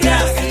mil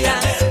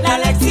gracias, la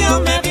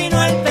lección me vino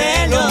al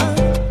pelo.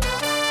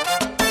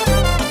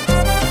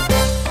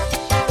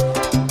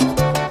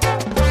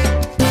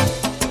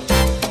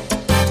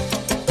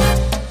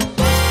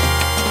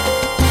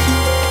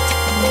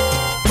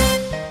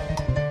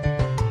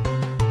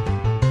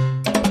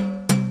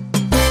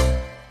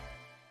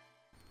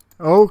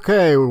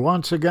 Okay,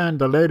 once again,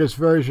 the latest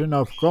version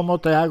of Como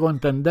Te Hago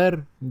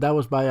Entender. That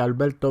was by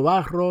Alberto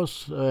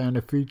Barros, and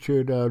it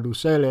featured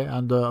Lucele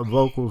on the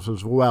vocals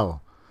as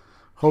well.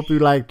 Hope you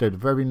liked it.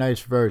 Very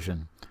nice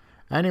version.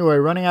 Anyway,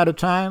 running out of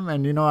time,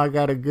 and you know I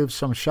got to give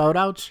some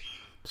shout-outs.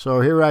 So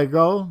here I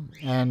go,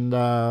 and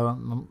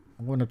I'm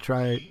going to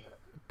try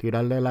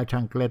tirarle la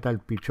chancleta al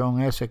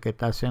pichón ese que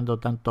está haciendo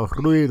tanto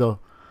ruido.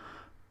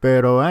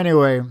 Pero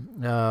anyway,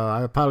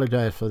 I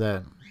apologize for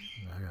that.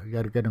 I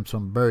got to get him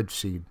some bird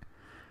seed.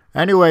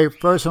 Anyway,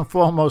 first and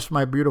foremost,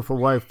 my beautiful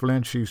wife,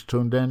 Lynn, she's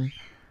tuned in.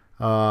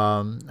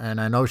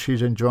 And I know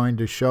she's enjoying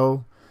the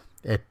show.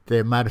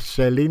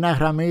 Marcelina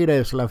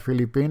Ramirez, la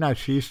Filipina,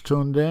 she's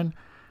tuned in.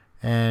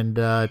 And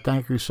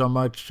thank you so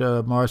much,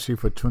 Marcy,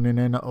 for tuning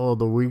in all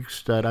the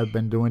weeks that I've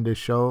been doing this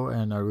show.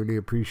 And I really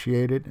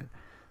appreciate it.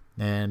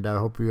 And I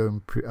hope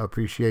you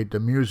appreciate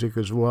the music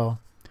as well.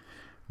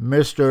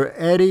 Mr.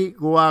 Eddie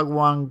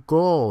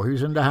Guaguanco,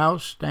 he's in the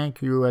house.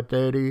 Thank you,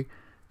 Eddie.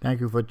 Thank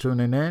you for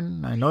tuning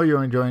in. I know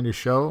you're enjoying the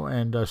show,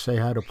 and say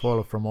hi to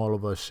Paula from all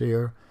of us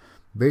here.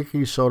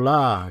 Vicky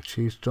Solar,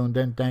 she's tuned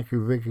in. Thank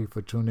you, Vicky,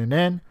 for tuning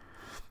in.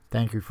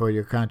 Thank you for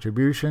your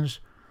contributions.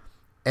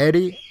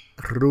 Eddie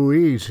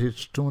Ruiz,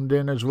 he's tuned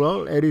in as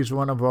well. Eddie's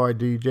one of our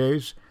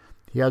DJs.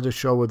 He has a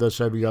show with us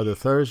every other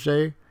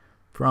Thursday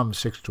from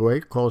 6 to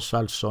 8 called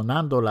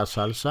Salsonando la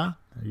Salsa.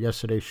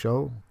 Yesterday's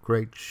show,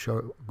 great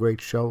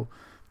show.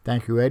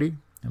 Thank you, Eddie.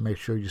 And make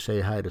sure you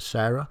say hi to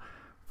Sarah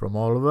from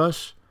all of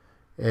us.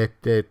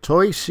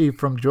 Toysy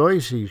from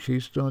Joycey,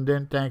 she's tuned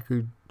in. Thank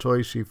you,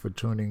 Toysy, for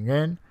tuning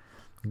in.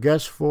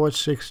 Guest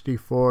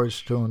 464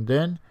 is tuned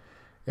in.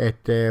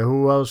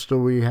 Who else do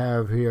we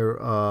have here?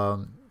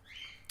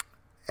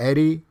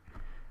 Eddie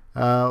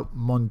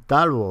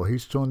Montalvo,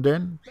 he's tuned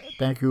in.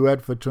 Thank you,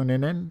 Ed, for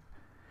tuning in.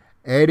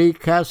 Eddie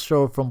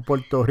Castro from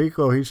Puerto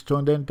Rico, he's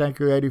tuned in. Thank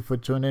you, Eddie, for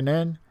tuning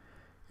in.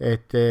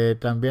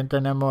 También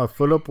tenemos a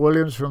Philip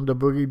Williams from the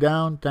Boogie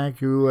Down. Thank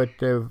you,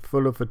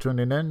 Philip, for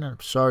tuning in. I'm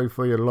sorry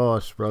for your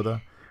loss,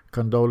 brother.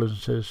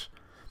 Condolences.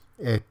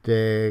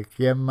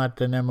 ¿Quién más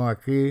tenemos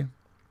aquí?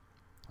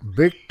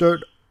 Victor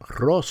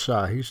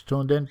Rosa. He's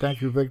tuned in.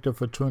 Thank you, Victor,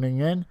 for tuning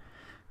in.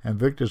 And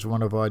Victor's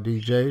one of our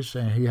DJs,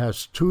 and he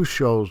has 2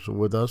 shows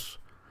with us.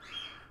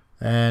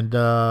 And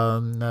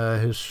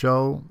his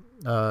show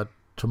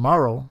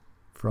tomorrow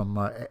from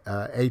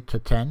 8 to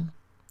 10.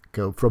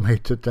 From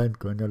 8 to 10,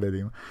 coño le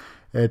digo.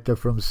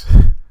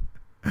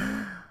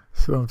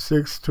 From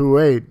 6 to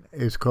 8.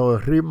 It's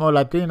called Ritmo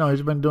Latino.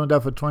 He's been doing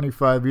that for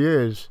 25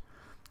 years.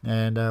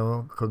 And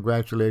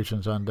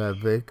congratulations on that,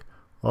 Vic.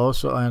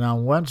 Also, and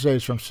on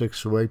Wednesdays from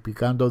 6 to 8,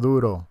 Picando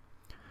Duro.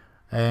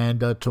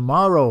 And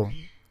tomorrow,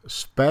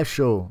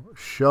 special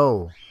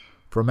show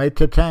from 8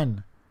 to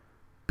 10.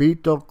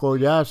 Pito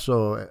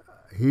Collazo.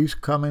 He's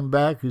coming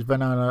back. He's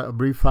been on a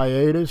brief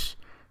hiatus.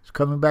 He's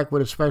coming back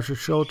with a special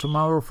show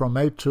tomorrow from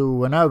 8 to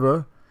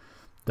whenever.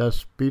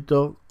 That's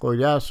Pito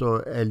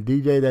Collazo, el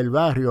DJ del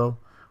barrio,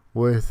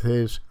 with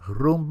his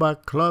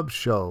Rumba Club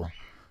show.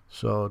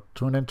 So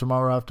tune in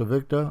tomorrow after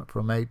Victor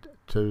from 8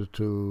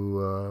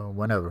 to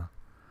whenever.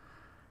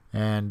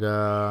 And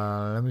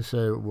let me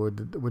say,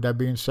 with that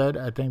being said,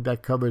 I think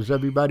that covers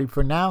everybody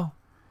for now.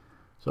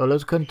 So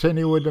let's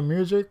continue with the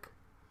music.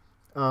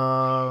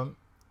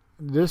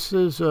 This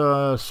is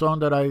a song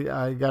that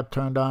I got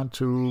turned on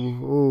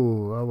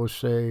to, I would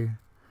say,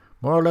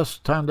 more or less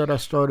the time that I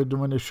started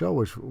doing the show,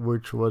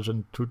 which was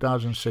in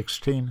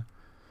 2016.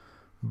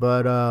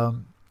 But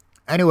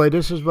anyway,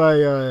 this is by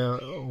a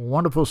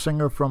wonderful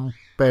singer from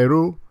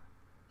Peru.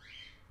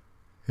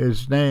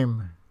 His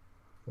name,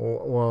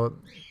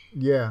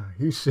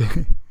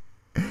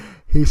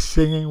 he's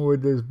singing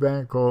with this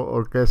band called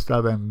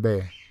Orquesta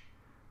Bembe.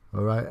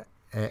 All right,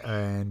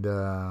 and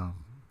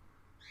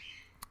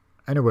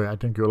anyway, I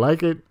think you'll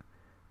like it.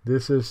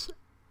 This is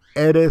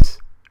Eres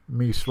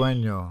Mi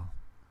Sueño.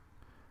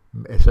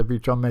 Ese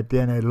pichón me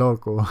tiene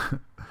loco.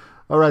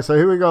 All right, so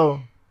here we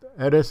go.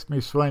 Eres Mi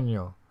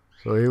Sueño.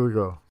 So here we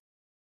go.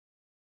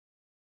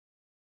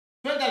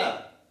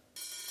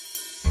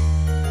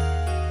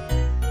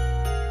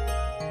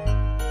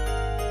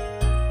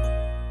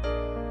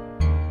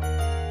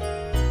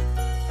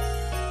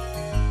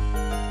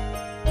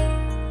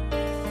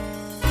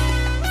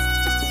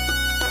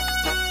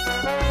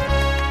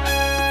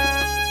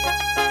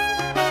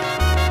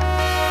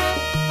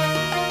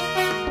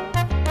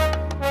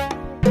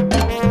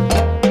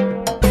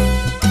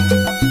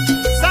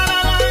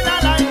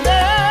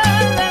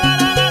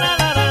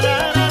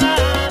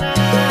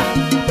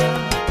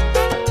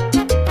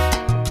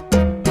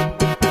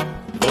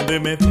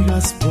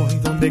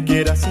 donde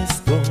quieras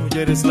estoy,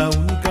 eres la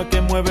única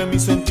que mueve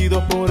mis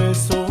sentidos, por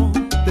eso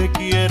te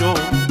quiero.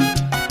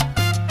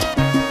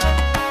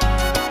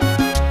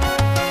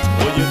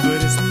 Oye, tú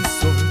eres mi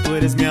sol, tú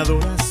eres mi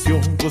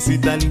adoración,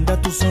 cosita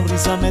linda, tu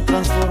sonrisa me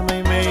transforma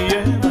y me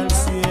lleva al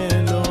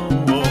cielo.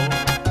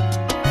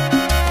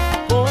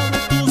 Por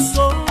tus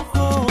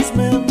ojos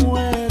me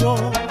muero,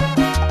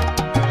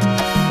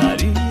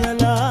 daría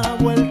la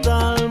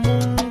vuelta al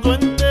mundo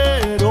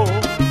entero.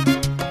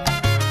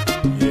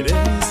 Y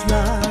eres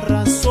la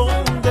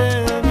razón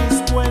de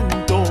mis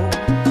cuentos.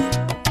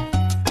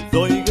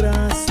 Doy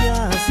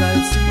gracias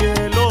al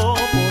cielo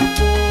por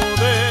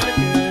poder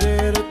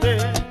quererte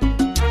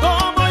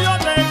como yo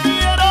te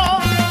quiero.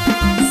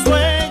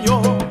 Sueño,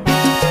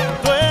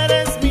 tú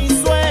eres mi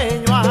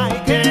sueño, ay,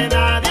 que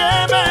nadie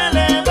me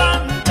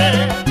levante.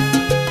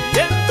 Y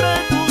entre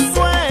tus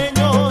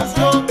sueños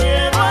yo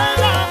quiero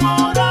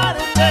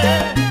enamorarte.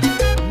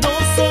 No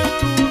soy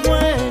tu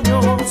dueño,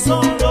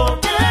 solo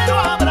quiero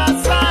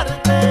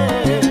abrazarte.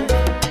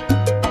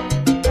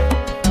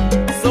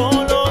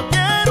 Solo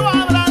quiero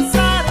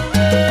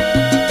abrazarte.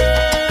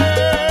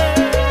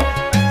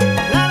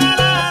 La, la,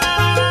 la,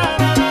 la,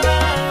 la, la,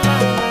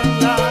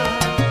 la.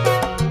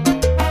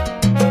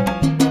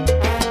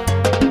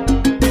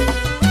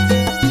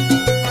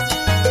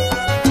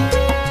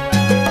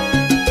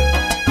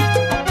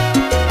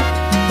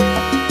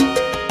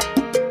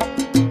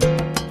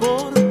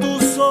 Por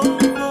tus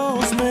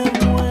ojos me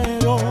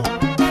muero,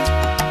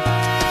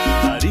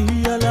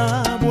 daría la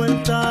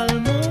vuelta al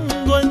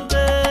mundo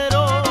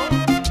entero.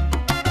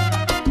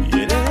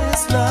 Y eres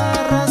la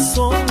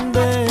razón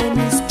de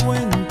mis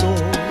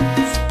cuentos.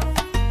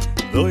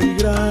 Doy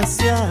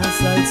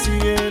gracias al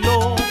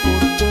cielo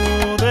por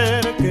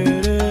poder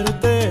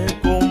quererte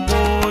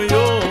como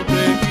yo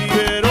te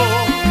quiero.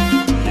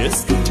 Y es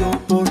que yo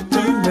por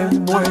ti me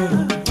muero,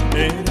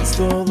 eres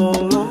todo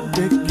lo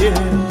que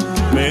quiero.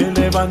 Me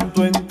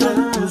levanto entre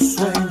tus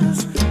sueños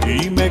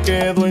y me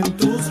quedo en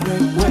tus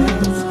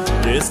recuerdos.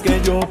 Y es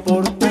que yo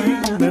por ti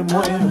me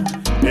muero,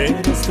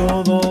 eres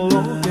todo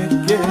lo que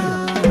quiero.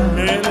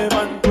 Me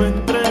levanto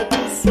entre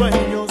tus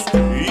sueños y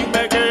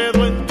me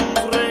quedo en tus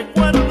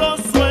recuerdos.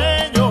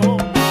 Sueño,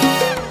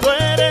 tú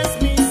eres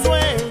mi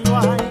sueño,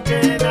 ay, que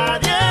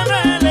nadie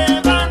me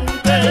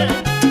levante.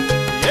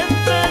 Y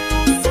entre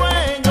tus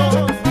sueños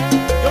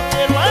yo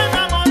quiero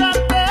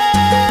enamorarte.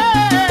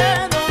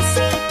 No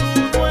soy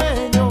tu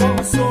dueño,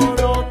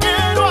 solo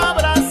quiero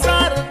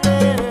abrazarte.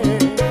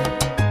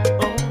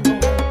 Oh, no.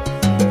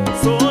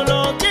 Solo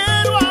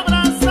quiero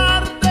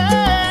abrazarte.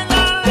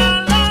 La, la,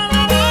 la, la,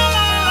 la, la.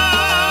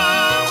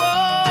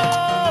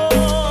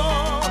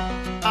 Oh,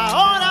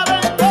 ahora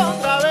vengo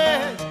otra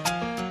vez.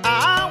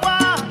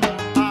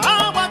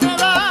 Agua que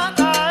va a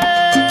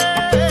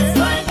caer.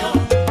 Sueño,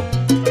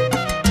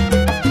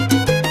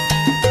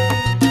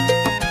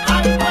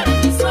 ay, tú eres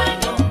mi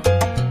sueño.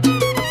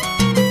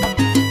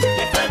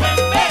 Que soy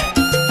bebé.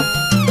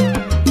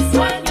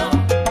 Sueño,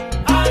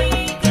 ay,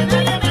 que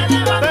nadie me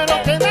levante. Pero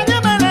que nadie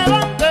me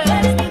levante.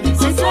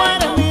 Si tú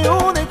eres mi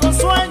único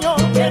sueño,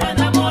 quiero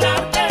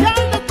enamorarte. Y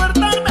al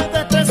despertarme de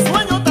este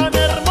sueño tan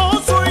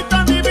hermoso y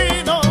tan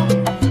divino,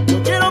 yo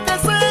quiero que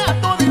sea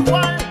todo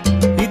igual.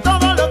 Y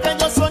todo lo que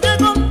yo soñé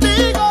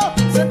contigo,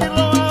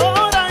 sentirlo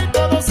ahora y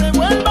todo se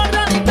vuelva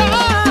realidad.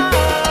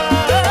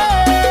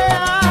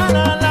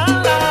 La, la,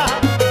 la,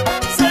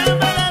 se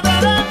me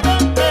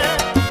levanta.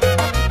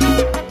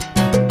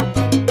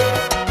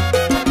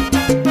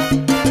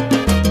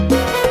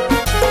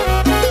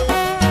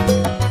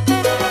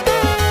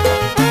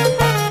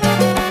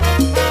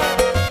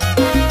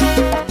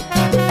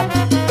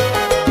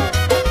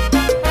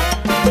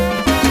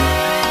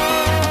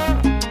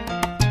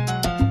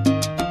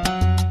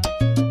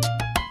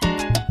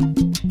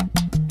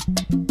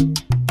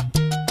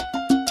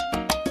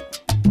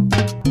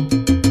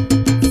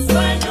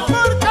 Sueño,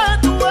 porque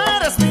tú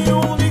eres mi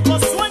único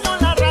sueño,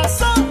 la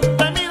razón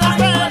de mi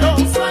desvelo.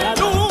 La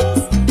luz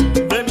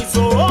de mis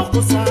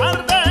ojos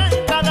arde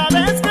cada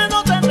vez que no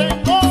te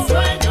tengo.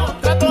 Sueño,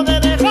 trato de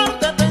dejar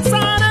de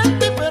pensar en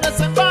ti, pero es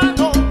en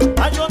vano.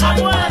 Ay, yo no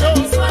puedo.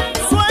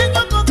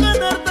 Sueño con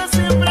tenerte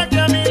siempre aquí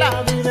a mi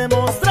lado y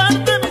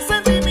demostrarte mis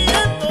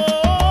sentimientos.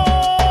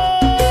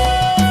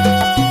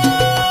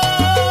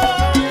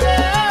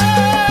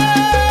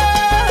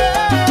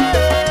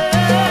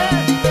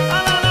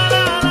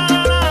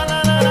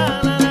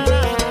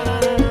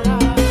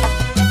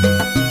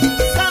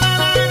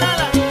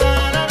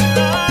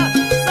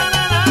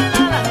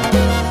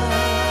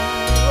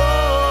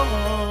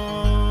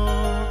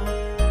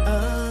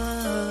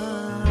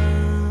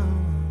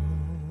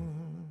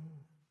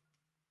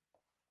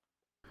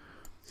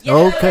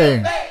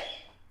 Okay,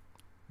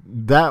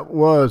 that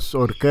was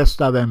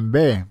Orquesta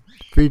Bembe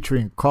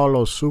featuring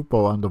Carlos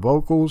Supo on the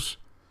vocals.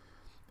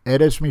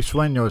 Eres mi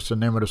sueño is the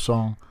name of the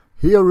song.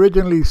 He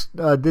originally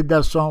did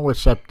that song with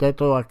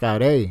Septeto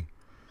Acare,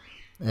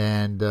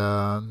 and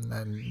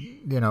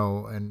you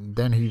know, and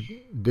then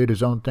he did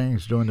his own thing.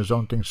 He's doing his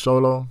own thing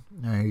solo,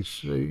 He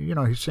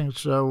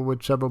sings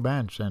with several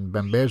bands, and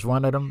Bembe is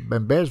one of them.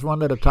 Bembe is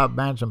one of the top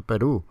bands in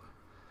Peru,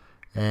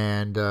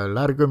 and a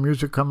lot of good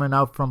music coming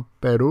out from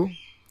Peru.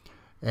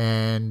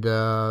 And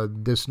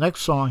this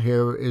next song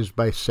here is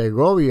by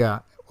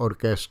Segovia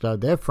Orquesta.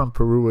 They're from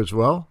Peru as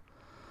well.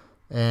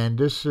 And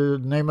this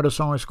name of the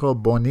song is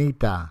called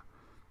Bonita.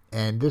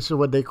 And this is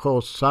what they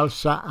call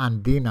Salsa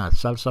Andina,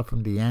 salsa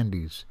from the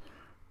Andes.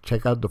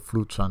 Check out the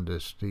flutes on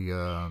this, the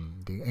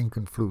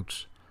Incan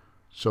flutes.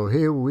 So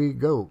here we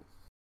go.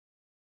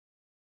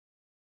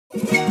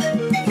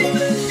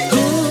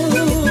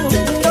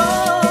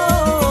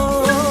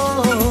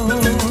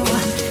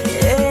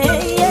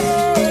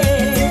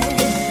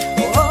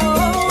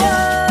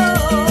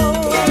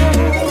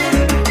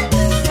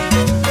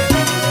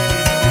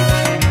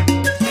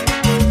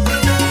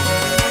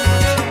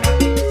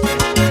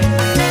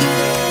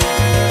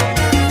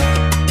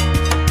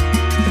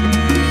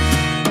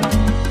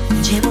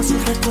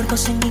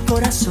 En mi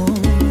corazón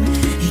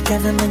y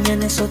cada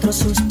mañana es otro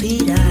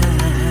suspirar,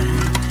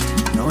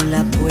 no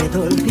la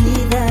puedo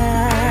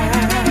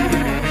olvidar.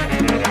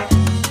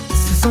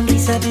 Su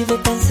sonrisa vive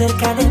tan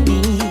cerca de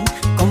mí,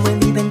 como en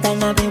mi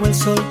ventana veo el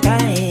sol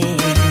caer,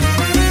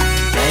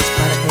 ya es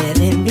parte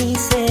de mi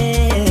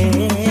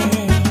ser.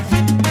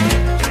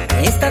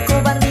 Esta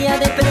cobardía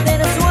de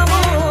perder su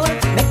amor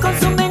me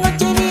consume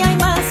noche y día y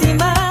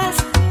más,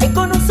 que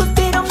con un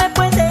suspiro me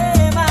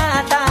puede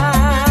matar.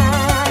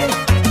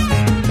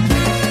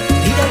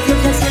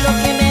 Cielo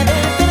que me dé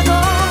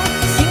perdón,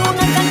 sin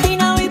una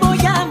cantina hoy voy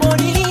a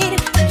morir.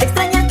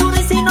 Extraña tu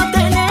risa y no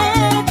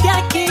tenerte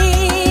aquí.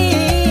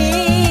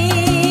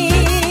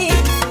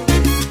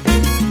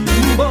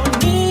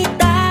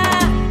 Bonita,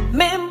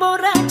 me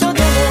emborracho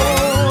de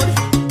amor,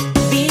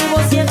 vivo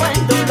ciego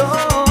al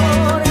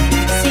dolor,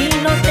 si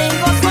no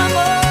tengo su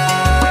amor.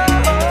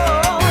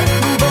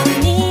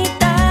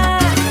 Bonita,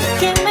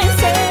 que me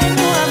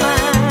enseñó a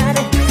amar,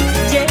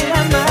 llega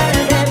a amar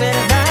de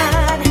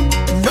verdad,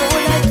 no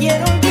la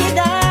quiero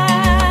olvidar.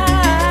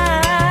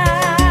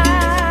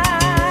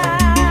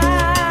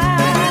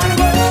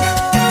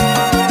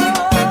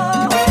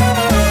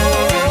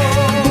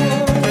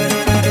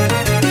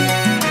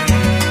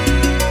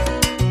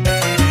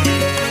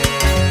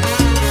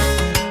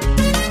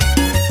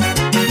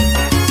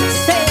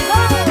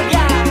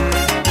 Segovia.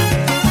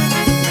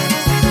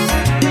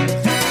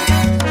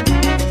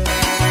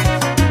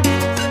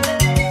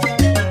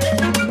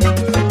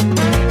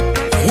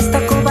 Esta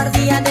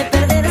cobardía de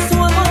perder su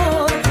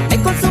amor me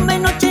consume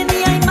noche,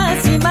 día y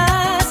más,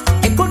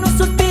 que con un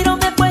suspiro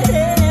me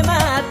puede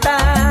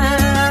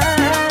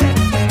matar.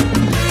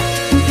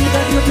 Pido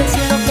a Dios del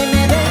cielo que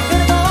me dé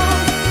perdón,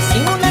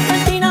 sin una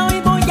cantina hoy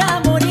voy a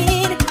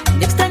morir,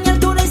 de extrañar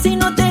tu risa y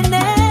no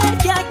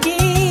tenerte aquí.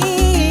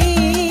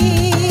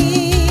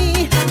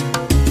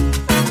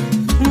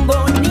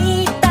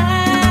 Bonita,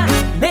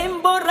 me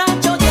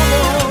emborracho de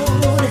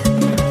amor,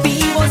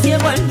 vivo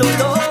ciego al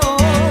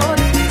dolor,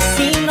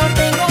 si no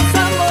tengo su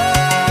amor.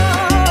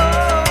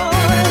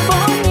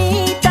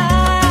 Bonita,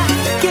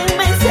 que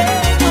me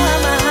enseñó a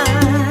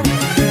amar,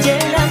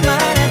 llega a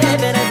amar de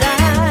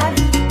verdad,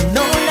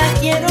 no la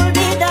quiero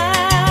olvidar.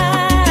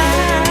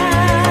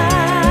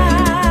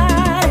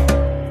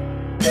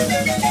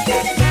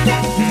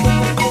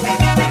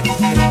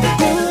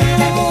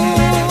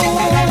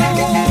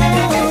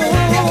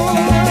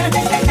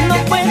 No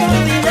puedo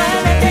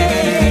olvidarte.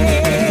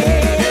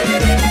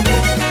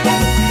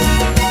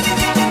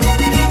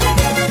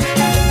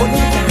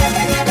 Bonita,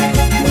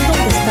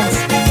 ¿dónde estás?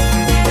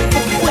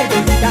 No puedo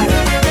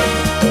olvidarte.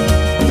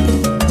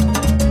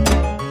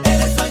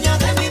 Eres dueña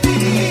de mi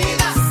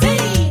vida, sí,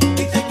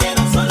 y te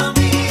quiero solo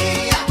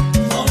mía.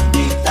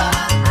 Bonita,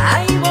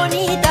 ay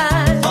bonita,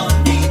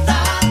 bonita,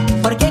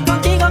 porque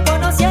contigo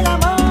conocí el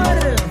amor.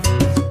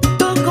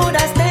 Tú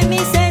curaste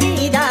mis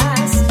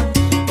heridas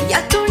y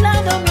a tu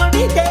lado me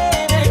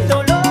olvidé del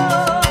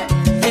dolor.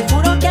 Te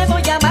juro que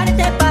voy a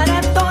amarte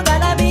para toda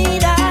la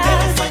vida.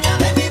 Eres dueña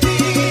de mi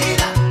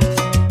vida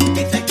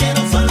y te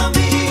quiero solo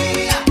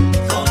mía.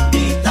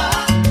 Bonita,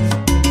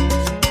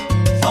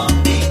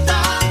 bonita,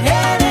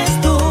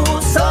 eres tú,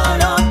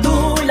 solo tú,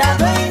 la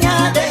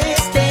dueña de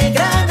este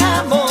gran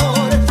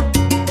amor,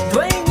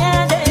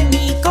 dueña de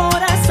mi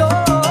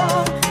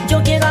corazón.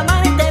 Yo quiero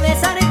amarte,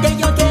 besarte,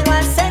 yo quiero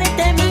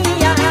hacerte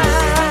mía.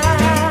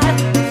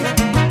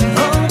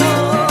 Oh,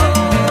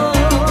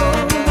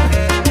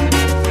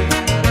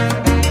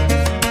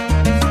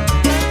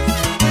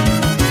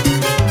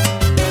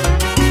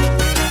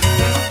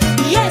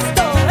 y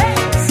esto es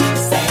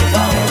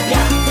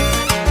Segovia.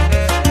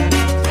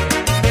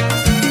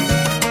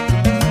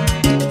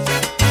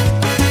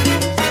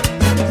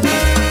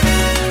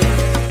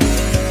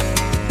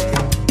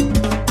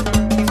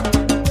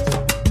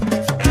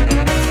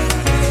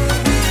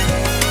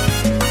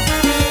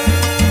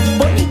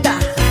 Bonita,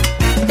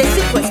 te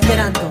sigo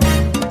esperando.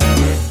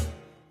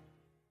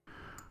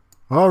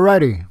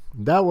 Alrighty,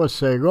 that was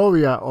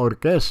Segovia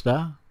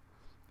Orquesta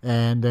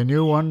and the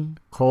new one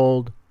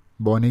called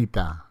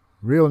Bonita.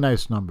 Real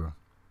nice number.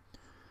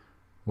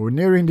 We're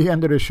nearing the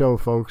end of the show,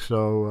 folks,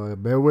 so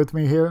bear with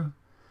me here.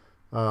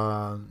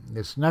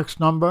 This next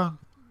number,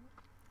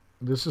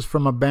 this is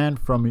from a band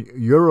from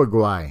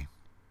Uruguay.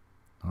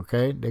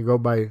 Okay, they go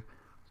by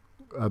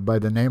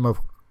the name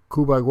of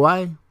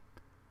Cubaguay,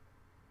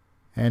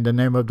 and the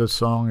name of the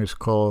song is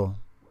called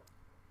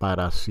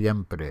Para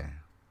Siempre.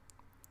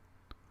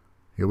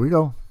 Here we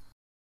go.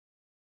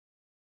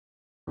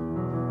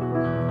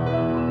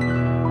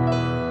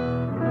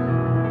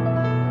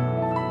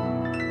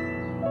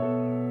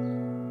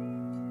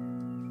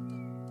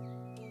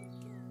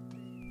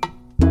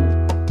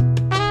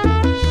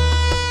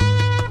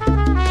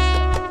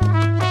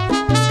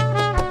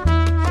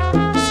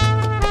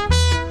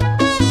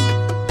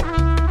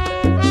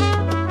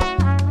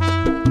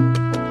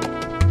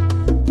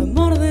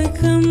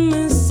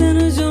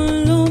 Ser yo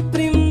lo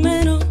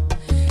primero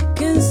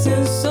que se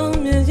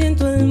asome allí en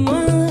tu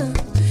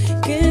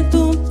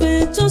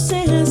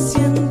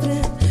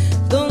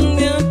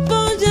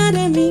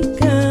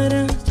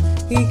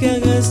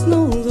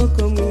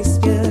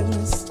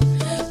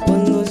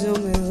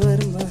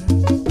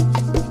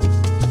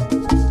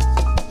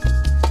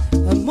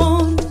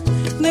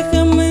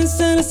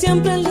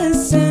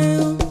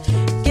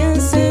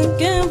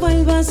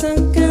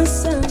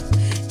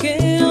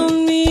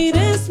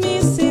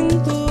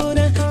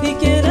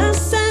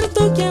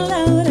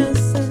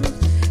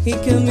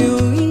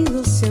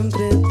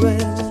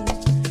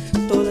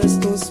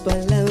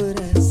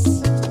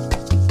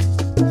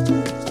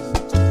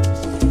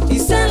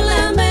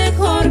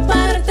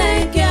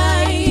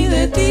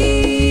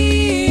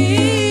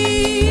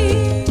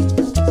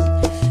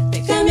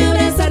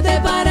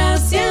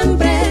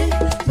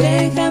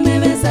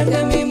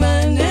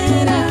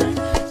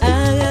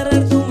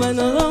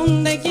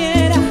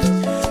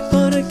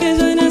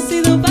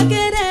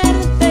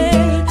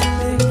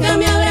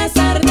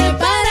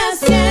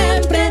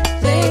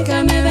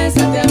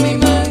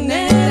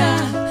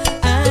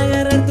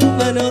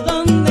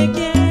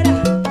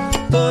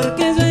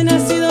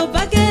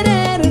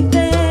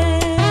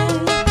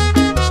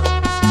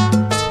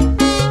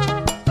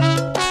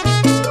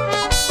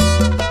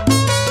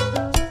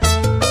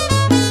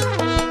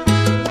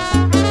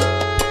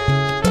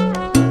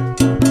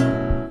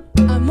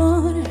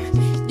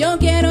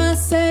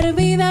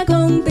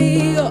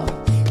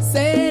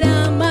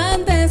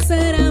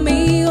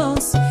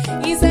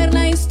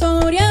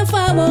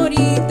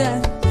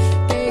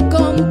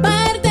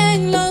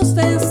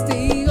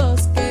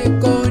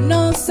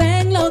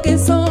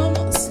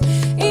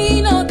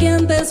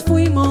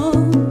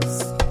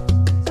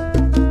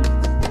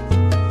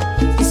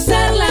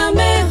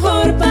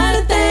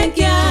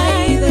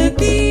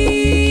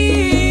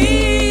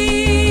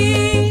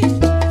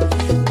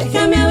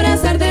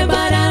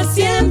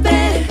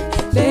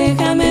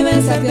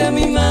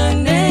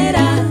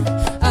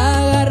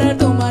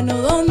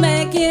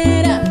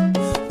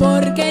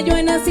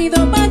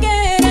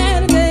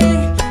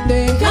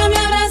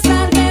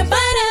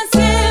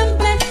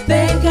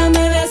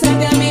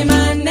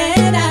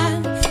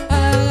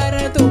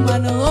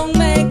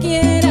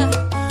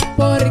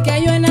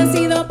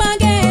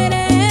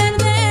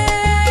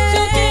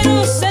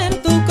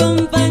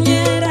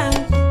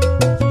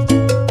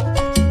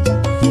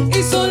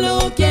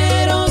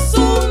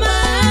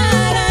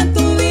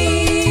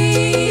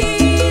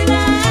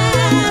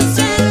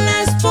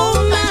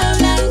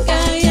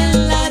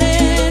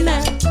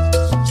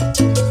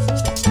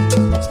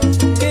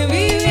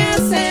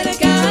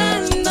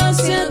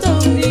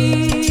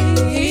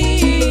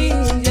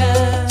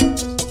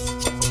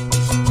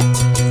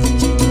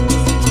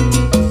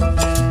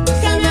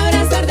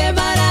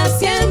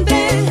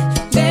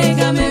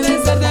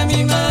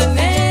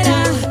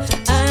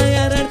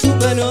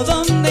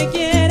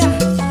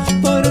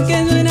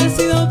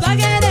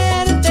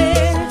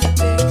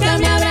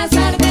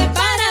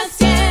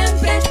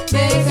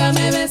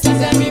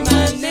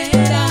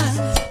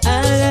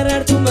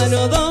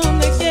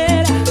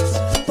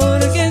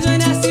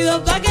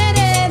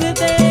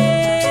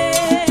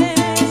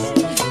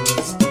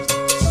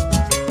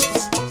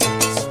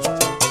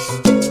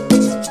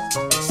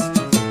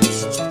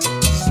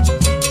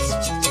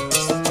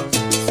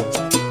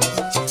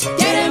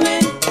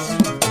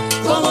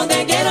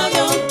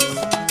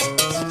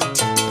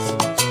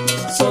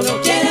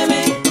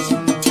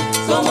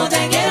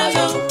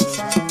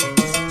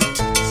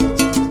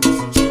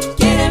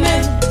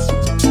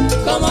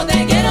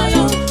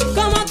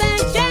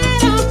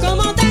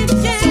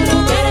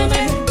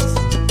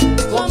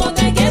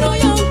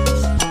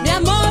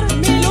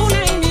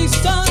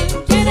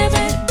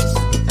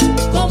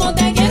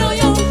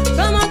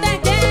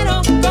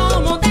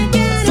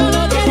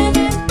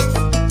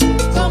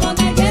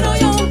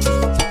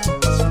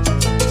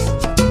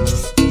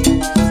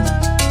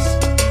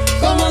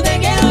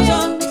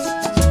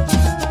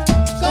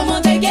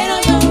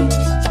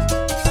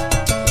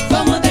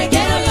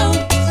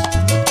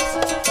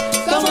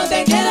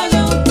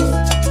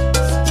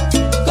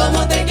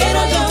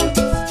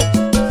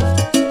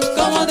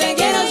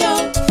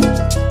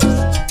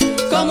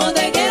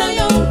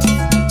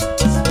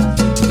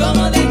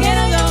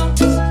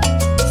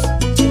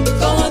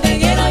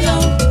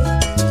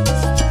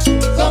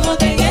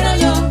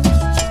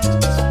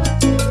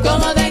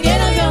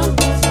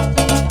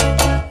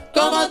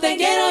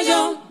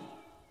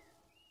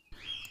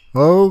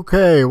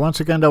Okay,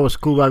 once again, that was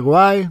Cuba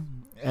Guay,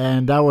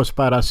 and that was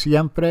Para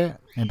Siempre,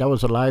 and that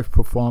was a live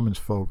performance,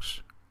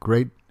 folks.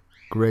 Great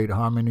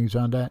harmonies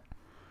on that,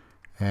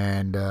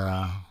 and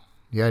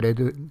yeah, they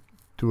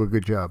do a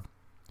good job.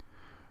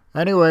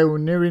 Anyway, we're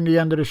nearing the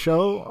end of the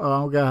show.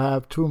 I'm going to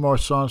have two more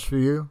songs for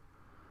you.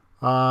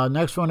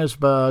 Next one is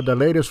the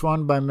latest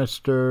one by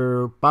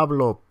Mr.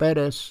 Pablo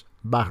Pérez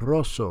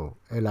Barroso,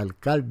 el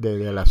alcalde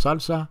de la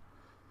salsa,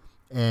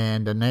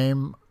 and the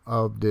name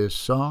of this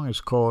song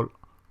is called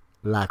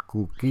La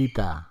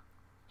Cuquita.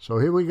 So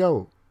here we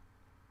go.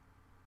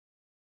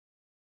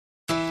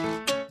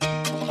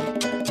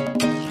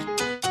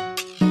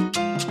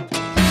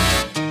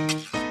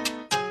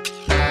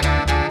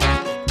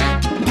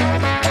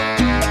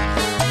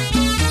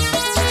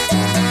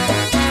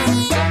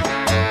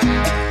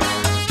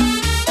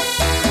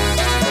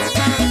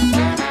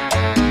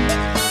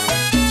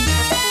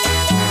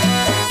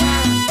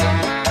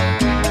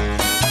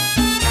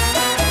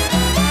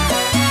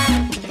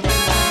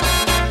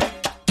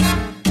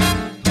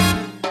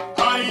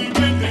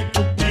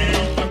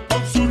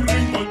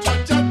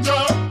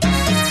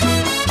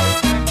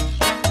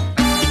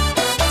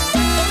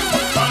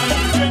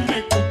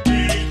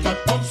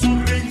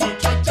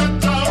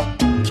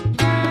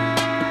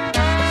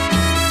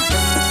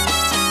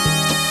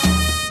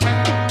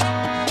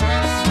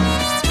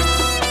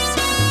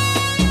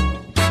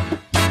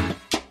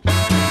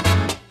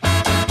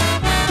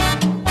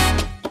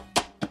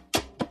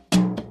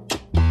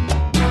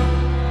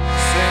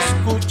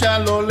 A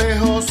lo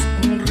lejos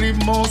un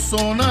ritmo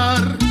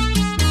sonar,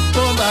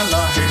 toda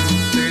la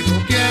gente lo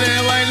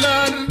quiere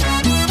bailar.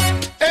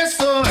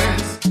 Eso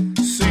es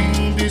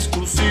sin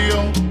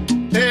discusión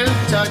el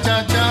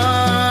cha-cha-cha,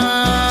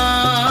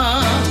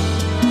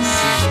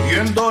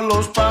 siguiendo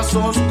los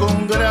pasos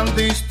con gran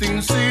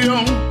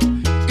distinción,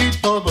 y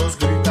todos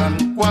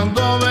gritan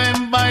cuando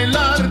ven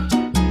bailar.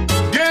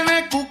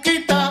 Viene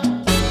Cuquita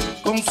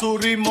con su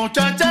ritmo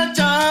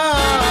cha-cha-cha.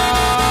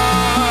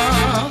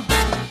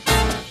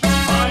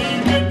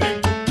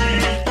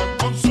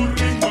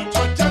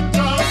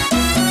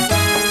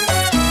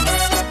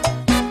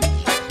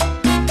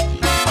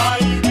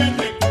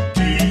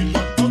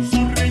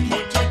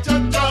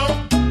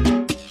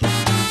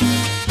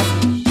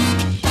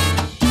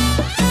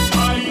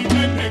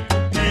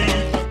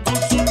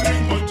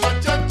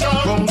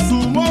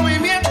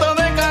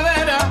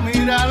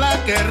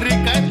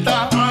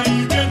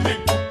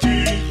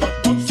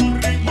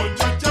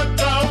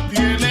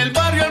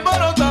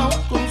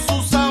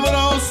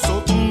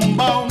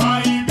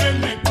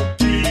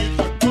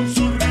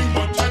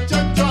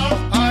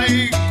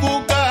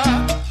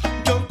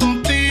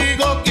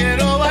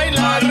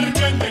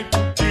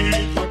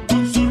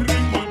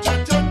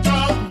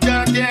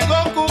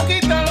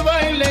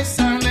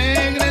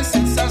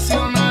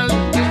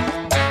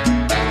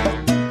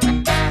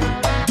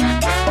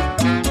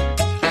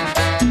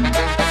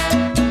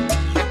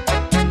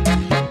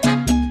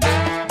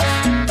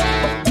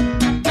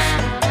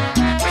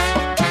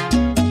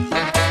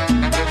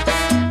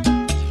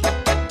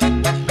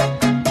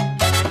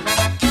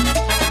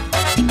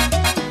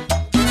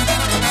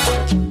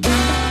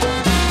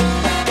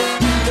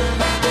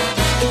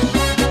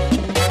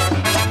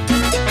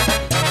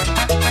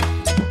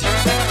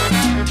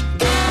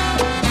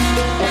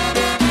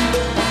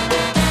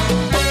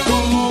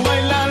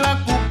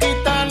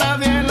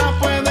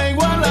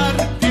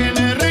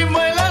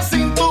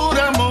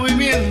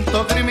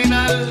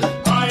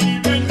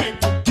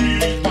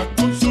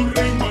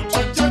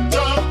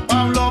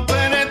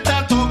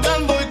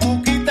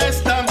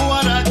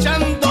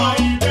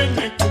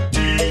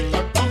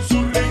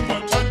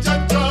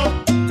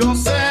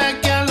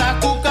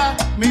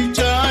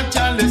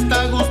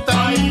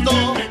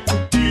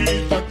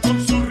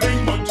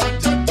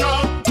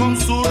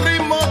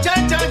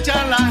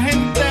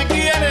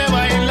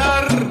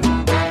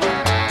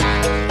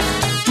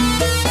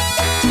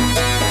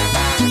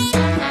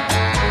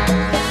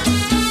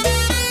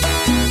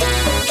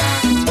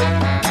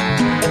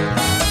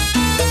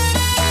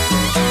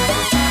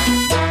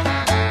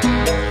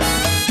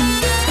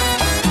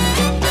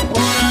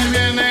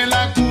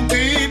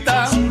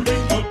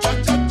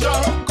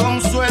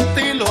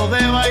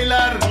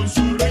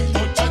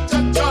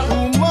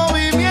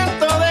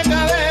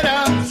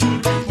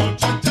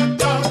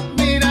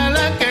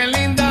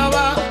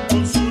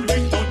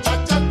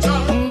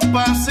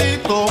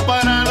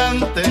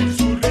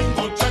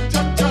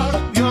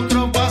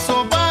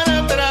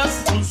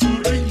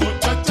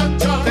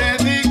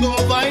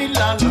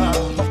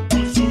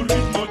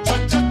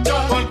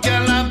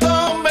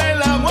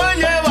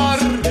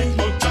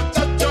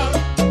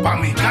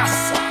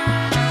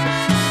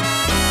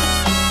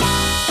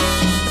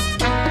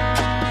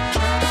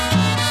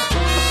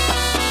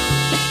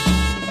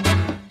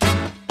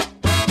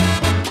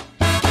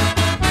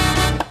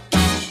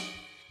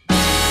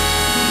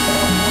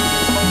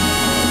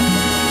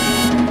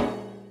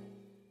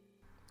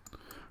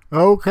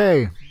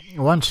 Okay,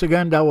 once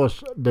again, that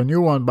was the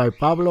new one by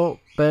Pablo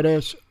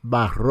Pérez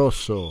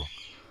Barroso.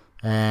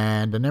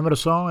 And the name of the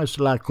song is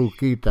La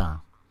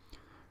Cuquita.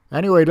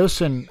 Anyway,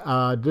 listen,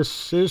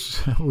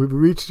 we've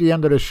reached the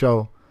end of the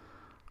show.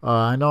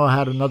 I know I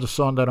had another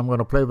song that I'm going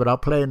to play, but I'll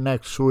play it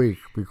next week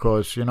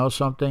because, you know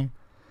something?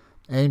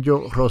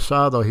 Angel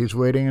Rosado, he's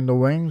waiting in the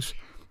wings,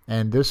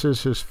 and this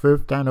is his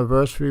 5th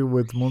anniversary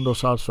with Mundo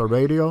Salsa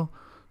Radio,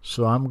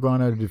 so I'm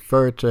going to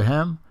defer it to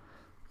him.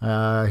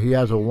 He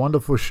has a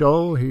wonderful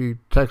show. He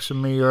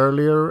texted me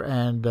earlier,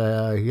 and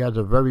he has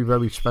a very,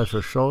 very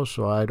special show,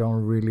 so I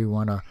don't really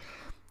want to,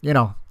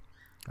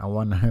 I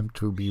want him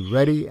to be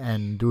ready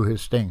and do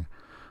his thing.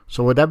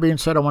 So with that being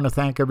said, I want to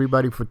thank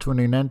everybody for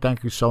tuning in.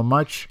 Thank you so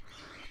much.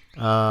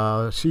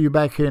 See you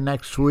back here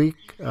next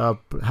week.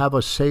 Have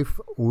a safe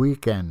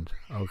weekend,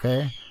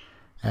 okay?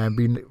 And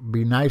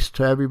be nice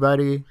to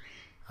everybody.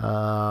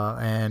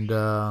 Let's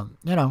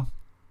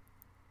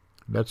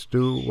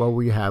do what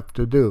we have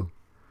to do.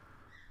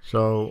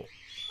 So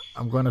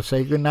I'm going to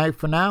say good night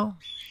for now.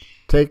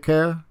 Take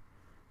care.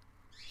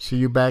 See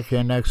you back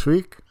here next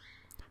week.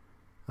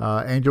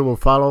 Angel will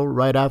follow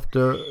right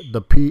after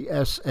the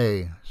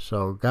PSA.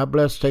 So God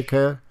bless. Take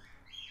care.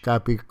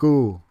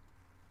 Capicu.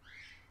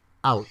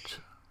 Out.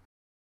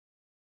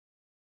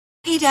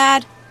 Hey,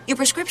 Dad. Your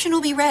prescription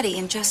will be ready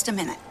in just a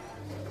minute.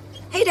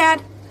 Hey,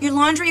 Dad. Your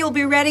laundry will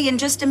be ready in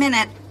just a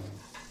minute.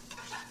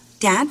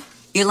 Dad,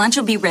 your lunch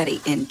will be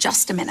ready in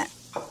just a minute.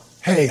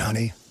 Hey,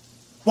 honey.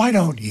 Why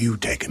don't you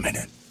take a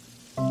minute?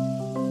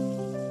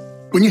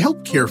 When you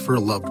help care for a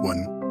loved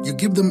one, you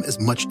give them as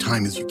much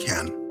time as you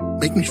can,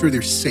 making sure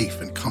they're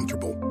safe and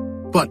comfortable.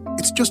 But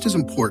it's just as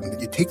important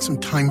that you take some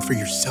time for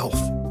yourself.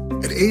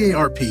 At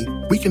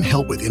AARP, we can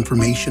help with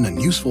information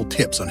and useful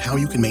tips on how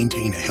you can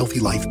maintain a healthy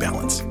life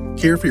balance,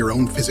 care for your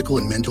own physical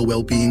and mental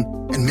well-being,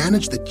 and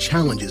manage the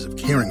challenges of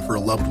caring for a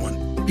loved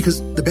one.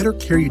 Because the better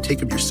care you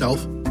take of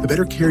yourself, the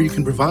better care you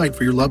can provide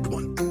for your loved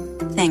one.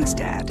 Thanks,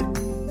 Dad.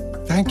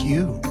 Thank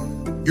you.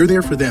 You're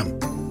there for them.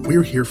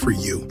 We're here for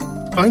you.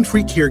 Find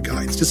free care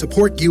guides to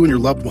support you and your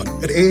loved one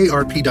at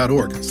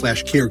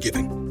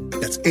aarp.org/caregiving.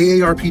 That's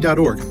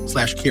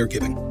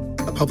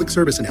aarp.org/caregiving. A public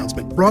service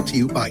announcement brought to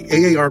you by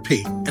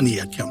AARP and the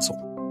Ad Council.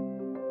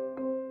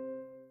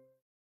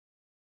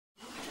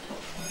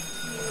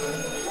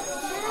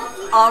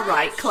 All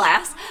right,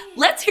 class.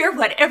 Let's hear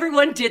what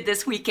everyone did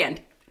this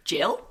weekend.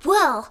 Jill?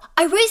 Well,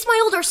 I raised my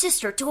older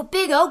sister to a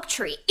big oak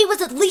tree. It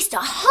was at least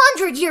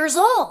 100 years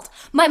old.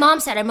 My mom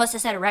said I must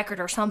have set a record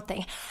or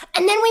something.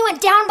 And then we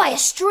went down by a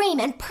stream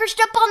and perched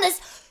up on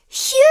this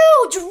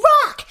huge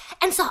rock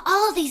and saw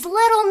all of these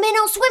little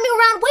minnows swimming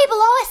around way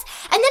below us.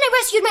 And then I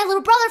rescued my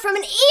little brother from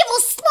an evil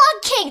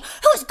slug king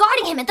who was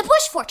guarding him at the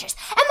bush fortress.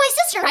 And my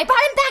sister and I brought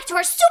him back to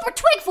our super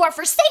twig fort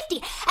for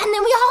safety. And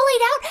then we all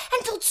laid out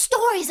and told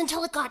stories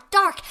until it got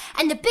dark.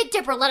 And the Big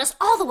Dipper led us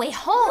all the way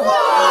home.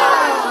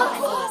 Wow!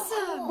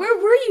 Awesome! Where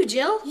were you,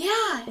 Jill?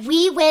 Yeah.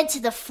 We went to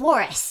the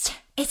forest.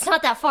 It's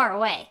not that far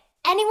away.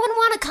 Anyone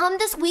want to come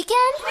this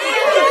weekend?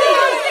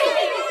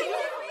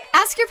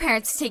 Ask your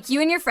parents to take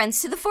you and your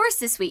friends to the forest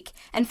this week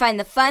and find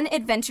the fun,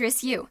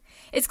 adventurous you.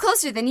 It's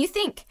closer than you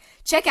think.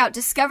 Check out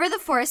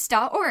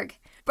discovertheforest.org.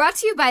 Brought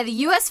to you by the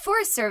U.S.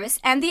 Forest Service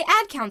and the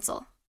Ad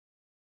Council.